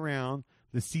second round,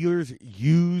 the Steelers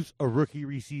use a rookie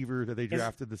receiver that they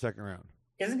drafted the second round.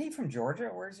 Isn't he from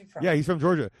Georgia? Where is he from? Yeah, he's from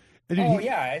Georgia. And dude,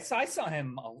 I saw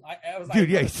him. I was like,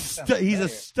 dude, yeah, he's a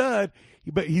stud.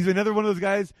 But he's another one of those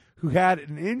guys who had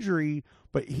an injury,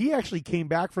 but he actually came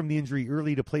back from the injury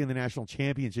early to play in the national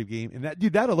championship game. And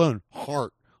that alone,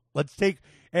 Hart. Let's take.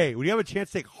 Hey, when you have a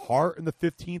chance to take Hart in the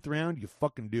 15th round, you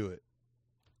fucking do it.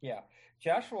 Yeah.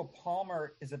 Joshua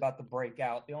Palmer is about to break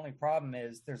out. The only problem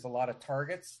is there's a lot of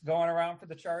targets going around for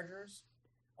the Chargers.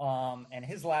 And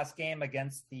his last game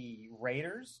against the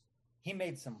Raiders, he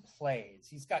made some plays.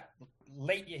 He's got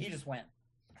late. He just went.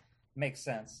 Makes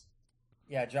sense.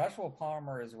 Yeah, Joshua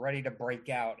Palmer is ready to break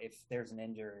out if there's an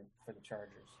injury for the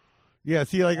Chargers. Yeah,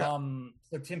 see, like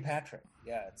so Tim Patrick.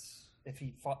 Yeah, it's if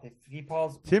he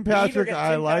falls. Tim Patrick,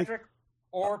 I like. Patrick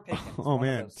or Pickens. Oh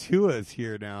man, Tua's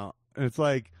here now, and it's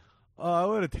like, I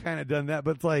would have kind of done that,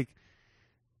 but it's like,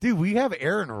 dude, we have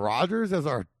Aaron Rodgers as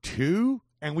our 2,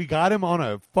 and we got him on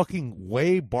a fucking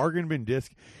way bargain bin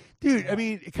disc, dude. I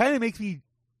mean, it kind of makes me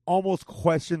almost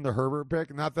question the Herbert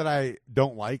pick. Not that I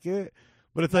don't like it,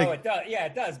 but it's it does. Yeah,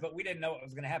 it does. But we didn't know what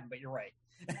was going to happen. But you're right.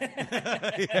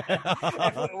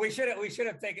 we should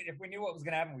have taken. If we knew what was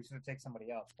going to happen, we should have taken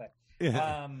somebody else. But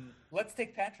let's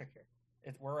take Patrick here.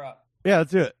 We're up. Yeah,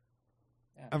 let's do it.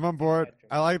 Yeah, I'm on board.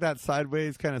 Patrick. I like that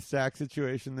sideways kind of sack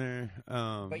situation there.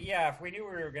 But yeah, if we knew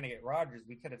we were going to get Rodgers,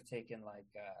 we could have taken like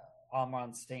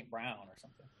Amon St. Brown or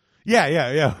something.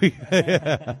 Yeah.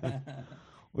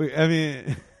 I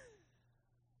mean.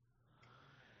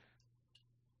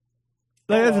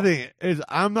 That's the thing is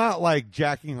I'm not like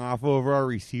jacking off over our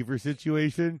receiver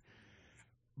situation,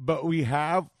 but we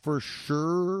have for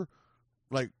sure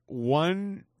like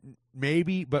 1,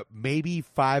 maybe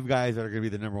 5 guys that are going to be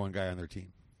the number 1 guy on their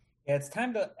team. Yeah, it's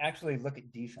time to actually look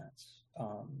at defense.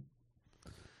 But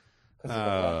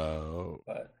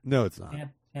no, it's not.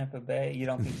 Tampa Bay, you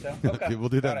don't think so? Okay, we'll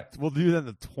do that. We'll do that in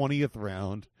the 20th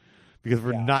round because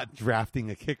we're not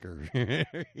drafting a kicker.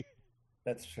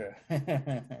 That's true.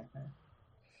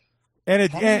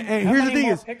 And here's the thing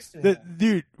is,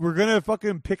 dude, we're gonna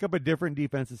fucking pick up a different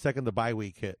defense the second the bye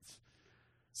week hits.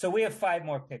 So we have 5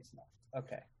 more picks left.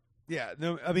 Okay. Yeah,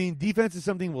 no, I mean defense is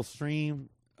something we'll stream.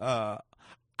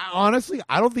 Honestly,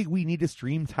 I don't think we need to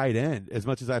stream tight end as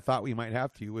much as I thought we might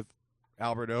have to with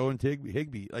Alberto and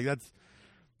Higbee. Like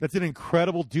that's an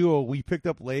incredible duo we picked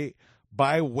up late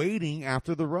by waiting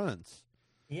after the runs.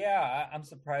 Yeah, I'm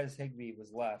surprised Higbee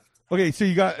was left. Okay, so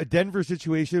you got a Denver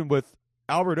situation with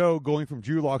Alberto going from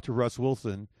Drew Lock to Russ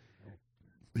Wilson.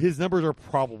 His numbers are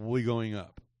probably going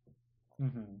up.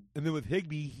 Mm-hmm. And then with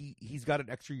Higbee, he's got an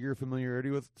extra year of familiarity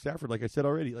with Stafford, like I said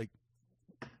already. Like,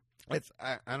 it's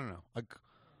I don't know. Like,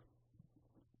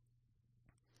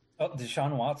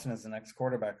 Deshaun Watson is the next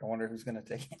quarterback. I wonder who's going to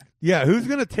take him. Yeah, who's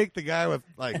going to take the guy with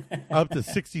like up to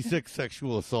 66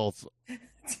 sexual assaults?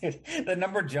 Dude, the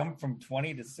number jumped from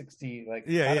 20 to 60. Like,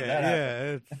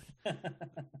 yeah.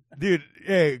 Dude,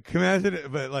 hey, imagine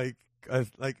it, but like,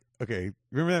 okay,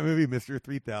 remember that movie Mr.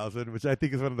 3000, which I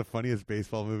think is one of the funniest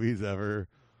baseball movies ever.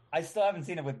 I still haven't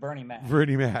seen it with Bernie Mac.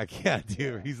 Bernie Mac, yeah, dude.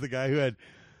 Yeah. He's the guy who had,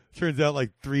 turns out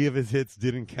like 3 of his hits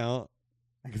didn't count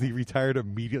because he retired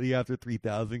immediately after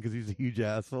 3000 because he's a huge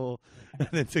asshole. And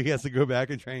then so he has to go back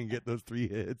and try and get those 3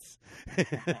 hits.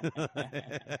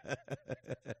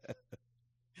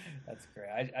 That's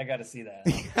great. I got to see that.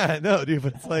 Yeah, no, dude,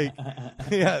 but it's like,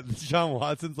 yeah, Deshaun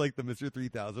Watson's like the Mr.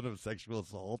 3000 of sexual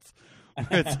assaults.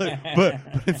 It's like, but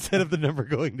instead of the number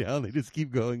going down, they just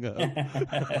keep going up.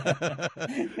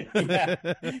 Yeah.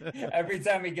 Every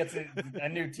time he gets a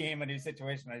new team, a new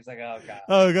situation, he's like, oh, God.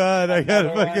 Oh, God, I got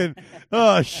to fucking,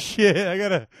 oh, shit, I got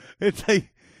to, it's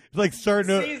like starting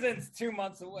the season's 2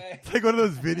 months away. It's like one of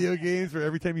those video games where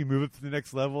every time you move up to the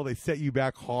next level, they set you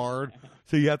back hard,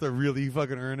 so you have to really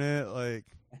fucking earn it. Like,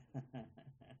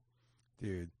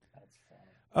 dude. That's funny.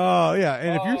 Oh yeah,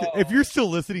 and if you're still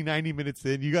listening 90 minutes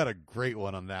in, you got a great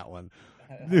one on that one.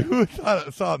 Dude, who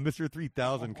saw Mr.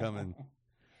 3000 coming?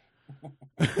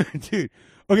 Dude,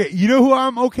 okay, you know who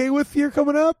I'm okay with here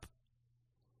coming up?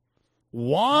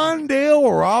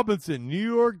 Wan'Dale Robinson,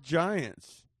 New York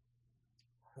Giants.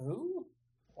 Who?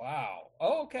 Wow.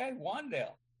 Oh, okay.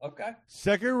 Wan'Dale. Okay.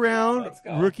 Second round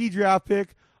rookie draft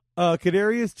pick.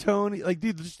 Kadarius Toney. Like,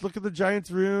 dude, just look at the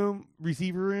Giants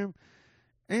receiver room.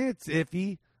 And it's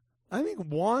iffy. I think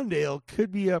Wan'Dale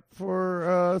could be up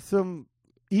for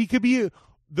he could be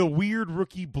the weird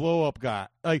rookie blow up guy.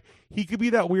 Like, he could be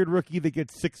that weird rookie that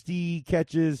gets 60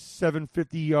 catches,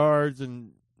 750 yards,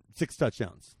 and 6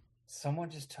 touchdowns. Someone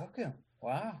just took him.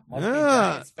 Wow.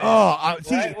 Yeah.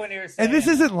 See, right when you were saying, and this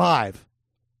isn't live.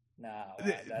 No,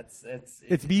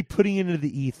 it's me putting it into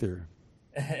the ether.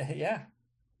 Yeah.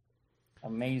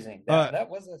 Amazing. That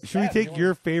was a should we take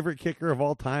your favorite kicker of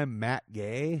all time, Matt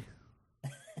Gay?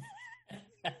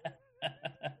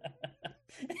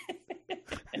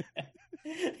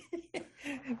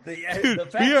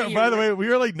 Dude, by the way, we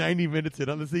are like 90 minutes in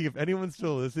on this thing. If anyone's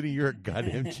still listening, you're a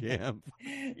goddamn champ.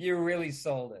 You really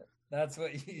sold it. That's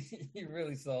what you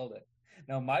really sold it.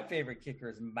 No, my favorite kicker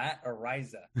is Matt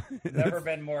Ariza. Never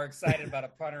been more excited about a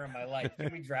punter in my life.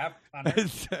 Can we draft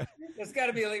punters? There's got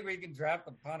to be a league where you can draft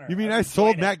a punter. You mean I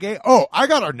sold Matt Gay? Oh, I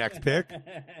got our next pick.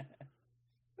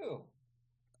 Who?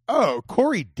 Oh,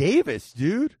 Corey Davis,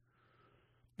 dude.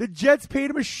 The Jets paid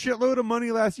him a shitload of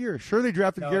money last year. Sure, they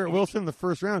drafted Garrett Wilson in the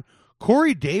first round.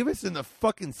 Corey Davis in the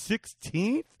fucking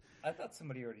 16th? I thought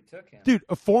somebody already took him. Dude,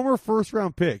 a former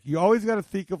first-round pick. You always got to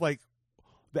think of, like,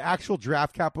 the actual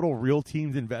draft capital real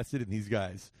teams invested in these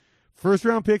guys.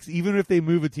 First-round picks, even if they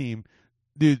move a team,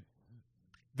 dude,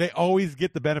 they always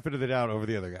get the benefit of the doubt over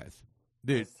the other guys.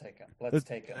 Dude, Let's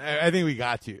take him. I think we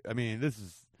got to. I mean, this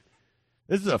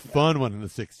is a fun one in the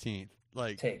 16th.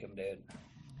 Like, take him, dude.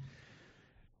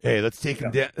 Hey, let's take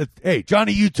him down. Hey,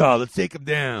 Johnny Utah, let's take him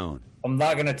down. I'm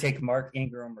not going to take Mark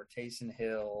Ingram or Taysom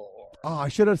Hill. I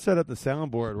should have set up the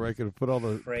soundboard where I could have put all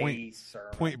the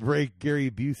point break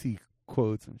Gary Busey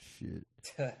quotes and shit.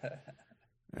 All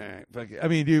right, fuck it. I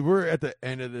mean, dude, we're at the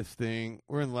end of this thing.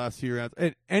 We're in the last few rounds.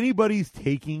 And anybody's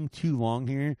taking too long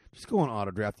here, just go on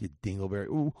auto draft, you dingleberry.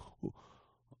 Ooh.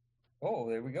 Oh,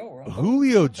 there we go.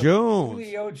 Julio Jones.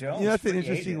 Julio Jones. Yeah, that's an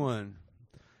interesting one.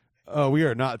 We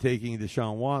are not taking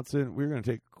Deshaun Watson. We're going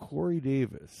to take Corey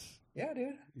Davis. Yeah,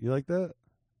 dude. You like that?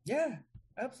 Yeah,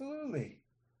 absolutely.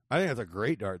 I think that's a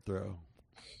great dart throw.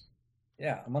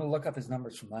 Yeah, I'm going to look up his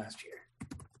numbers from last year.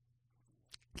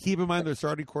 Keep in mind their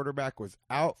starting quarterback was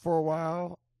out for a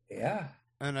while. Yeah.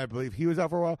 And I believe he was out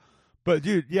for a while. But,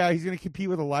 dude, yeah, he's going to compete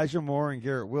with Elijah Moore and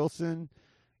Garrett Wilson.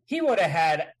 He would have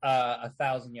had a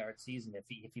 1,000-yard season if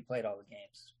he played all the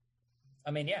games.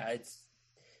 I mean, yeah, it's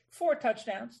 4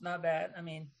 touchdowns, not bad. I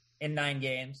mean, in 9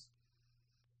 games.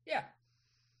 Yeah,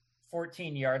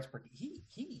 14 yards per.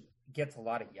 He gets a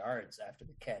lot of yards after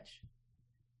the catch,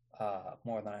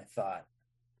 more than I thought.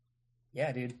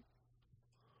 Yeah, dude,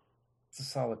 it's a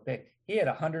solid pick. He had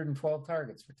 112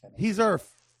 targets for 10. He's our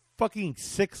fucking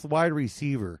 6th wide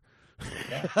receiver.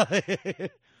 Yeah.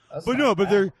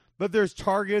 But there's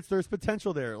targets, there's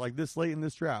potential there, like this late in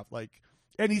this draft, like,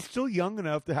 and he's still young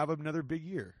enough to have another big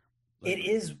year. It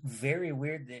is very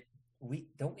weird that we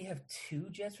have 2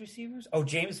 Jets receivers. Oh,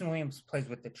 Jameson Williams plays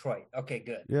with Detroit. Okay,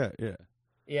 good.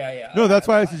 Yeah. No, that's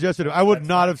why I suggested it. I would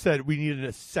not have said we needed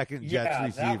a second Jets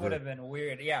receiver. Yeah, that would have been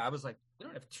weird. Yeah, I was like, we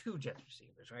don't have 2 Jets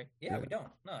receivers, right? Yeah, we don't.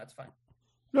 No, that's fine.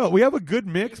 No, we have a good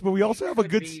mix, but we also have a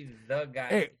good. The guy.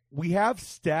 Hey, we have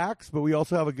stacks, but we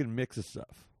also have a good mix of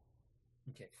stuff.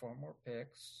 Okay, 4 more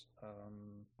picks.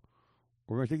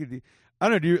 We're gonna take it. I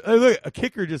don't know, dude. Oh, look, a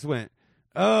kicker just went.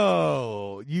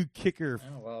 Oh, you kicker!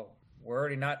 Oh, well, we're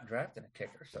already not drafting a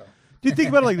kicker, so. Dude, think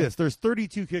about it like this: there's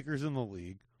 32 kickers in the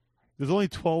league. There's only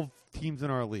 12 teams in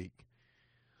our league.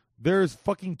 There's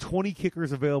fucking 20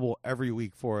 kickers available every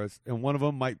week for us, and one of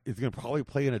them is going to probably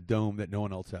play in a dome that no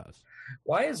one else has.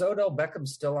 Why is Odell Beckham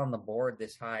still on the board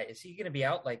this high? Is he going to be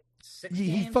out like 6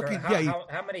 games?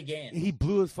 How many games? He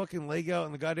blew his fucking leg out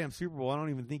in the goddamn Super Bowl. I don't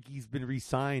even think he's been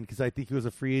re-signed because I think he was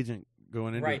a free agent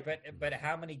going into it. Right, but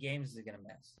how many games is he going to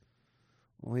miss?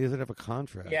 Well, he doesn't have a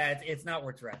contract. Yeah, it's not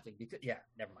worth drafting.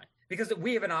 Never mind. Because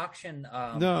we have an auction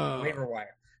waiver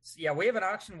wire. Yeah, we have an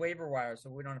auction waiver wire, so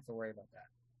we don't have to worry about that.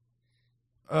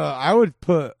 I would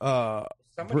put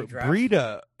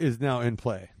Breida is now in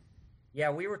play.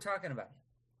 Yeah, we were talking about him.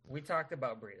 We talked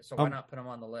about Breida, so why not put him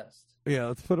on the list? Yeah,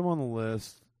 let's put him on the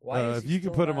list. Why if you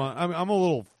can put him on, I'm a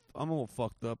little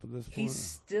fucked up at this point. He's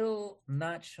still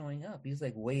not showing up. He's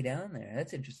like way down there.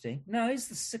 That's interesting. No, he's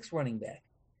the 6th running back.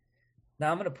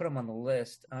 Now I'm going to put him on the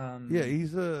list. Yeah,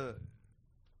 he's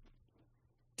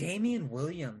Damian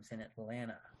Williams in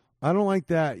Atlanta. I don't like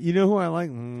that. You know who I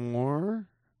like more?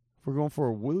 If we're going for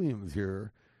a Williams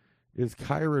here, is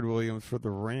Kyren Williams for the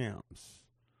Rams.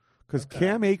 Because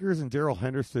Cam Akers and Darrell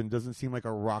Henderson doesn't seem like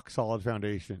a rock-solid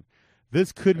foundation.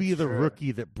 This could be the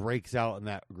rookie that breaks out in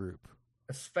that group.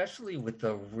 Especially with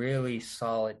a really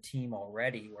solid team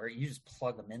already where you just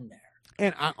plug them in there.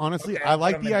 And I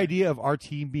like the idea of our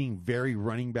team being very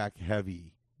running back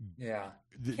heavy. Yeah.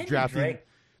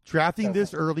 Drafting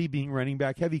this early, being running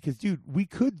back heavy. Because, dude, we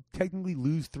could technically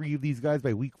lose 3 of these guys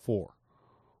by week 4.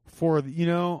 And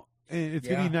it's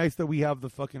going to be nice that we have the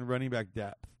fucking running back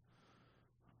depth.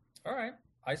 All right.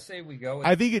 I say we go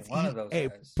with one of those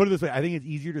guys. Put it this way. I think it's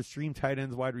easier to stream tight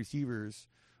ends, wide receivers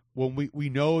when we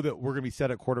know that we're going to be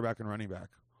set at quarterback and running back.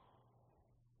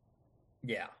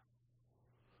 Yeah.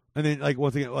 And then, like,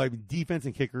 once again, like defense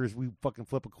and kickers, we fucking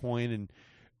flip a coin,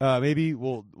 and maybe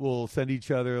we'll send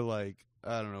each other, like,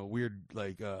 I don't know, weird,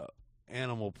 like,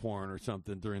 animal porn or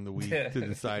something during the week to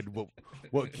decide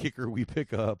what kicker we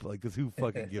pick up. Like, because who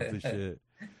fucking gives a shit?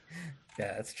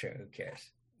 Yeah, that's true. Who cares?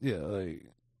 Yeah, like...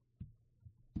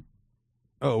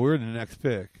 Oh, we're in the next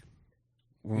pick.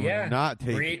 We're not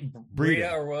taking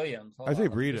Breida or Williams. I say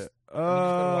Breida. Let me just go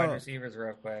to wide receivers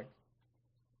real quick.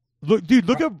 Look, dude,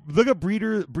 look at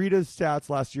Breida's stats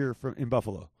last year in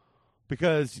Buffalo,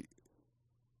 because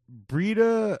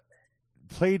Breida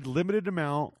played limited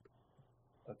amount.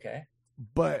 Okay.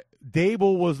 But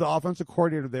Dable was the offensive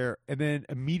coordinator there, and then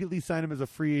immediately signed him as a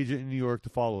free agent in New York to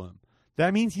follow him.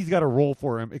 That means he's got a role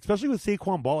for him, especially with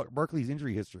Saquon Barkley's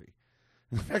injury history.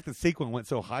 The fact that Saquon went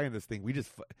so high in this thing,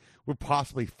 we're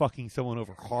possibly fucking someone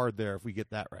over hard there if we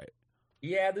get that right.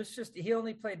 Yeah, he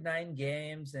only played 9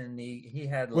 games, and he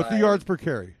had what's the yards per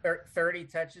carry? 30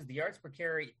 touches. The yards per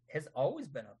carry has always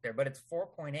been up there, but it's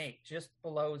 4.8, just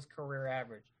below his career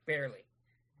average, barely.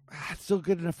 It's still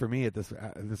good enough for me at this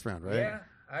round, right? Yeah,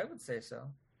 I would say so.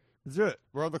 Let's do it.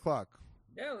 We're on the clock.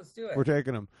 Yeah, let's do it. We're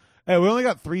taking them. Hey, we only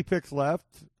got 3 picks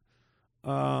left.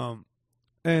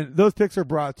 And those picks are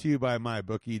brought to you by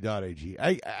mybookie.ag.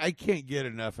 I can't get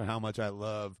enough of how much I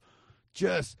love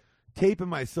just taping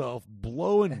myself,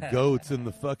 blowing goats in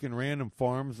the fucking random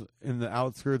farms in the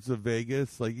outskirts of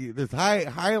Vegas. Like, there's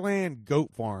highland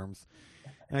goat farms.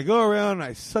 And I go around and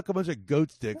I suck a bunch of goat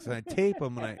sticks and I tape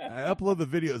them and I upload the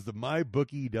videos to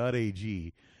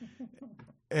mybookie.ag.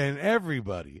 And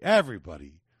everybody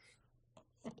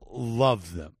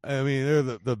loves them. I mean, they're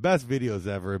the best videos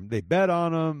ever. They bet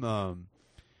on them.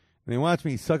 They watch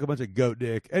me suck a bunch of goat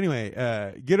dick. Anyway,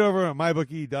 get over on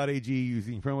mybookie.ag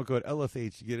using promo code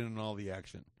LSH to get in on all the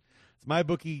action. It's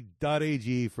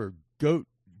mybookie.ag for goat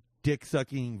dick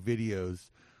sucking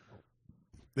videos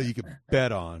that you can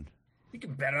bet on. You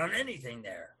can bet on anything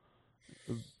there.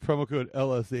 Promo code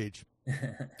LSH.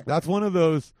 That's one of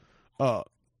those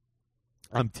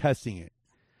I'm testing it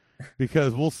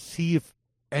because we'll see if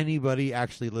anybody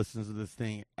actually listens to this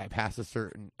thing past a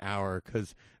certain hour,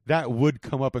 because that would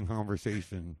come up in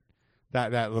conversation.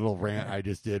 That little rant I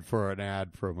just did for an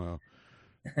ad promo,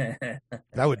 that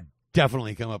would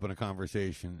definitely come up in a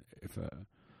conversation. If all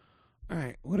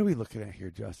right, what are we looking at here,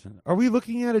 Justin? Are we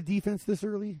looking at a defense this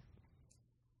early?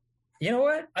 You know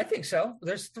what? I think so.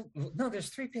 There's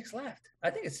 3 picks left. I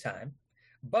think it's time.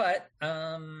 But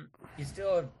you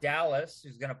still have Dallas,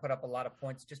 who's going to put up a lot of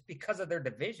points just because of their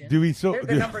division. They're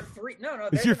the number 3. No.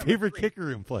 It's your favorite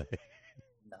kicker in play.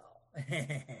 No.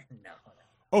 No.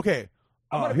 Okay.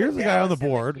 Here's the guy on the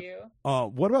board.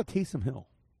 What about Taysom Hill?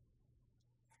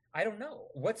 I don't know.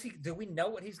 Do we know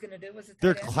what he's going to do as a tight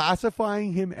They're end?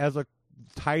 classifying him as a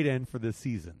tight end for this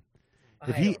season.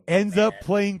 If he ends up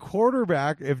playing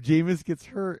quarterback, if Jameis gets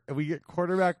hurt, and we get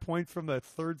quarterback points from the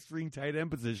third string tight end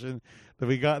position that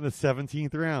we got in the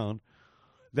 17th round,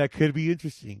 that could be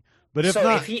interesting. But if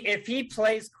not, if he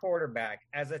plays quarterback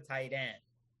as a tight end,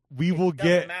 we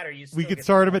could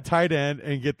start him at tight end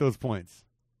and get those points.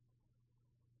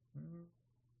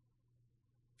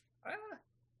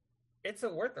 It's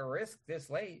worth a risk this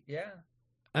late, yeah.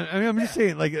 I mean, I'm just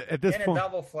saying, like, at this point, a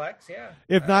double flex, yeah.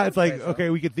 If not, it's like, okay,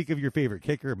 we could think of your favorite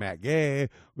kicker, Matt Gay.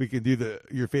 We can do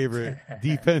your favorite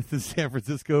defense, the San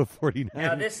Francisco 49ers.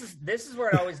 Now, this is where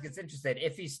it always gets interesting.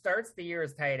 If he starts the year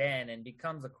as tight end and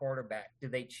becomes a quarterback, do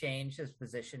they change his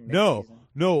position mid-season?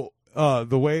 No.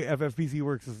 The way FFPC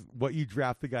works is what you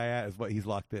draft the guy at is what he's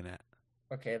locked in at.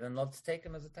 Okay, then let's take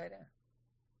him as a tight end.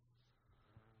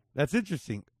 That's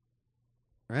interesting,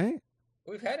 right?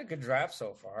 We've had a good draft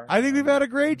so far. I think we've had a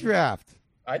great draft.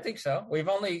 I think so. We've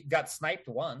only got sniped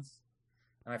once,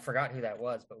 and I forgot who that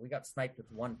was, but we got sniped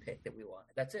with one pick that we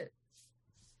wanted. That's it.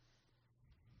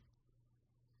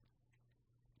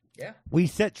 Yeah. We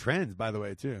set trends, by the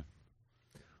way, too.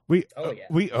 We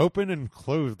opened and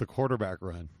closed the quarterback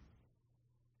run.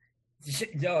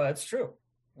 No, that's true.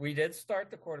 We did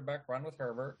start the quarterback run with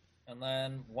Herbert, and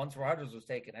then once Rodgers was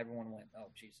taken, everyone went,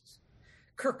 oh, Jesus.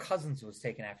 Kirk Cousins was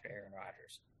taken after Aaron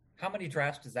Rodgers. How many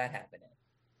drafts does that happen in?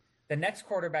 The next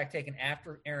quarterback taken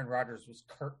after Aaron Rodgers was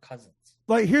Kirk Cousins.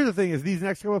 Like, here's the thing: is these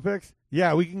next couple of picks,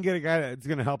 yeah, we can get a guy that's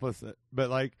going to help us.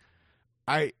 But like,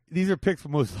 these are picks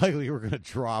most likely we're going to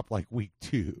drop like week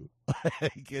 2.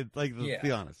 Let's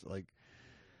be honest. Like,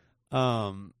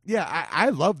 I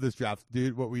love this draft,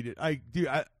 dude. What we did,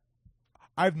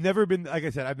 I've never been, like I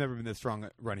said, I've never been this strong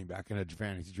at running back in a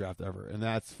fantasy draft ever, and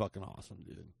that's fucking awesome,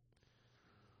 dude.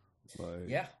 Like,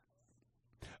 yeah.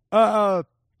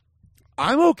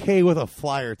 I'm okay with a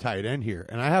flyer tight end here,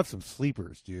 and I have some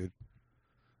sleepers, dude.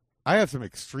 I have some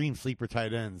extreme sleeper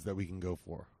tight ends that we can go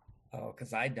for. Oh,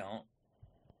 because I don't.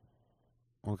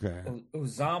 Okay.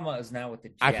 Uzama is now with the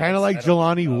Jets. I kind of like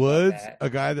Jelani Woods, a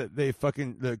guy that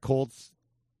the Colts.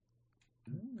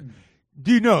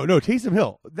 Dude, no, Taysom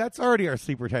Hill. That's already our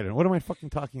sleeper tight end. What am I fucking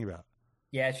talking about?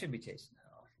 Yeah, it should be Taysom Hill.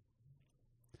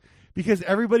 Because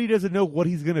everybody doesn't know what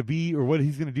he's going to be or what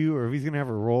he's going to do or if he's going to have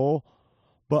a role.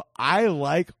 But I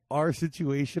like our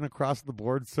situation across the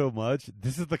board so much.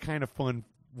 This is the kind of fun,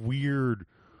 weird.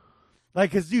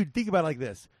 Like, because, dude, think about it like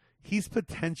this. He's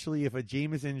potentially, if a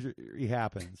Jameis injury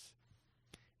happens,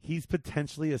 he's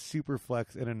potentially a super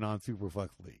flex in a non-super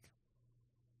flex league.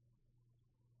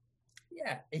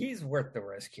 Yeah, he's worth the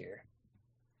risk here.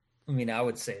 I mean, I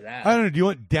would say that. I don't know. Do you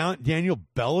want Daniel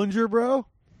Bellinger, bro?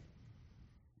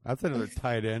 That's another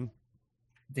tight end.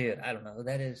 Dude, I don't know who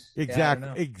that is.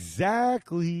 Exactly.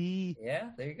 Yeah,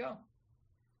 there you go.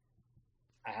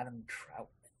 Adam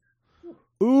Troutman.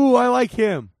 Ooh, I like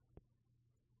him.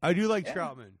 I do like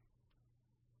Troutman.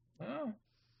 Oh.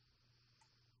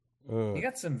 You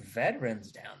got some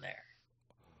veterans down there.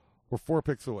 We're 4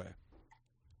 picks away.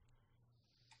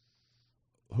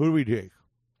 Who do we take?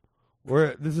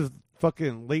 This is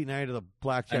fucking late night of the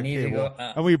blackjack table.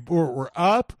 And we're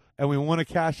up. And we want to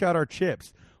cash out our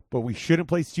chips, but we shouldn't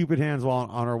play stupid hands while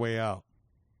on our way out.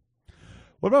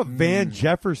 What about Van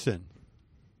Jefferson?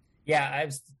 Yeah, I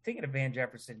was thinking of Van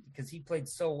Jefferson because he played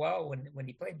so well when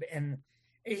he played, and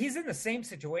he's in the same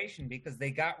situation because they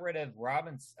got rid of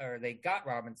Robinson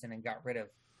and got rid of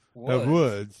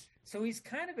Woods. So he's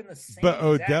kind of in the same.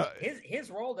 But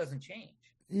his role doesn't change.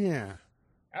 Yeah,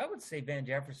 I would say Van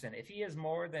Jefferson, if he has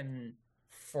more than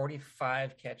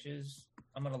 45 catches.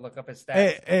 I'm going to look up his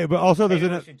stats. Hey, but also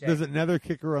there's another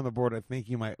kicker on the board I think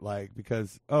you might like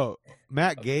because,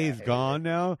 Matt Gay's gone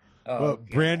now, but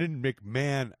Brandon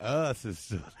McMahon is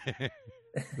still there.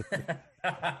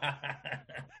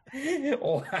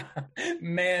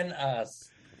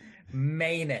 Manus.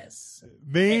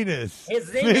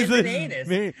 His name is Manus.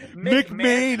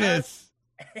 McManus.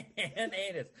 and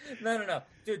anus. No.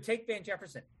 Dude, take Van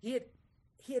Jefferson. He had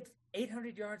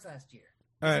 800 yards last year.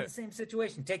 He's in the same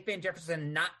situation. Take Van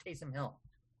Jefferson, not Taysom Hill.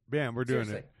 Bam, we're doing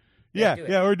Seriously. it.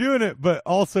 Yeah, we're doing it. But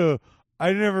also,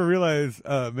 I never realized,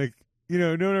 no one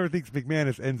ever thinks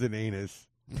McManus ends in anus.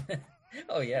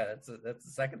 Oh yeah, that's the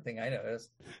second thing I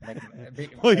noticed.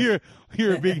 Well, you're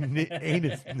a big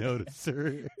anus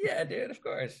noticer. Yeah, dude, of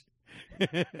course.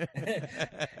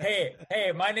 hey,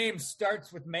 my name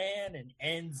starts with man and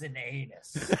ends in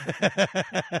anus.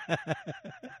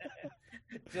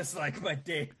 Just like my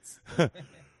dates.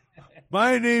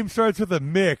 My name starts with a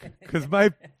Mick because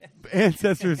my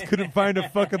ancestors couldn't find a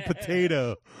fucking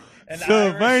potato.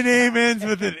 So my name ends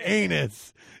with an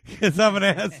anus because I'm an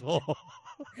asshole.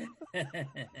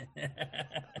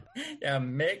 Yeah,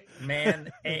 Mick, man,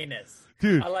 anus.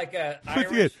 Dude, I like a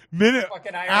Irish,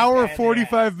 hour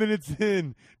 45 minutes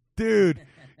in. Dude,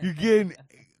 you're getting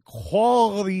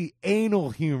quality anal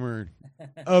humor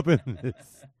up in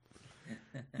this.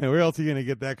 And where else are you going to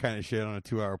get that kind of shit on a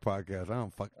 2-hour podcast?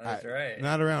 That's right.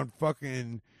 Not around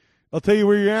fucking. I'll tell you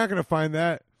where you're not going to find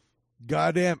that.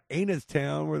 Goddamn Anus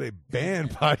Town where they ban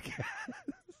podcasts.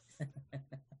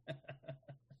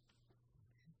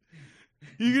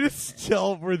 You can just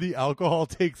tell where the alcohol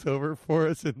takes over for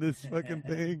us in this fucking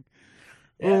thing.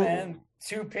 Yeah, man.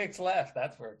 2 picks left.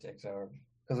 That's where it takes over.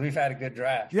 Because we've had a good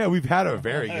draft. Yeah, we've had a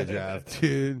very good draft,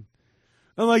 dude.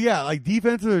 I'm like,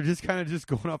 defenses are just kind of just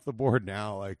going off the board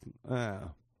now. Yeah,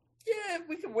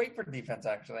 we can wait for defense,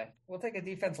 actually. We'll take a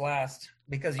defense last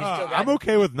because you still got... I'm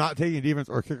okay with not taking defense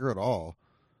or kicker at all.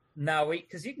 No,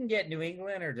 because you can get New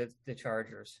England or the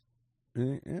Chargers.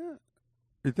 Yeah.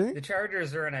 You think? The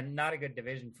Chargers are in not a good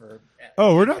division for...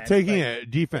 we're not taking a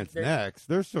defense next.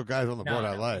 There's still guys on the board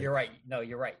I like. You're right. No,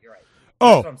 you're right.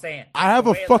 Oh, that's what I'm saying. I have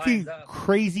a fucking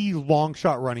crazy long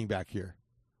shot running back here.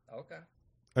 Okay.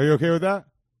 Are you okay with that?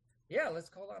 Yeah, let's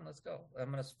go.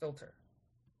 I'm going to filter.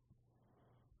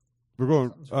 We're going...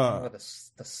 Something's wrong with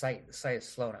the site. The site is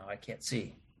slow now. I can't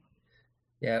see.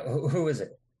 Yeah, who is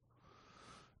it?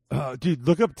 Dude,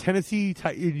 look up Tennessee.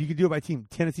 You can do it by team.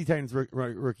 Tennessee Titans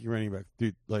rookie running back.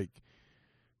 Dude,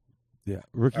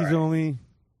 rookies right. Only.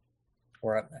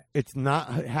 We're up next. It's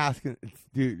not Haskins.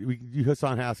 Dude, we can do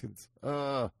Hassan Haskins.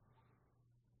 No,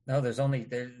 there's only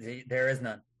there is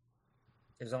none.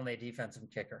 There's only a defensive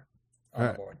kicker on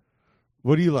the board.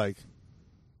 What do you like?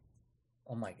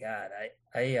 Oh my God,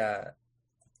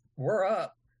 we're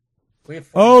up. We have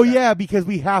yeah, because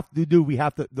we have to. We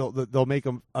have to. They'll make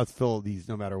us fill these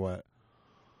no matter what.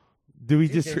 Do we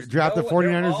just draft the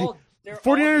 49ers?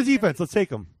 49ers defense. Let's take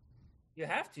them. You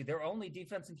have to. There are only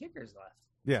defense and kickers left.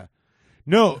 Yeah.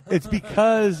 No, it's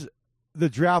because the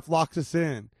draft locks us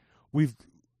in.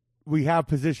 We have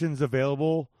positions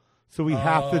available, so we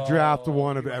have to draft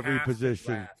one of every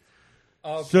position.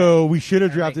 Okay. So we should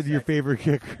have drafted your favorite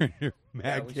kicker,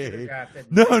 Matt Gay.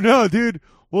 No, dude.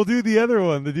 We'll do the other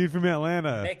one, the dude from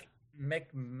Atlanta.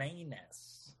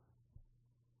 McManus.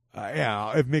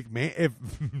 If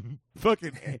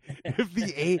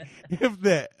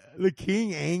the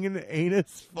king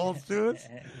anus falls to us,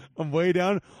 I'm way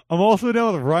down. I'm also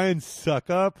down with Ryan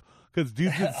Suckup because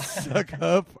dudes that suck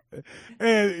up.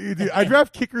 And dude, I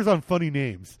draft kickers on funny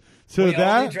names. So we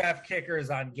only draft kickers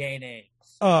on gay names.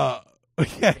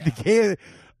 The gay,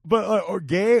 but or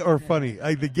gay or funny.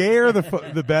 Like the gayer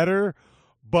the better.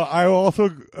 But I will also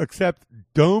accept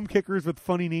dome kickers with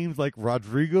funny names like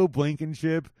Rodrigo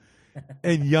Blankenship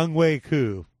and Younghoe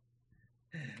Koo.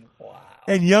 Wow.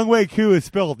 And Younghoe Koo is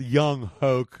spelled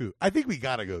Young-Ho Koo. I think we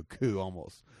got to go Koo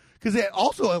almost. Because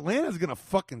also Atlanta's going to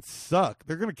fucking suck.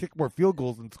 They're going to kick more field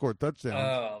goals and score touchdowns.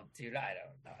 Oh, dude, I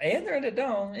don't know. And they're in a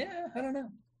dome. Yeah, I don't know.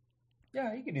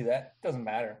 Yeah, you can do that. Doesn't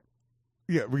matter.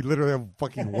 Yeah, we literally have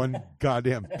fucking one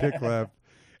goddamn pick left.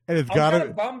 And it's I'm kind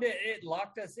of bummed it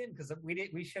locked us in because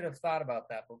we should have thought about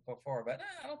that before, but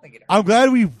I don't think it hurt. I'm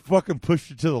glad we fucking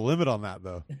pushed it to the limit on that,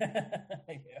 though.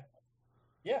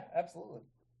 Yeah, absolutely.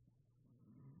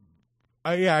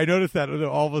 I noticed that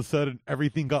all of a sudden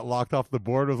everything got locked off the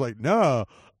board. I was like, no,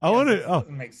 I want to.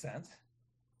 Doesn't make sense.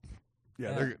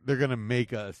 Yeah, they're gonna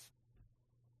make us.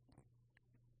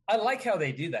 I like how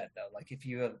they do that though. Like if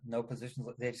you have no positions,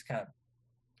 they just kind of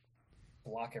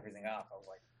block everything off. I was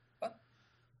like.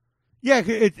 Yeah,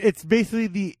 it's basically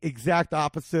the exact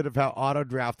opposite of how auto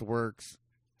draft works.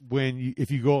 If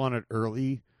you go on it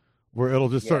early, where it'll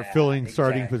just start filling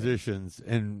starting positions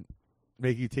and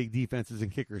make you take defenses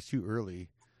and kickers too early.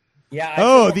 Yeah.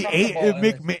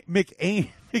 McManus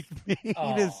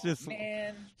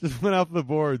just went off the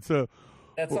board. So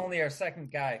that's only our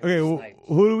second guy. Okay,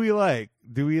 who do we like?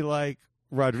 Do we like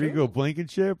Rodrigo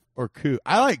Blankenship or Koo?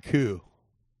 I like Koo.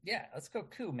 Yeah, let's go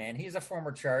Koo, man. He's a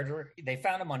former Charger. They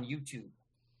found him on YouTube.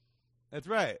 That's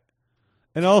right.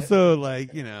 And also,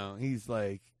 like, he's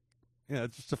like,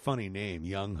 it's just a funny name,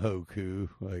 Young Ho Koo.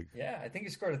 Like, yeah, I think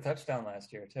he scored a touchdown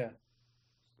last year too.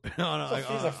 He's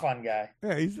a fun guy.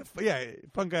 Yeah, he's a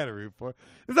fun guy to root for.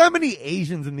 There's not many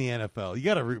Asians in the NFL. You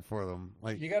got to root for them.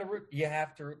 Like, you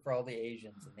have to root for all the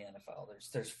Asians in the NFL.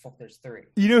 There's 3.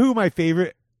 You know who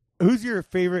who's your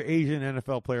favorite Asian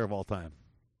NFL player of all time?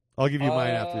 I'll give you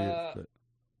mine after you. But.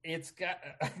 It's got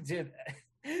dude,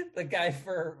 the guy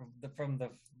from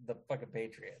the fucking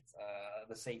Patriots,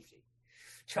 the safety,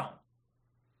 Chung.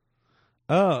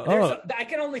 I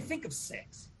can only think of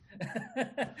 6.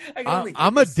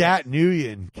 I'm a Dat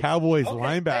Nguyen, Cowboys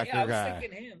linebacker guy.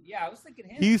 I was thinking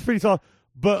him. He's pretty tall,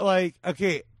 but like,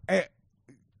 okay,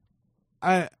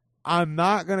 I'm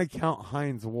not gonna count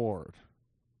Hines Ward.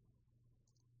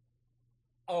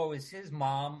 Oh, is his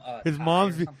mom? His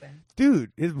mom's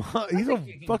dude. His mom. He's a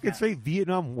fucking straight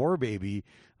Vietnam War baby.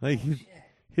 Like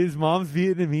his mom's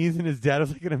Vietnamese and his dad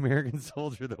is like an American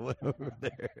soldier that went over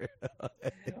there.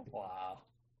 Wow.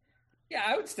 Yeah,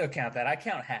 I would still count that. I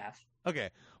count half.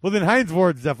 Okay. Well, then Hines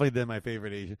Ward's definitely been my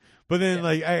favorite Asian. But then,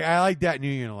 like, I like Dat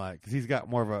Nguyen a lot because he's got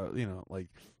more of a, like,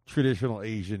 traditional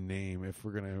Asian name if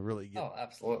we're going to really get... Oh,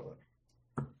 absolutely.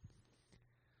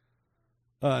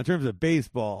 In terms of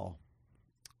baseball,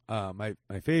 my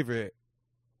favorite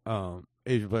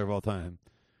Asian player of all time,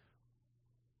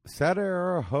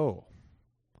 Sadaira Ho,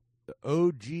 the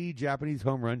OG Japanese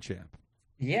home run champ.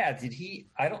 Yeah, he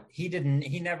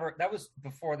never, that was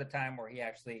before the time where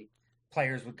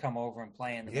players would come over and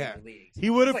play in the major leagues. He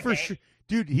would have sure,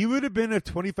 dude, he would have been a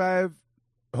 25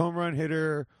 home run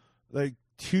hitter, like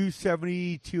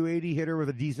 270, 280 hitter with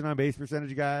a decent on base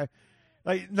percentage guy.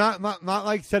 Like not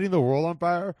like setting the world on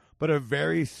fire, but a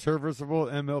very serviceable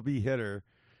MLB hitter.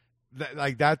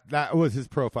 That was his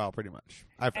profile pretty much.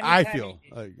 I feel.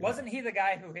 Wasn't he the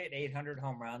guy who hit 800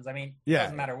 home runs? I mean, it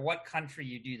doesn't matter what country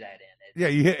you do that in.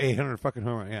 You hit 800 fucking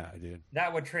home runs. Yeah, I did.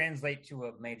 That would translate to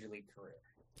a major league career,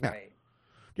 right?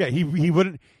 Yeah, he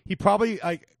wouldn't. He probably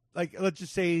like let's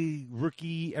just say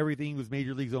rookie everything was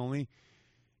major leagues only.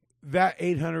 That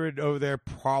 800 over there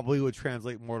probably would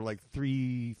translate more like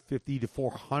 350 to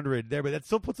 400 there, but that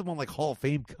still puts him on like Hall of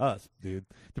Fame cusp, dude.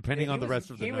 Depending on the rest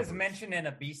of the numbers. He was mentioned in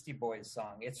a Beastie Boys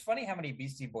song. It's funny how many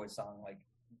Beastie Boys songs like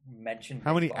mention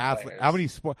how many athletes, how many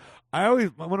sport.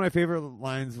 One of my favorite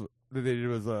lines that they did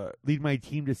was "Lead my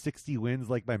team to 60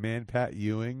 wins," like my man Pat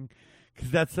Ewing,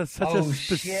 because that's such a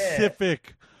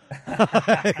specific.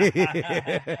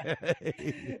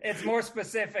 It's more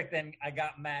specific than I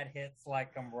got mad hits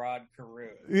like I'm Rod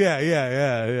Carew. Yeah.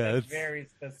 It's very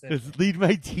specific. It's lead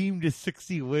my team to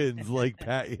 60 wins like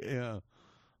Pat. Yeah,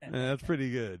 that's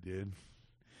pretty good, dude.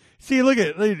 See, look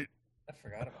at I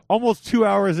forgot about almost 2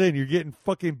 hours in, you're getting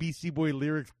fucking Beastie Boy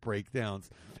lyrics breakdowns.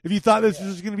 If you thought this was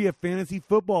just going to be a fantasy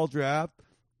football draft,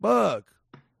 fuck,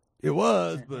 it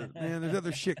was. But man, there's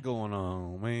other shit going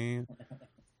on, man.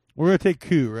 We're going to take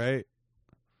Koo, right?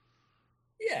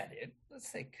 Yeah, dude.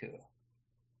 Let's take Koo.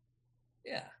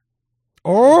 Yeah.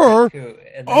 Or, Koo,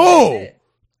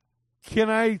 can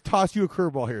I toss you a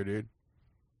curveball here, dude?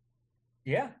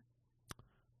 Yeah.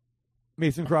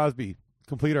 Mason Crosby,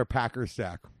 complete our Packer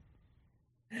stack.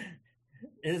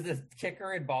 Is the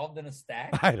kicker involved in a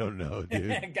stack? I don't know,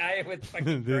 dude. A guy with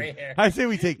fucking gray hair. I say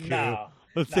we take Koo. No.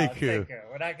 Let's take Koo.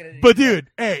 We're not gonna. But dude,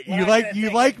 hey, you like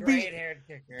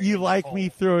me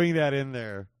throwing that in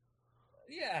there?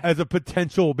 Yeah. As a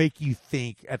potential make you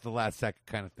think at the last second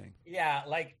kind of thing. Yeah,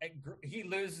 like he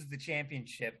loses the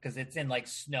championship because it's in like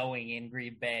snowing in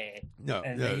Green Bay. No,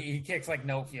 he kicks like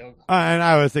no field goal. And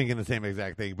I was thinking the same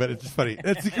exact thing, but it's just funny.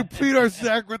 Let's complete our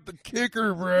stack with the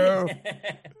kicker, bro.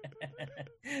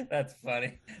 That's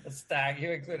funny. A stack.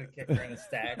 You include a kicker in a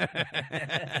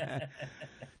stack.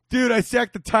 Dude, I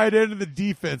sacked the tight end of the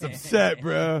defense. I'm set,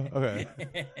 bro. Okay.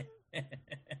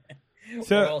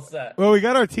 So, well set. Well, we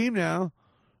got our team now.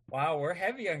 Wow, we're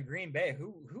heavy on Green Bay.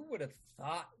 Who would have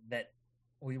thought that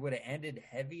we would have ended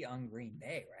heavy on Green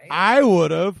Bay, right? I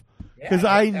would have, because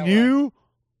I knew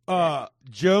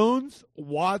Jones,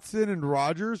 Watson, and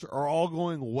Rodgers are all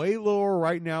going way lower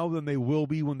right now than they will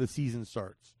be when the season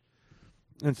starts.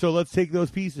 And so let's take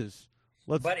those pieces.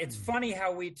 But it's funny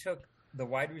how we took the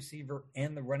wide receiver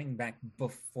and the running back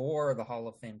before the Hall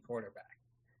of Fame quarterback.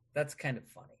 That's kind of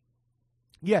funny.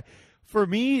 Yeah. For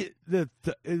me, the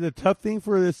tough thing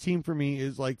for this team for me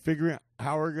is like figuring out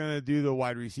how we're going to do the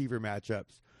wide receiver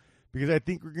matchups, because I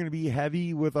think we're going to be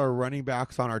heavy with our running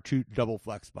backs on our 2 double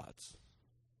flex spots.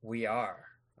 We are.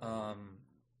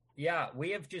 Yeah,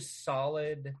 we have just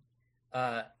solid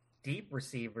deep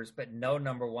receivers, but no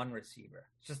number one receiver.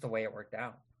 It's just the way it worked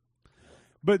out.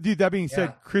 But dude, that being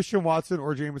said, Christian Watson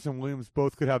or Jameson Williams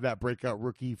both could have that breakout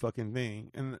rookie fucking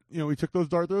thing, and we took those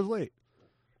dart throws late.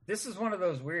 This is one of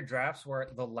those weird drafts where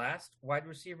the last wide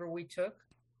receiver we took,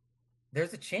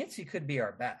 there's a chance he could be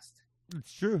our best.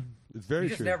 It's true. It's very true.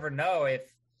 You just never know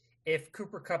if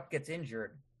Cooper Kupp gets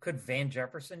injured. Could Van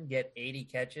Jefferson get 80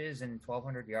 catches and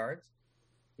 1,200 yards?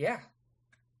 Yeah.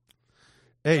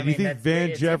 Hey, do you think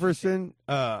Van Jefferson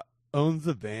owns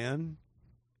a van?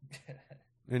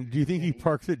 And do you think he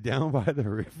parks it down by the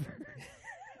river?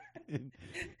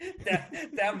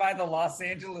 down by the Los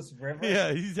Angeles River?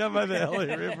 Yeah, he's down by the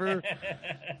LA River.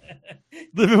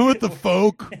 Living with the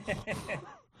folk.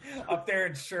 Up there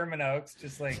in Sherman Oaks,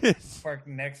 just like parked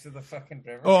next to the fucking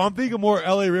river. Oh, I'm thinking more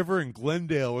LA River in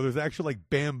Glendale where there's actually like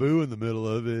bamboo in the middle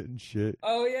of it and shit.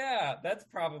 Oh, yeah. That's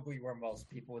probably where most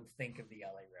people would think of the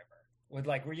LA River. With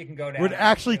like where you can go down. Where it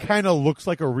actually kind of looks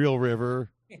like a real river.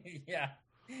 Yeah.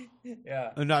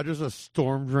 Yeah. And not just a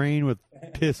storm drain with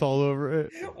piss all over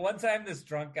it. One time this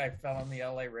drunk guy fell in the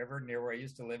LA River near where I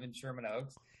used to live in Sherman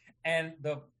Oaks. And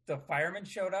the firemen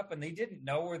showed up and they didn't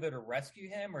know whether to rescue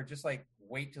him or just like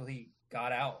wait till he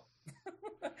got out.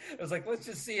 It was like, let's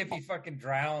just see if he fucking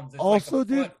drowns. It's also, like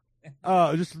dude,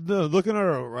 just looking at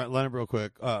our lineup real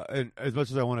quick, and as much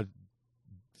as I want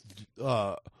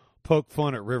to poke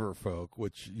fun at river folk,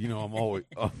 which, I'm always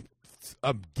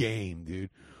I'm game, dude.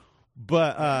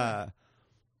 But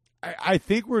I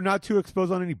think we're not too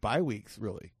exposed on any bye weeks,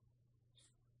 really.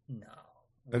 No.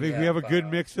 I think we have a good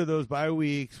mix of those bye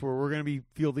weeks where we're going to be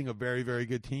fielding a very, very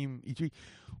good team each week.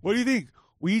 What do you think?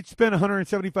 We each spent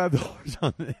 $175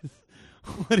 on this.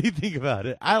 What do you think about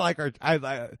it? I like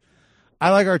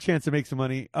our chance to make some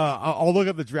money. I'll look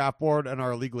at the draft board and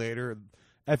our league later.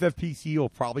 FFPC will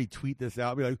probably tweet this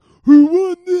out and be like, "Who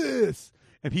won this?"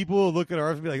 And people will look at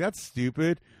ours and be like, "That's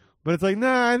stupid." But it's like,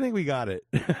 nah, I think we got it.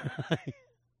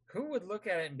 Who would look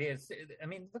at it and be? I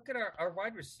mean, look at our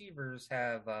wide receivers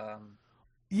have.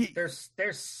 They're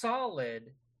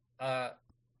solid,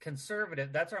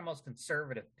 conservative. That's our most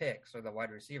conservative picks, or the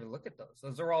wide receiver. Look at those.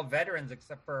 Those are all veterans,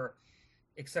 except for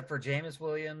Jameis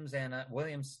Williams and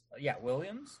Williams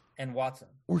and Watson.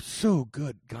 We're so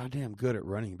good, goddamn good at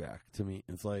running back. To me,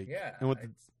 it's like, yeah.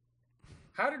 And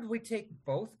how did we take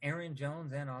both Aaron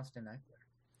Jones and Austin Eckler?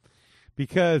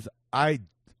 Because I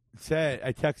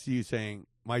texted you saying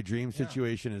my dream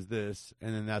situation is this,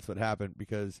 and then that's what happened.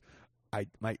 Because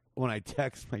when I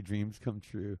text, my dreams come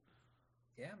true.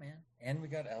 Yeah, man. And we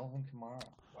got Alvin Kamara.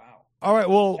 Wow. All right.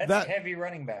 Well, that's a heavy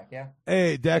running back. Yeah.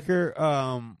 Hey, Decker.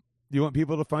 Do you want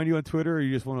people to find you on Twitter, or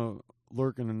you just want to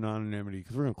lurk in anonymity?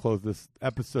 Because we're gonna close this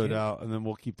episode out, and then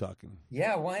we'll keep talking.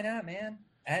 Yeah. Why not, man?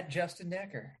 At Justin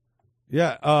Decker.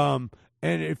 Yeah.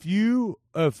 And if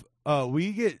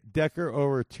we get Decker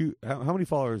over how many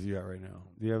followers are you at right now?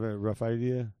 Do you have a rough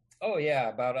idea? Oh yeah,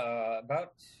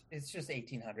 about it's just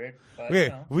 1,800. But,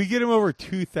 okay, we get him over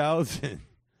 2,000.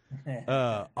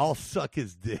 I'll suck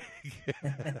his dick.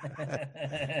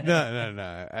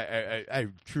 No. I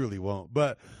truly won't.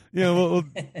 But we'll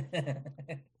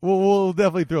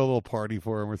definitely throw a little party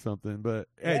for him or something. But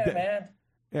yeah, man.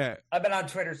 Yeah, I've been on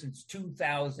Twitter since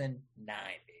 2009,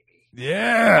 baby.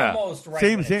 Yeah, almost right.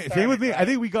 Same with me. I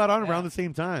think we got on around the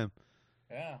same time.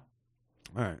 Yeah.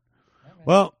 All right.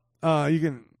 Well, you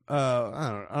can.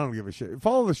 I don't give a shit.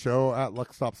 Follow the show at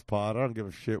Luck Stops Pod. I don't give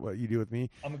a shit what you do with me.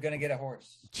 I'm gonna get a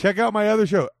horse. Check out my other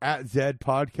show at Zed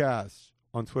Podcast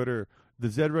on Twitter. The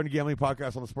Zed Run Gambling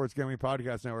Podcast on the Sports Gambling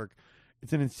Podcast Network.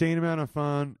 It's an insane amount of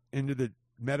fun into the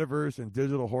metaverse and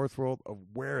digital horse world of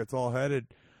where it's all headed.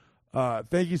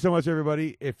 Thank you so much,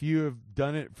 everybody. If you have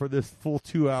done it for this full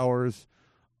 2 hours,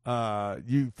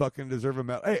 you fucking deserve a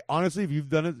medal. Hey, honestly, if you've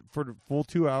done it for the full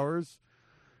 2 hours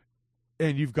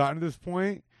and you've gotten to this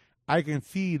point, I can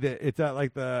see that it's at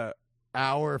like the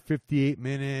hour, 58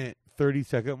 minute,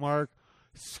 30-second mark.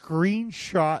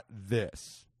 Screenshot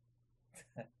this.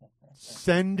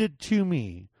 Send it to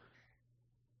me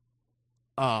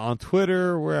on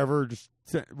Twitter, wherever. Just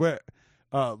send, the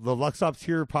Luckstops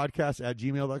Here podcast at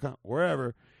gmail.com,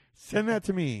 wherever. Send that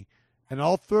to me, and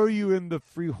I'll throw you in the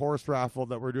free horse raffle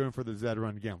that we're doing for the Zed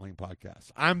Run Gambling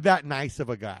Podcast. I'm that nice of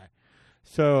a guy.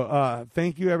 So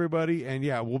thank you, everybody. And,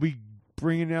 yeah, we'll be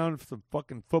bringing down some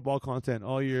fucking football content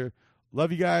all year.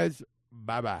 Love you guys.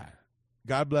 Bye-bye.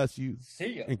 God bless you.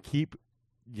 See ya. And keep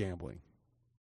gambling.